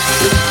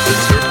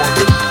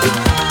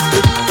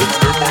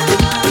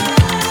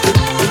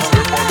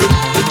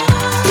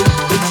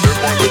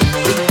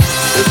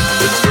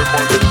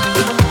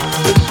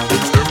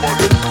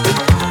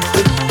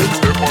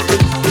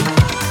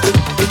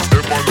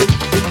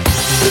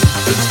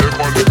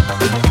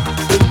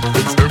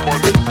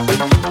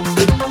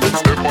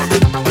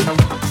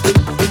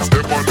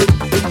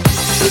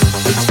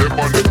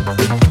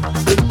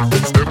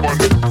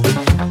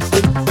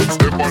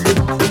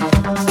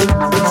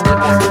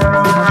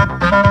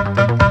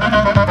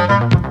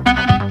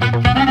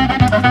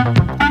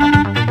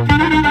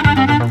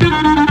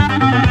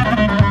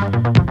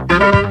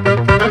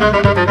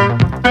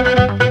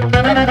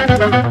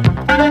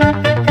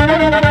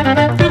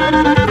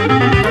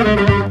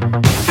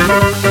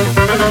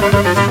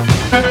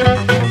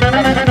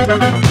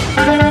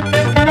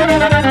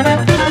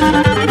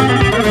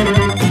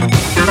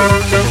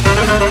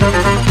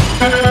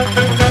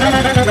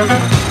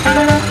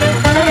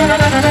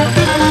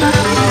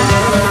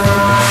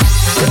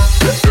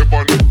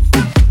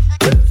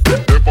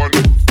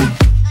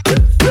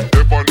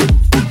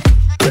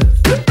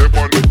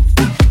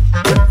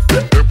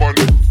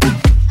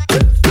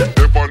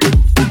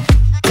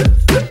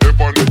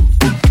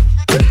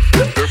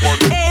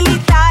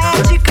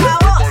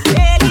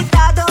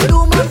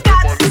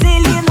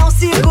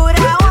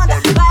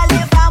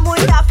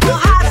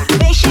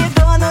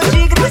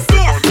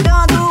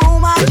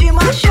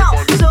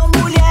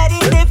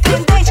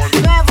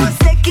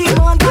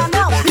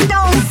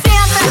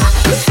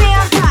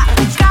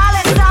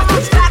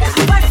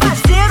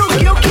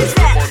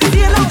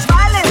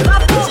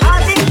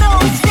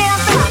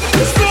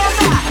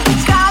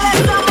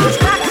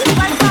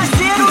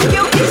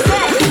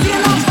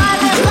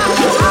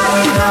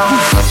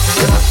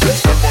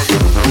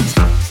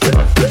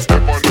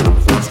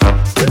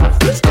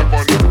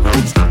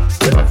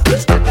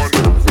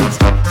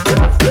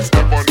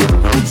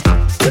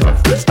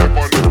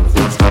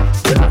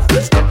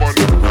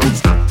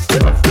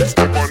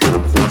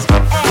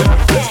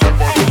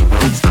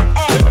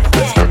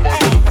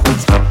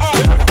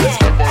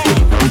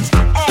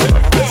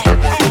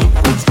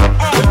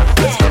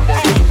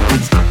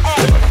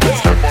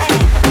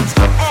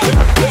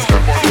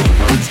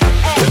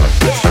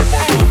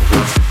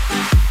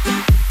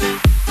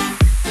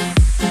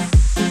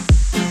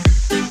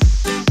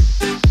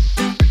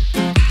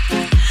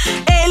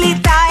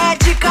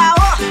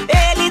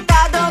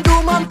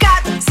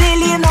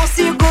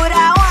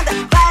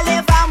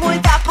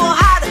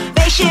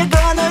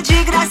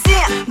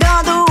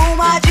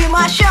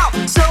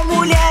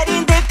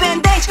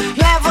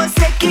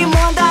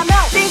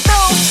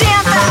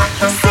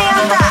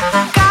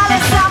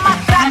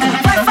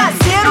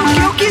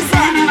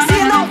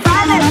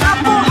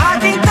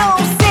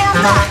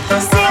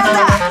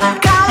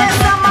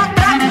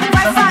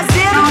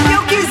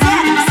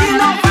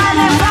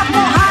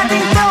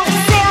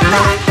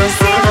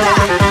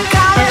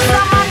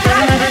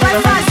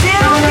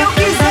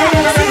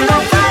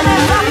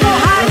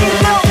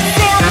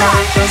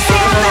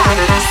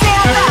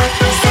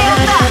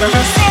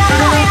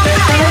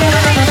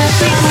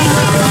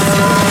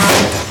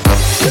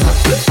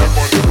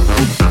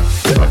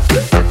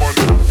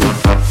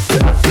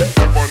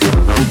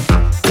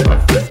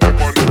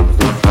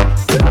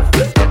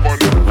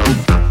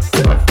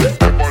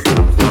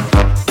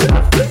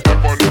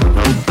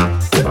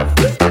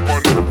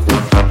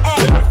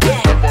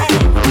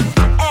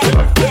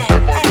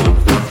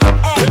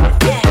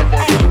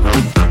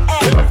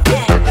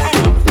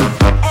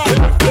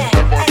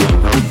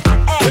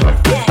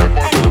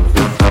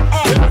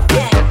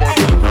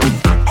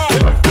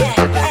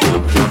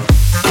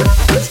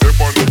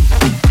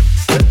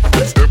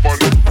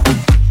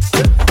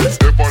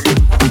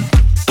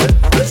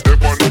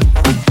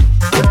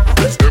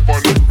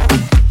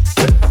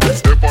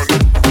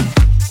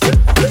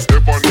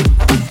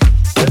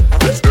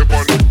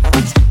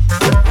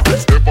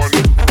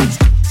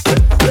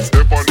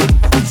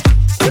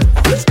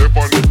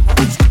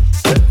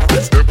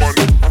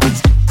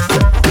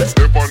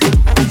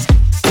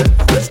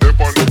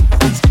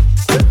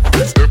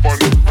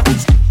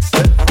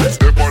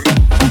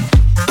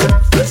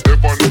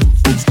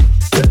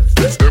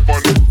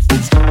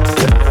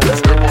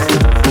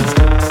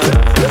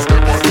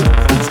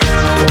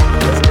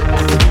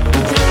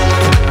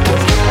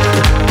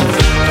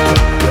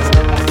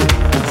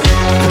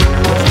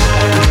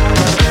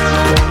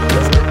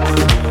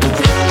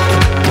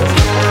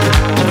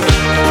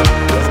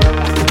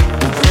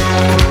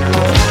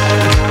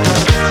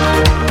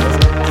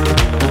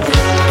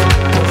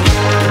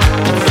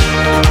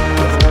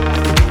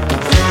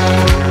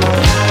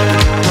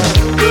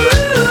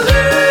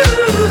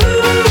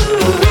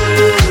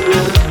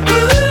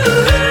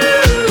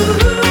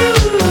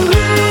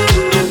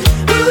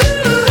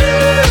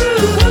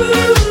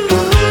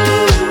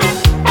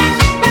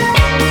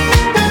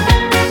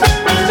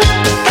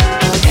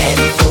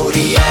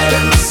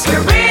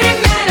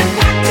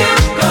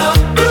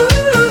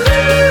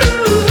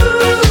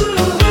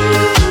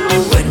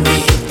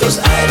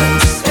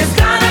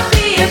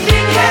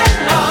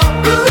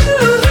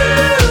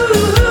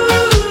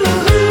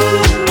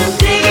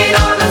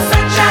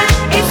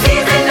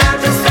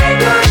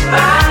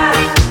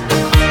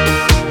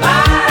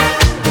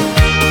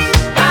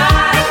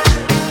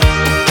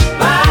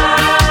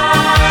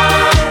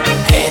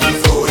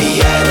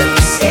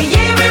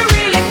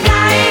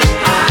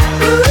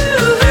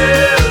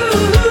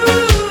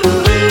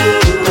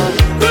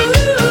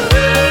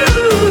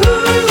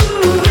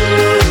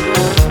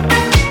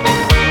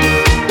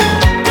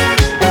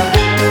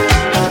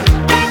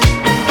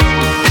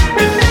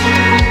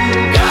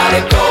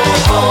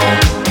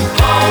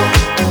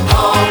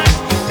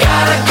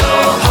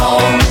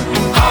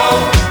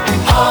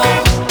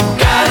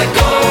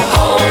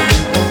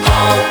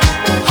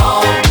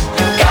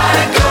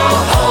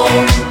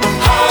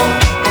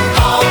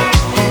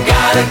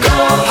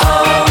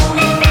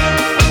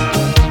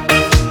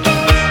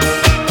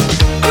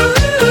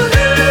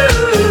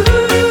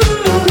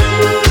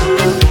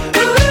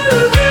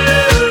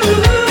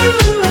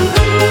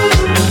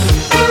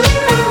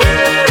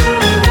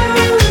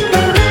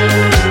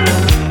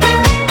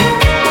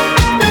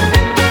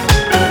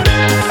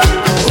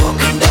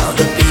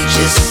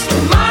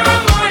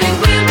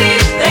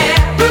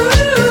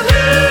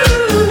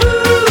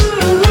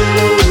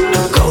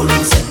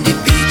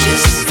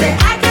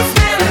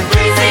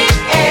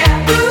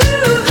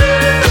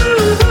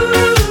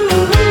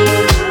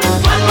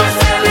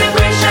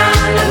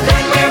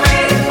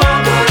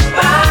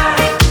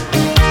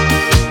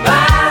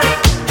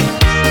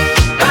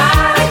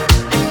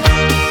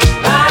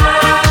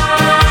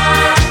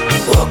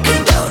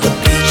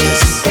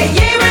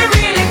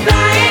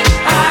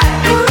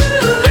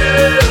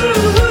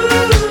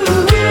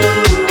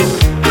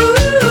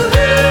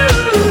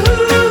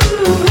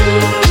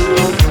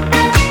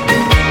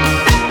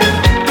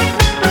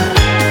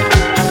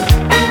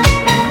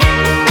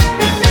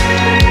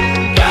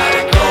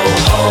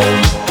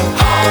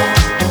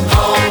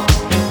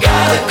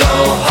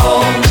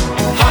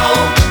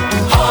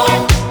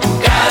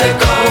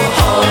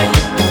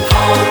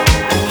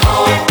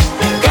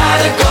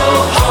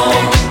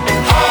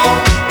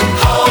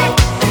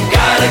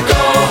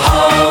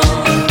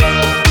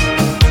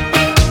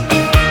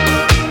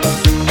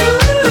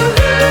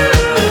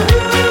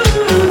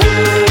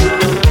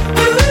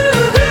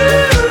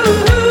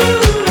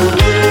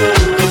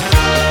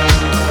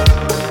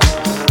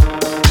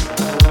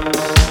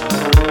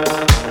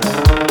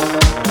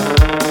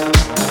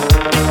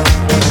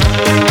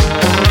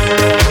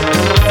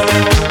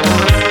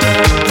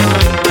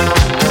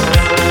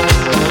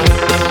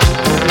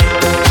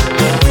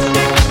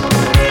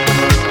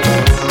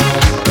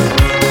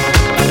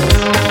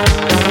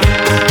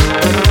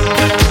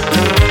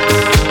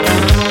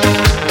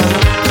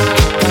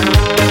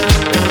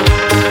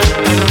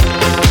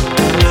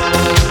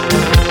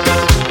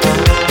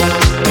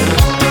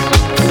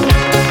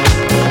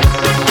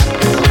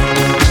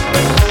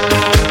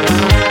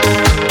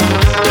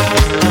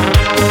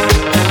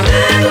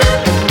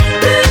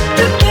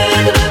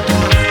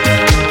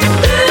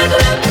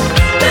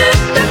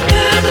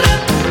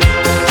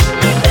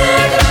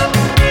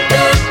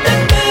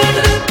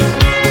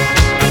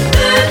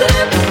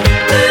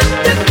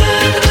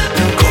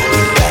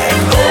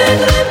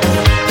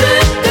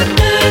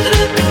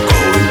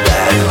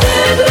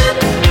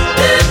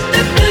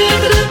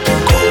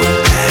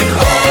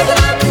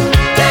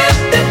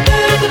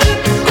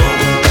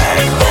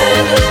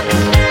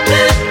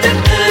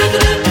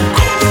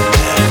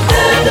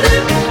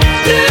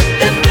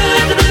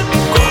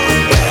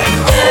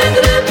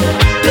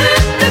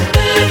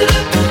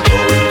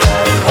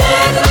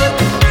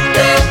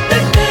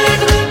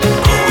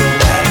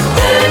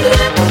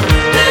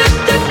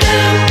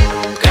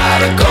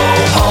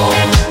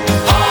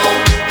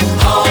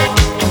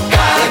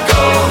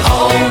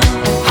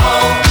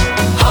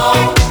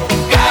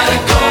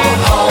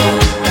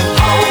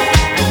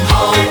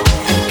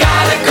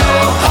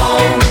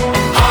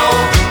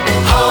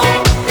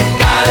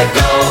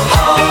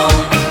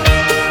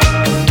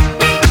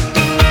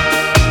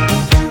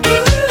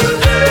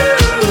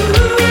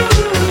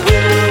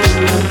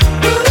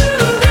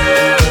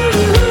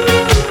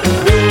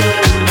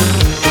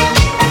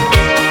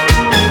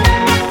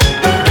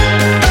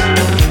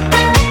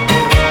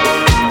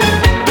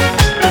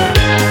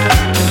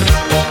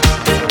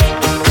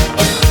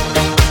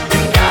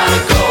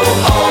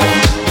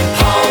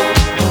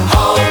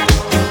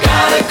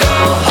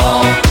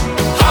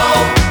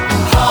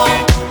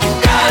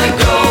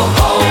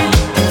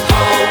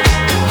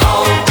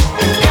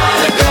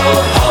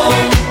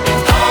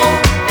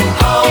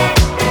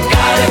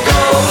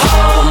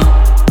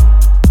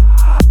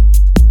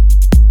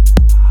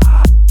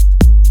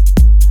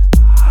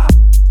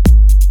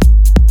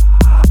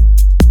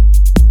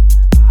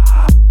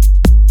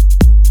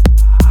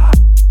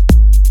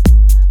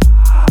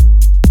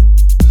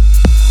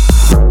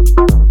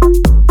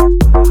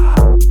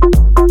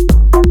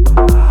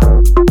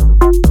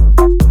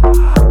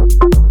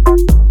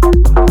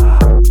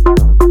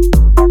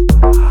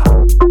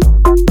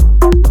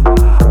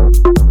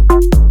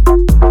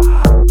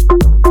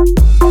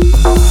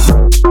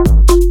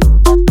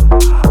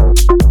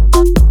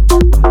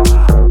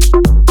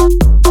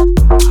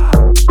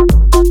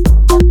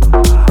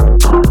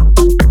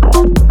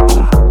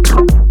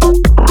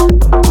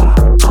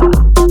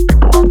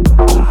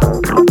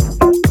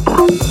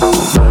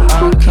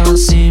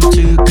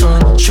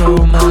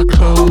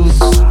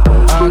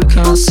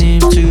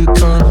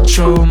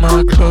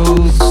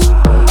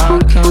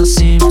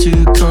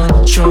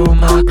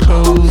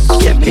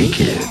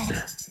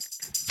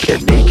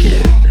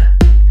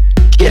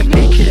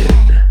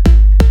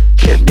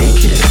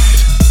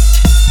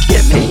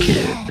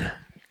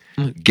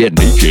 Get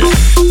naked.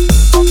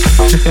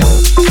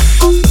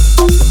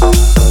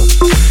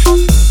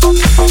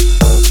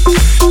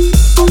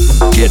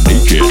 Get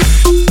naked.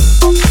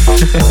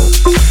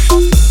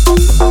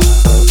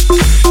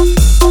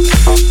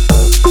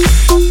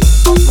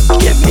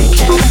 Get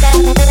naked.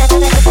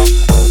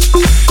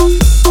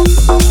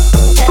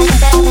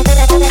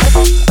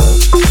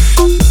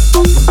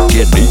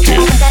 Get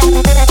naked.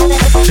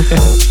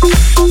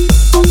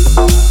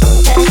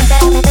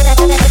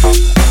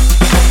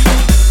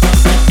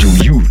 Do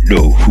you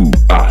know who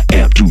I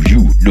am? Do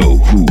you know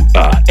who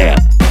I am?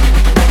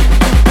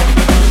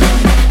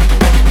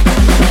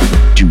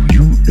 Do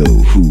you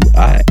know who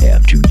I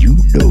am? Do you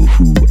know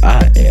who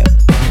I am?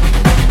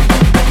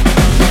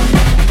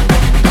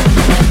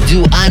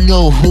 Do I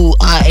know who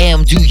I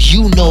am? Do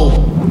you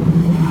know?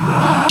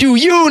 Do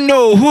you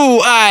know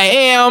who I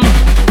am?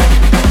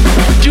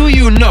 Do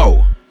you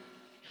know?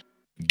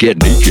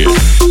 Get naked.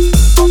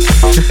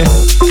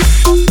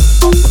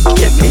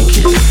 Get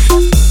naked.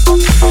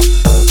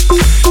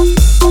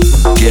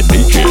 Get naked. Get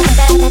naked.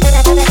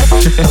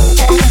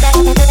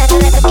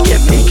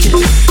 Get naked.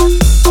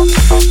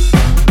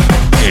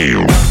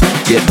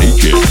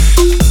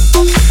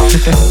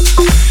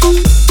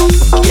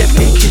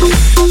 Get naked.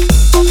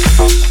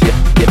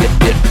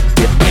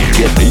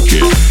 Get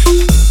naked.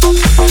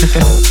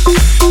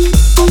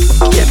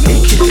 Get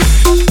naked.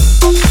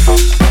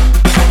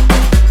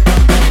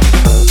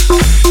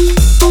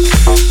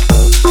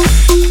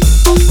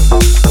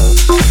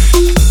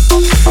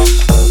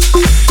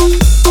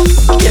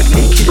 Get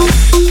naked.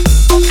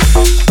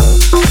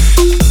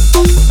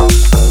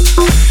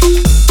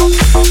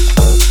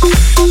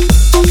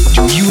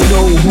 Do you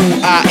know who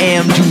I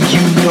am? Do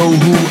you know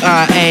who I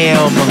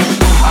am?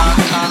 I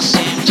can't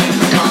seem to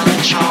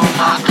control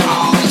my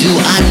clothes. Do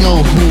I know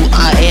who I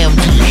am?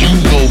 Do you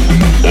know who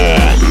I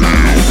am?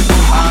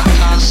 I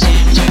can't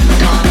seem to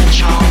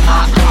control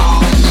my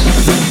clothes.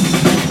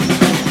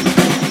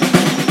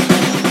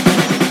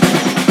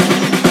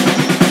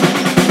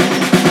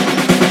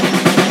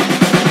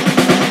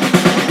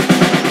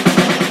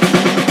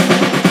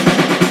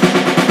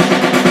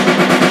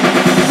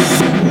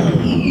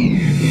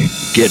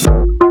 Get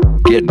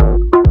naked,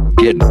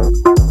 naked,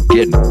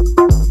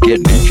 naked,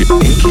 naked.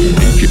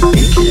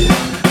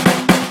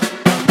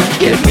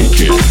 Get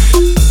naked.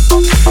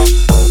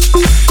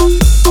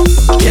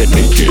 Get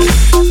naked.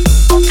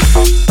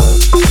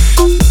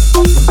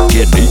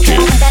 Get naked. Get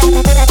naked.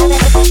 Get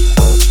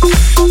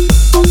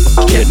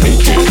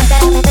naked.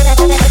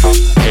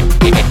 Get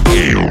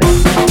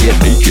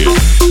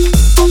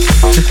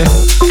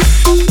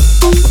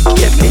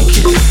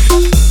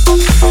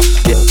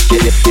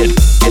naked.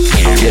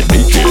 Get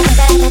naked.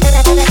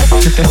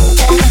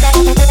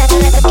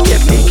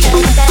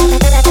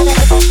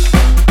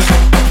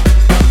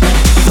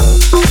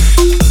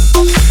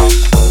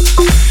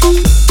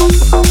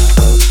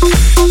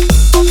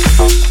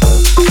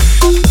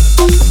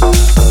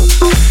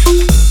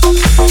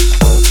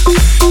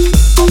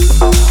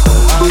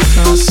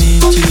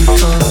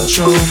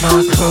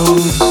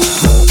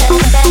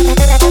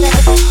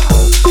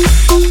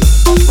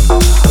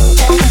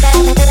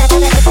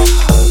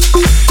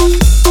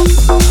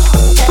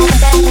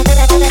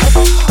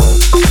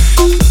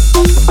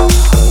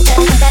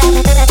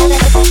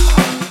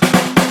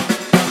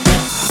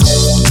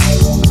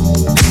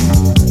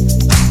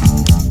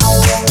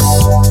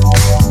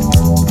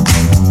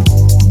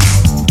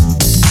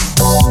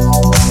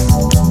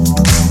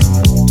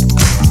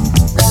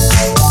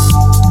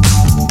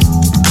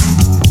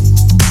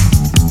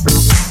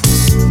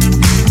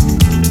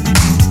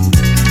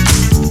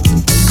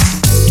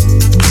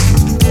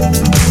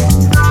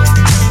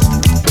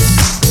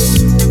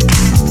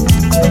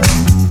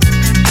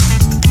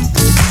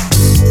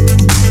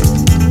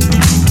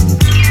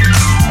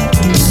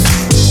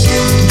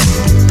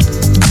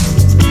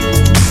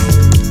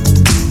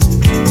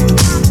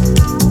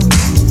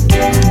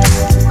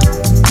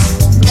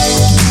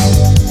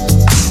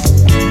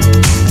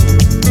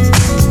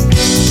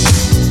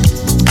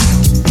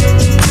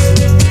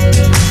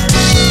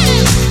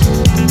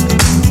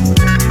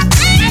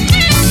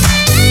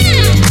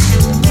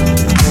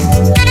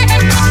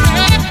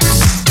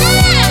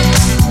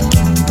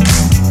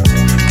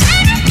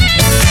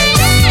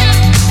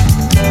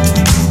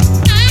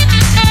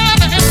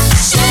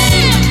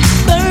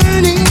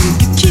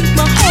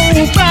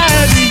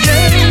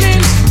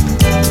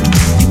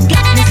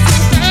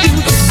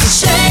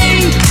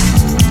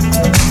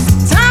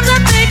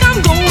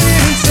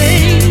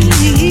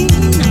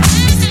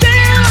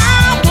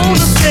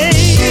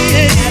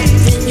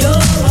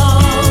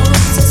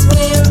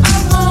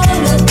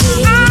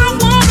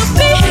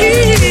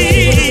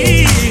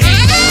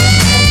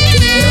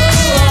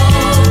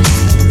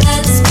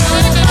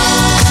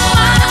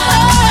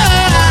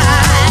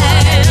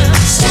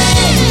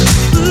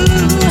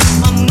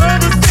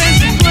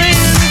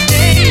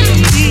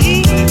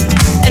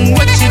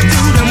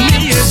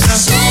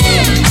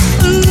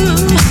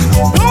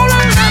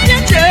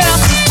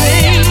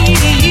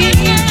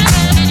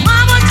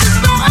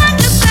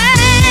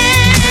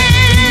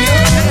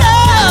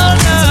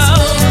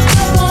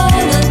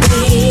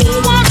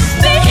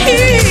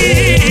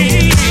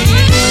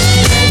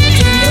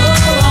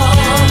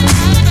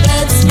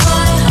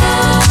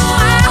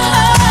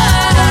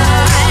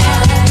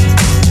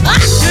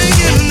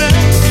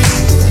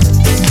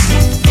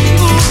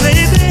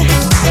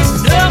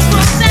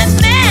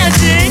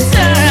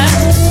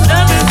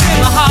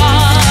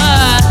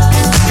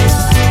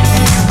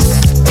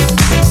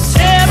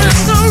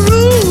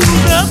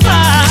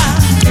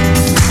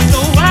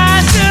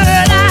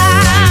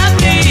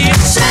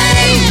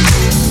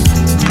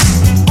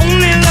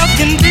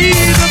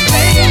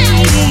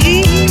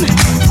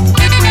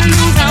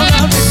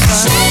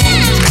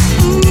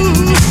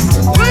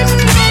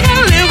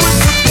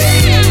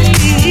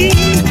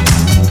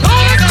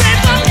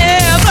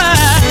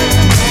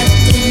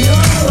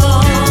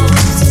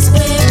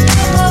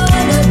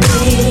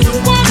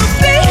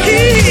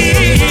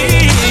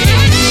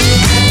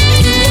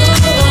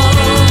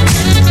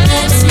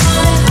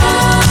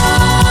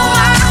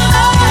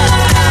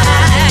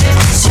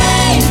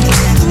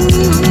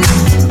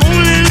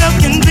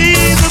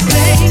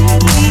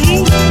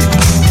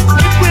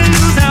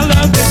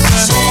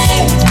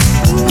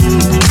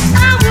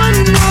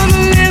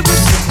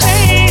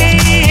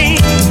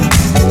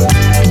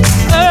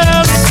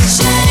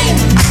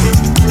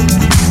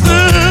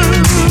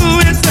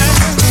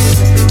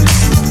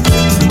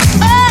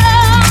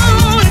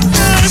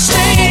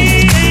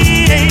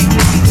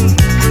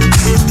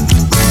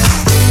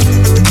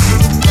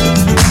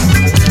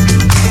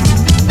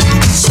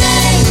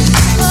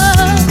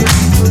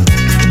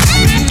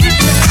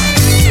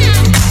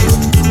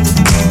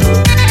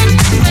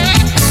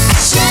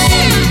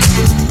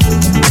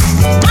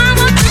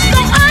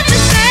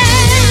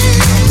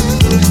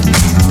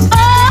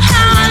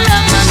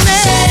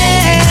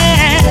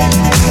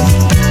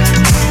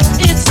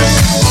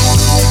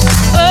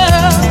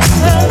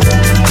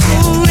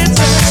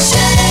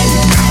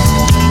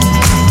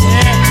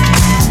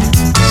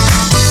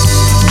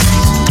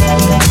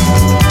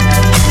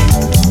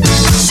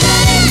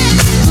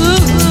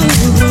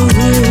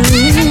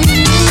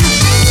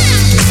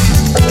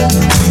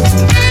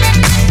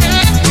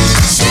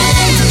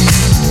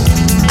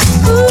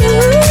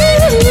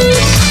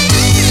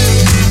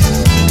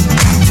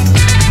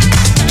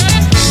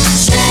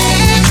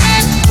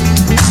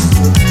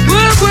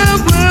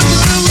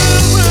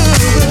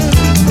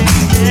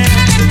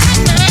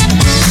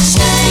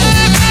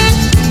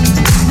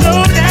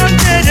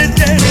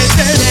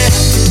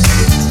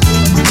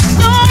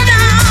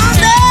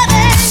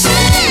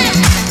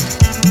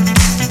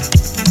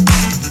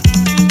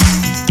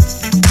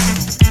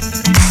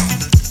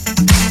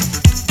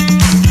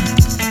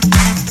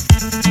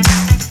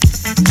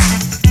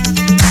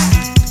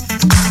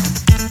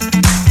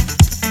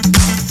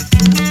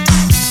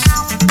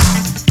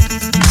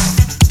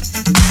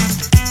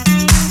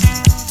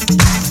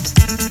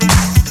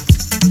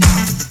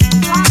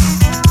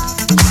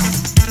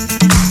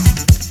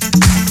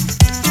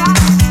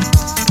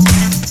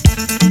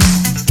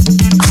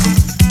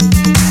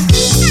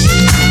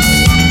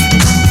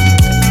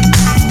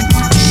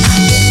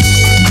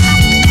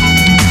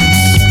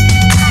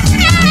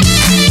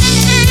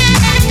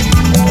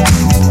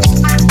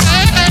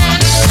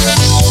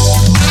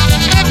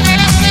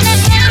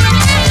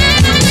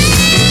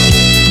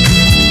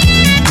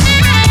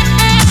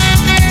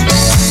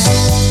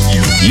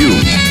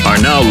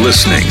 are now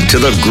listening to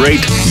the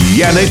great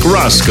Yannick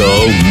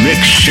Roscoe Mix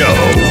Show.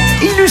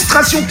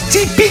 Illustration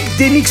typique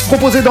des mix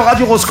proposés dans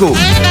Radio Roscoe.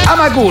 À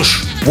ma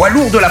gauche, poids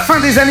lourd de la fin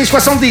des années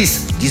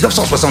 70,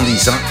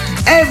 1970,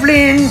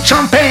 Evelyn,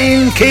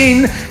 Champagne,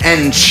 Kane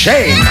and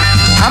Shane.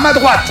 À ma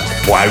droite,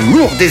 poids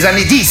lourd des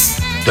années 10,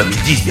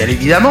 2010 bien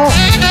évidemment,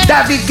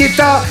 David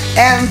Guetta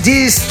and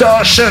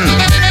Distortion.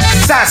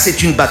 Ça,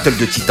 c'est une battle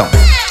de titans.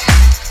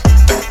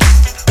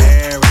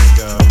 There we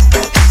go.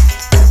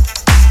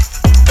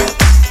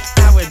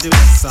 Now we're doing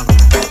something.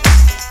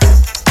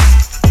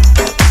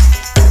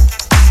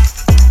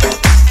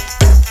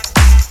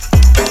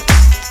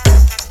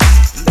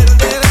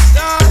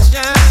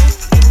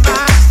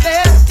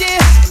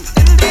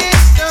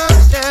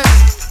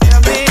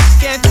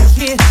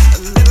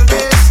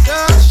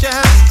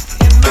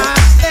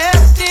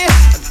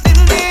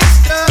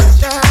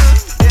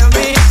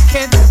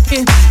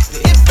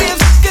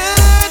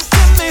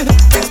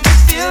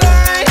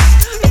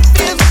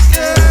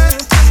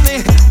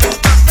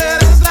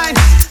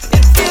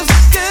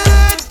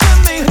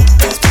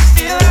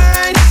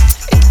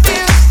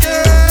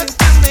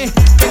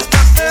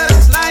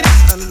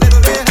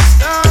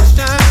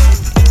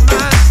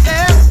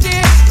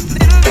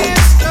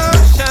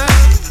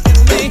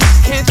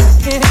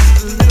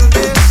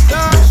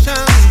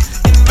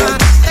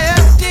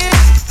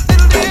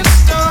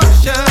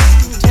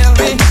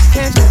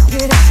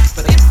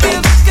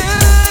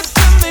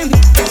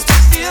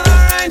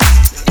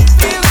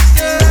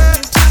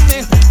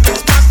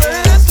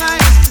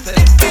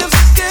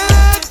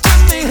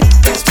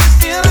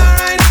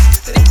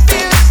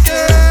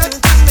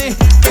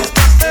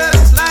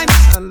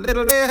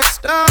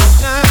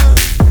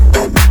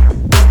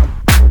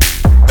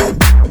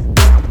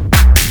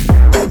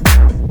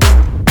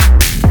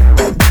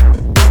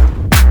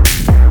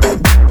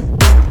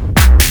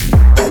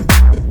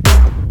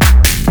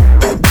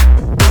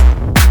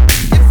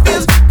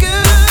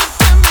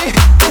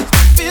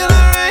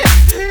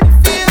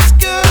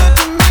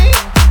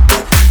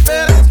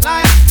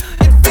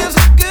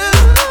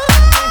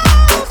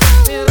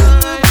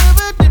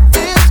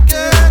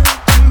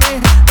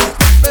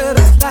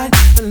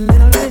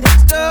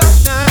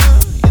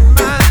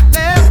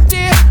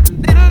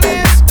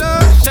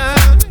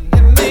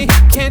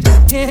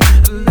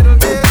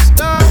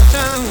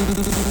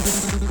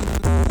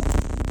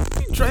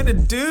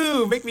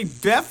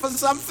 Deaf or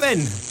something?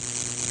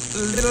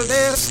 A little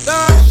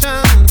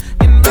distortion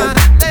in my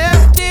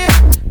left ear,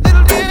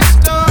 little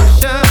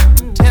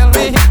distortion. Tell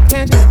me,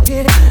 can't you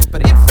hear it?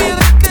 But it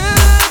feels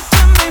good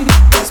to me,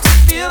 makes me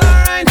feel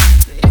alright.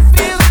 It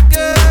feels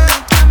good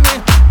to me,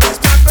 makes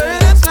my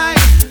birds light.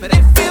 But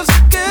it feels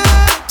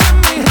good to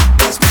me,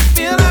 makes me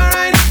feel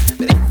alright.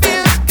 But it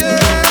feels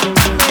good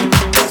to me,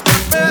 makes my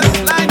birds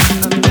light.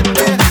 A little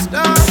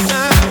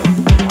distortion.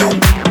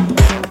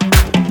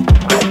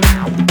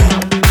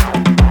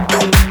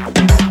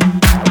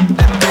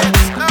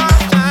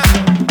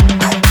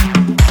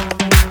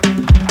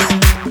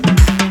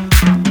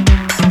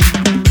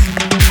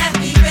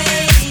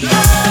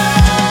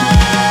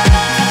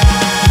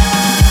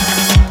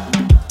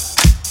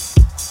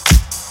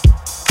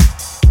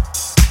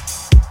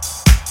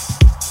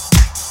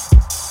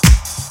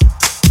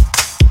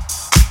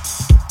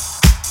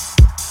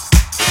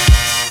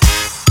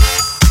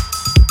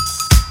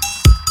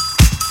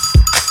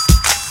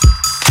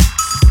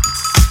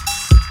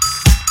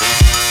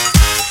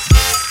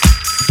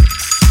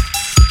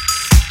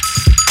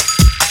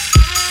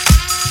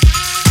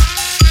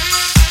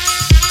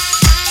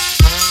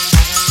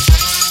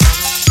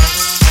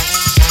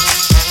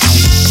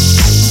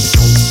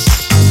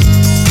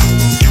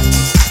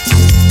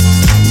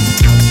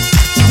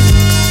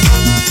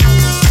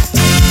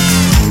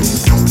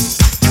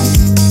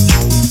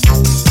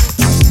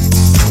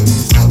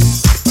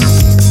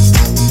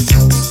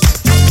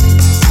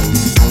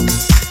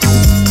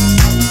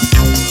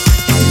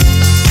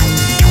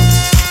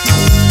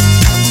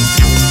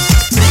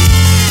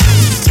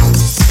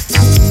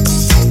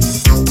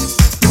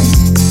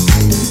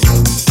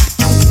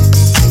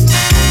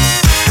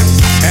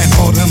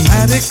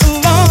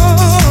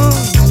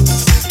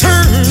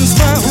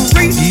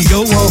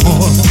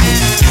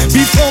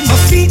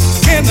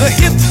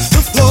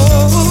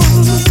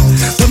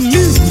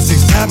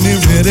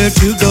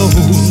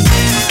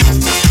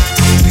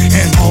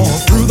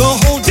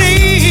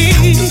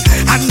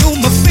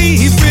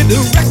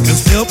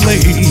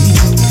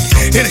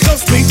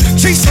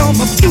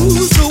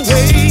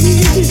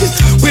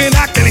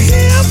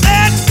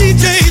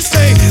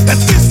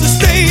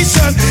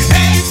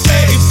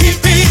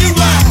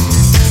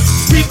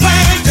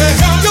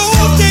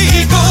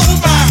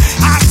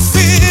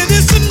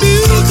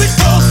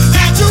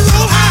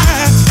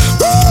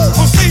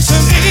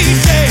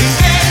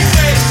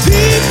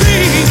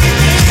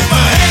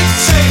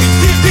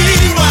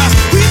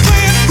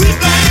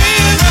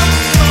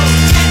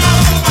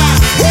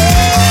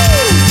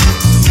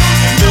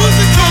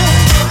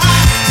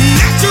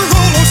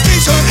 Natural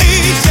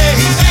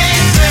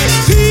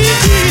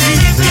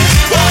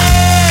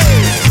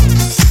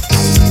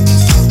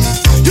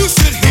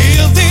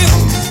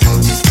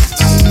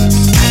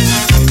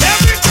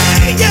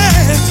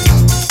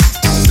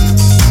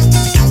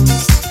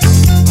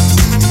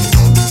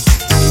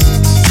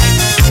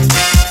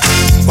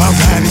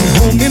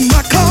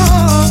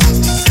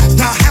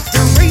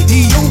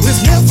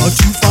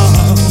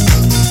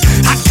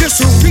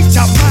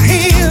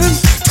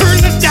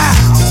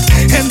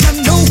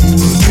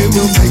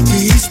will make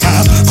me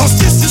stop. 'Cause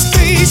this is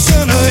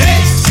station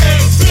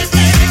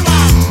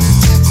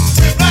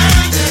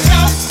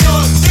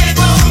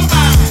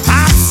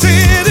I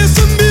said it's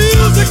a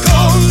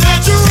musical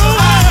natural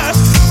high.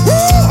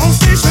 Woo, on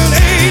station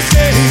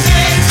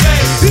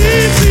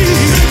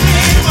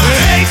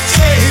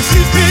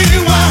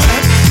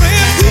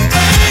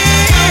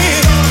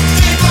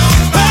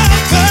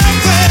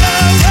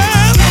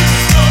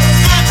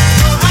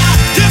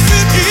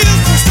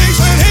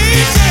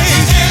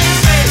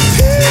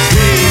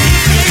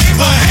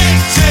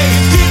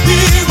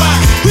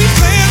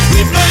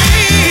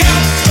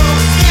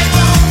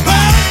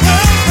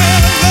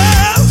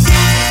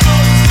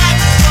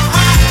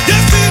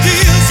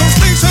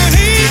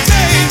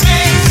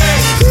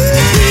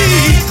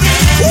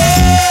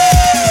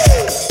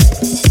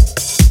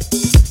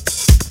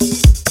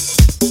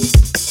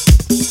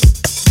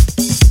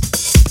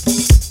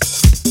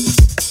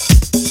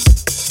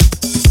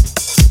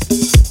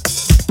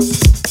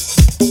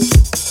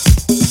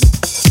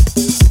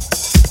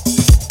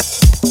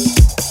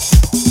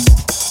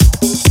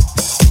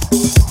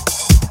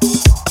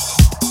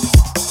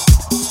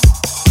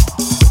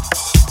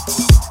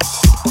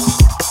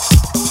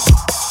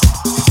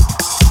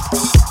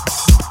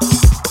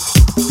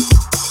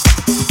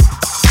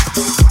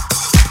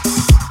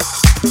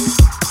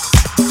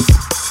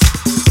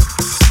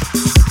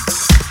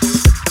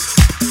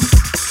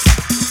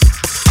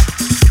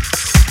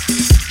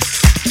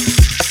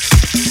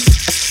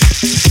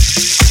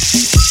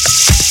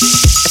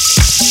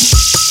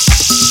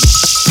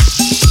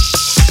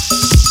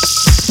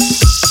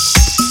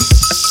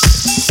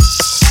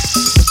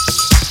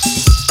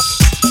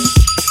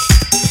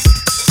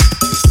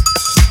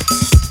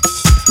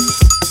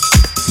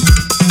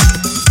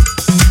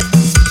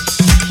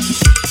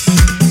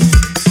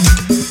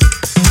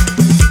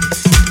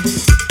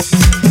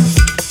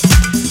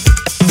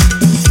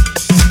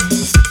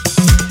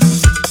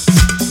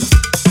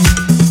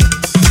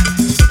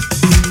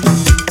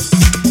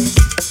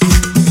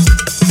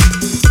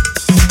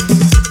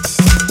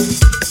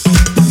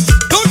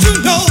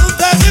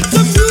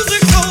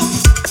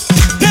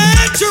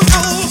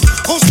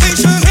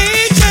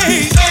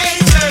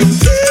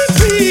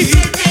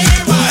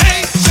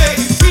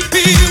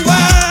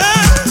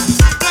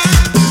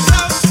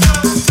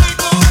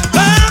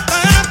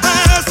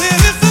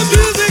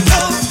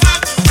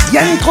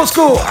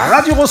Rosco,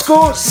 Radio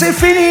Rosco, c'est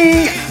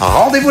fini.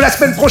 Rendez-vous la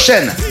semaine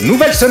prochaine.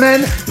 Nouvelle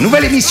semaine,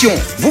 nouvelle émission.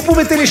 Vous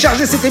pouvez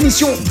télécharger cette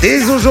émission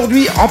dès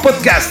aujourd'hui en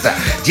podcast.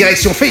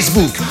 Direction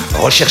Facebook,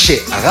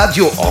 recherchez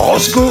Radio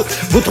Rosco.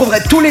 Vous trouverez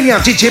tous les liens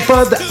DJ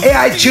Pod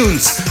et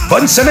iTunes.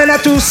 Bonne semaine à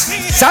tous.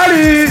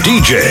 Salut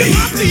DJ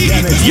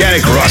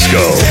Yannick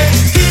Rosco.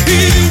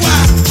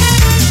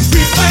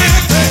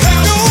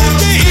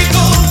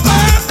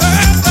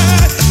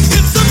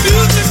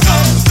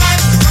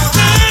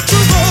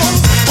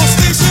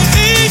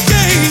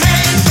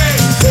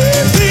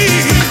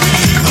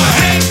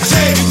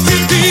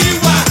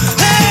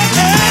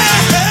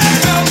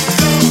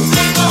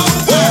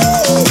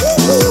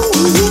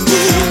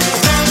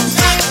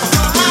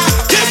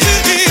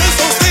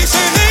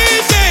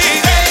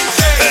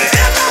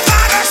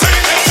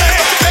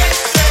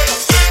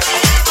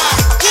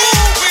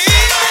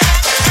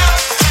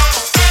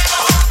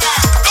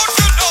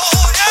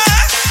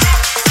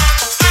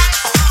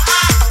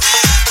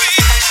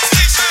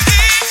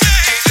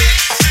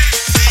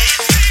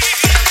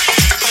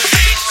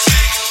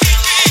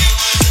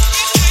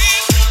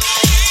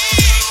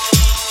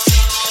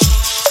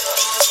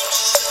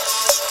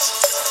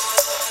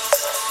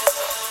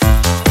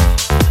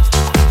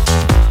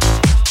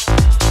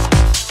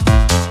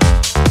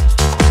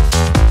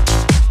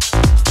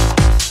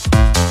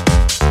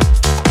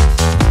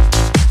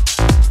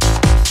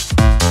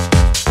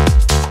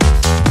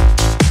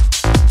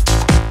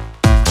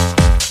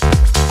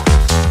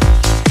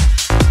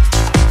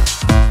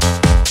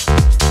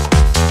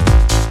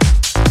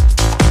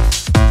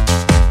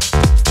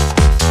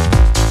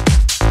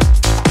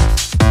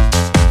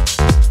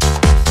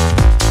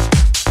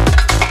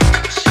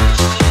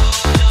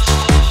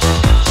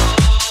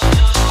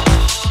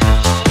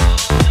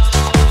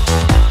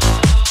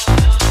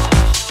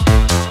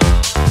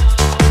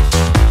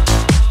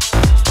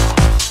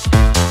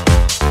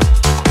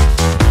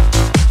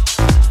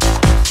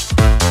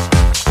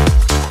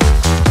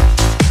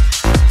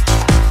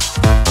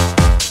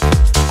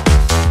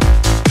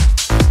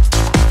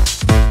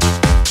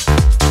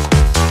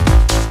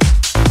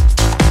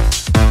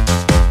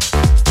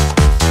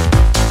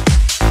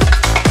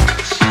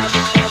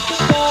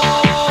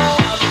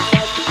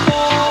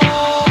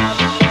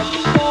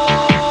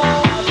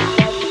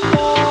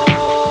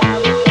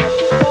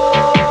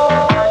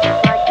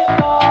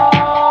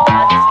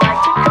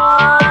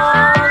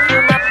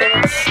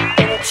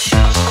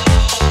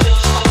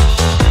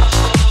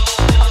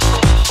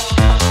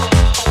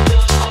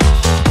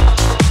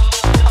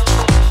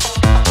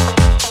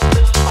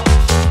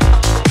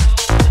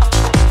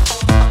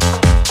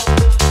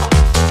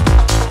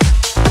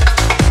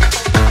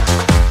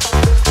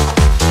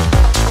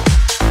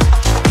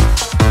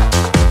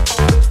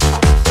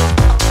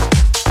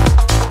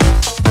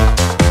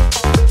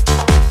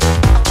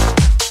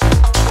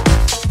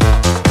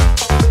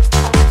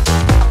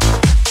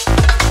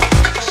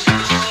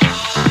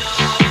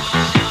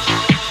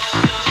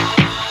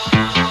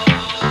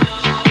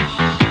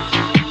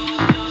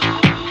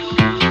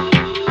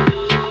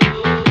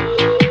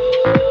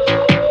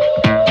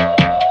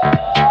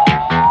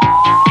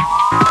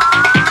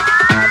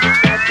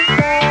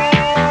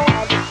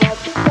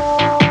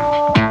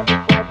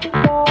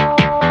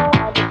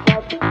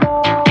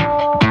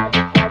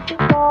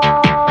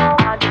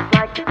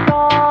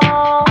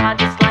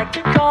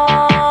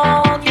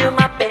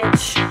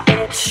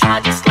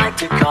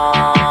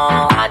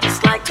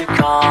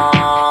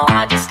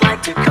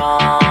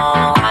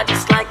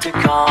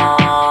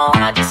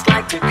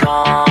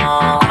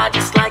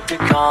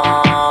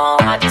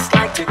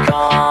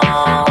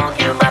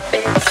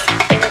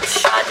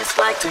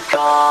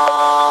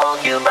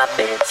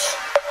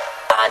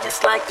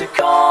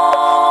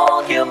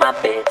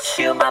 bitch,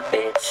 you my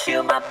bitch,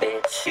 you my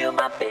bitch, you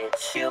my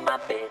bitch, you my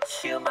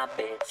bitch, you my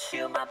bitch,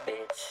 you my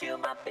bitch, you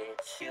my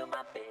bitch, you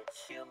my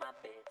bitch, you my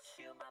bitch,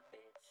 you my bitch.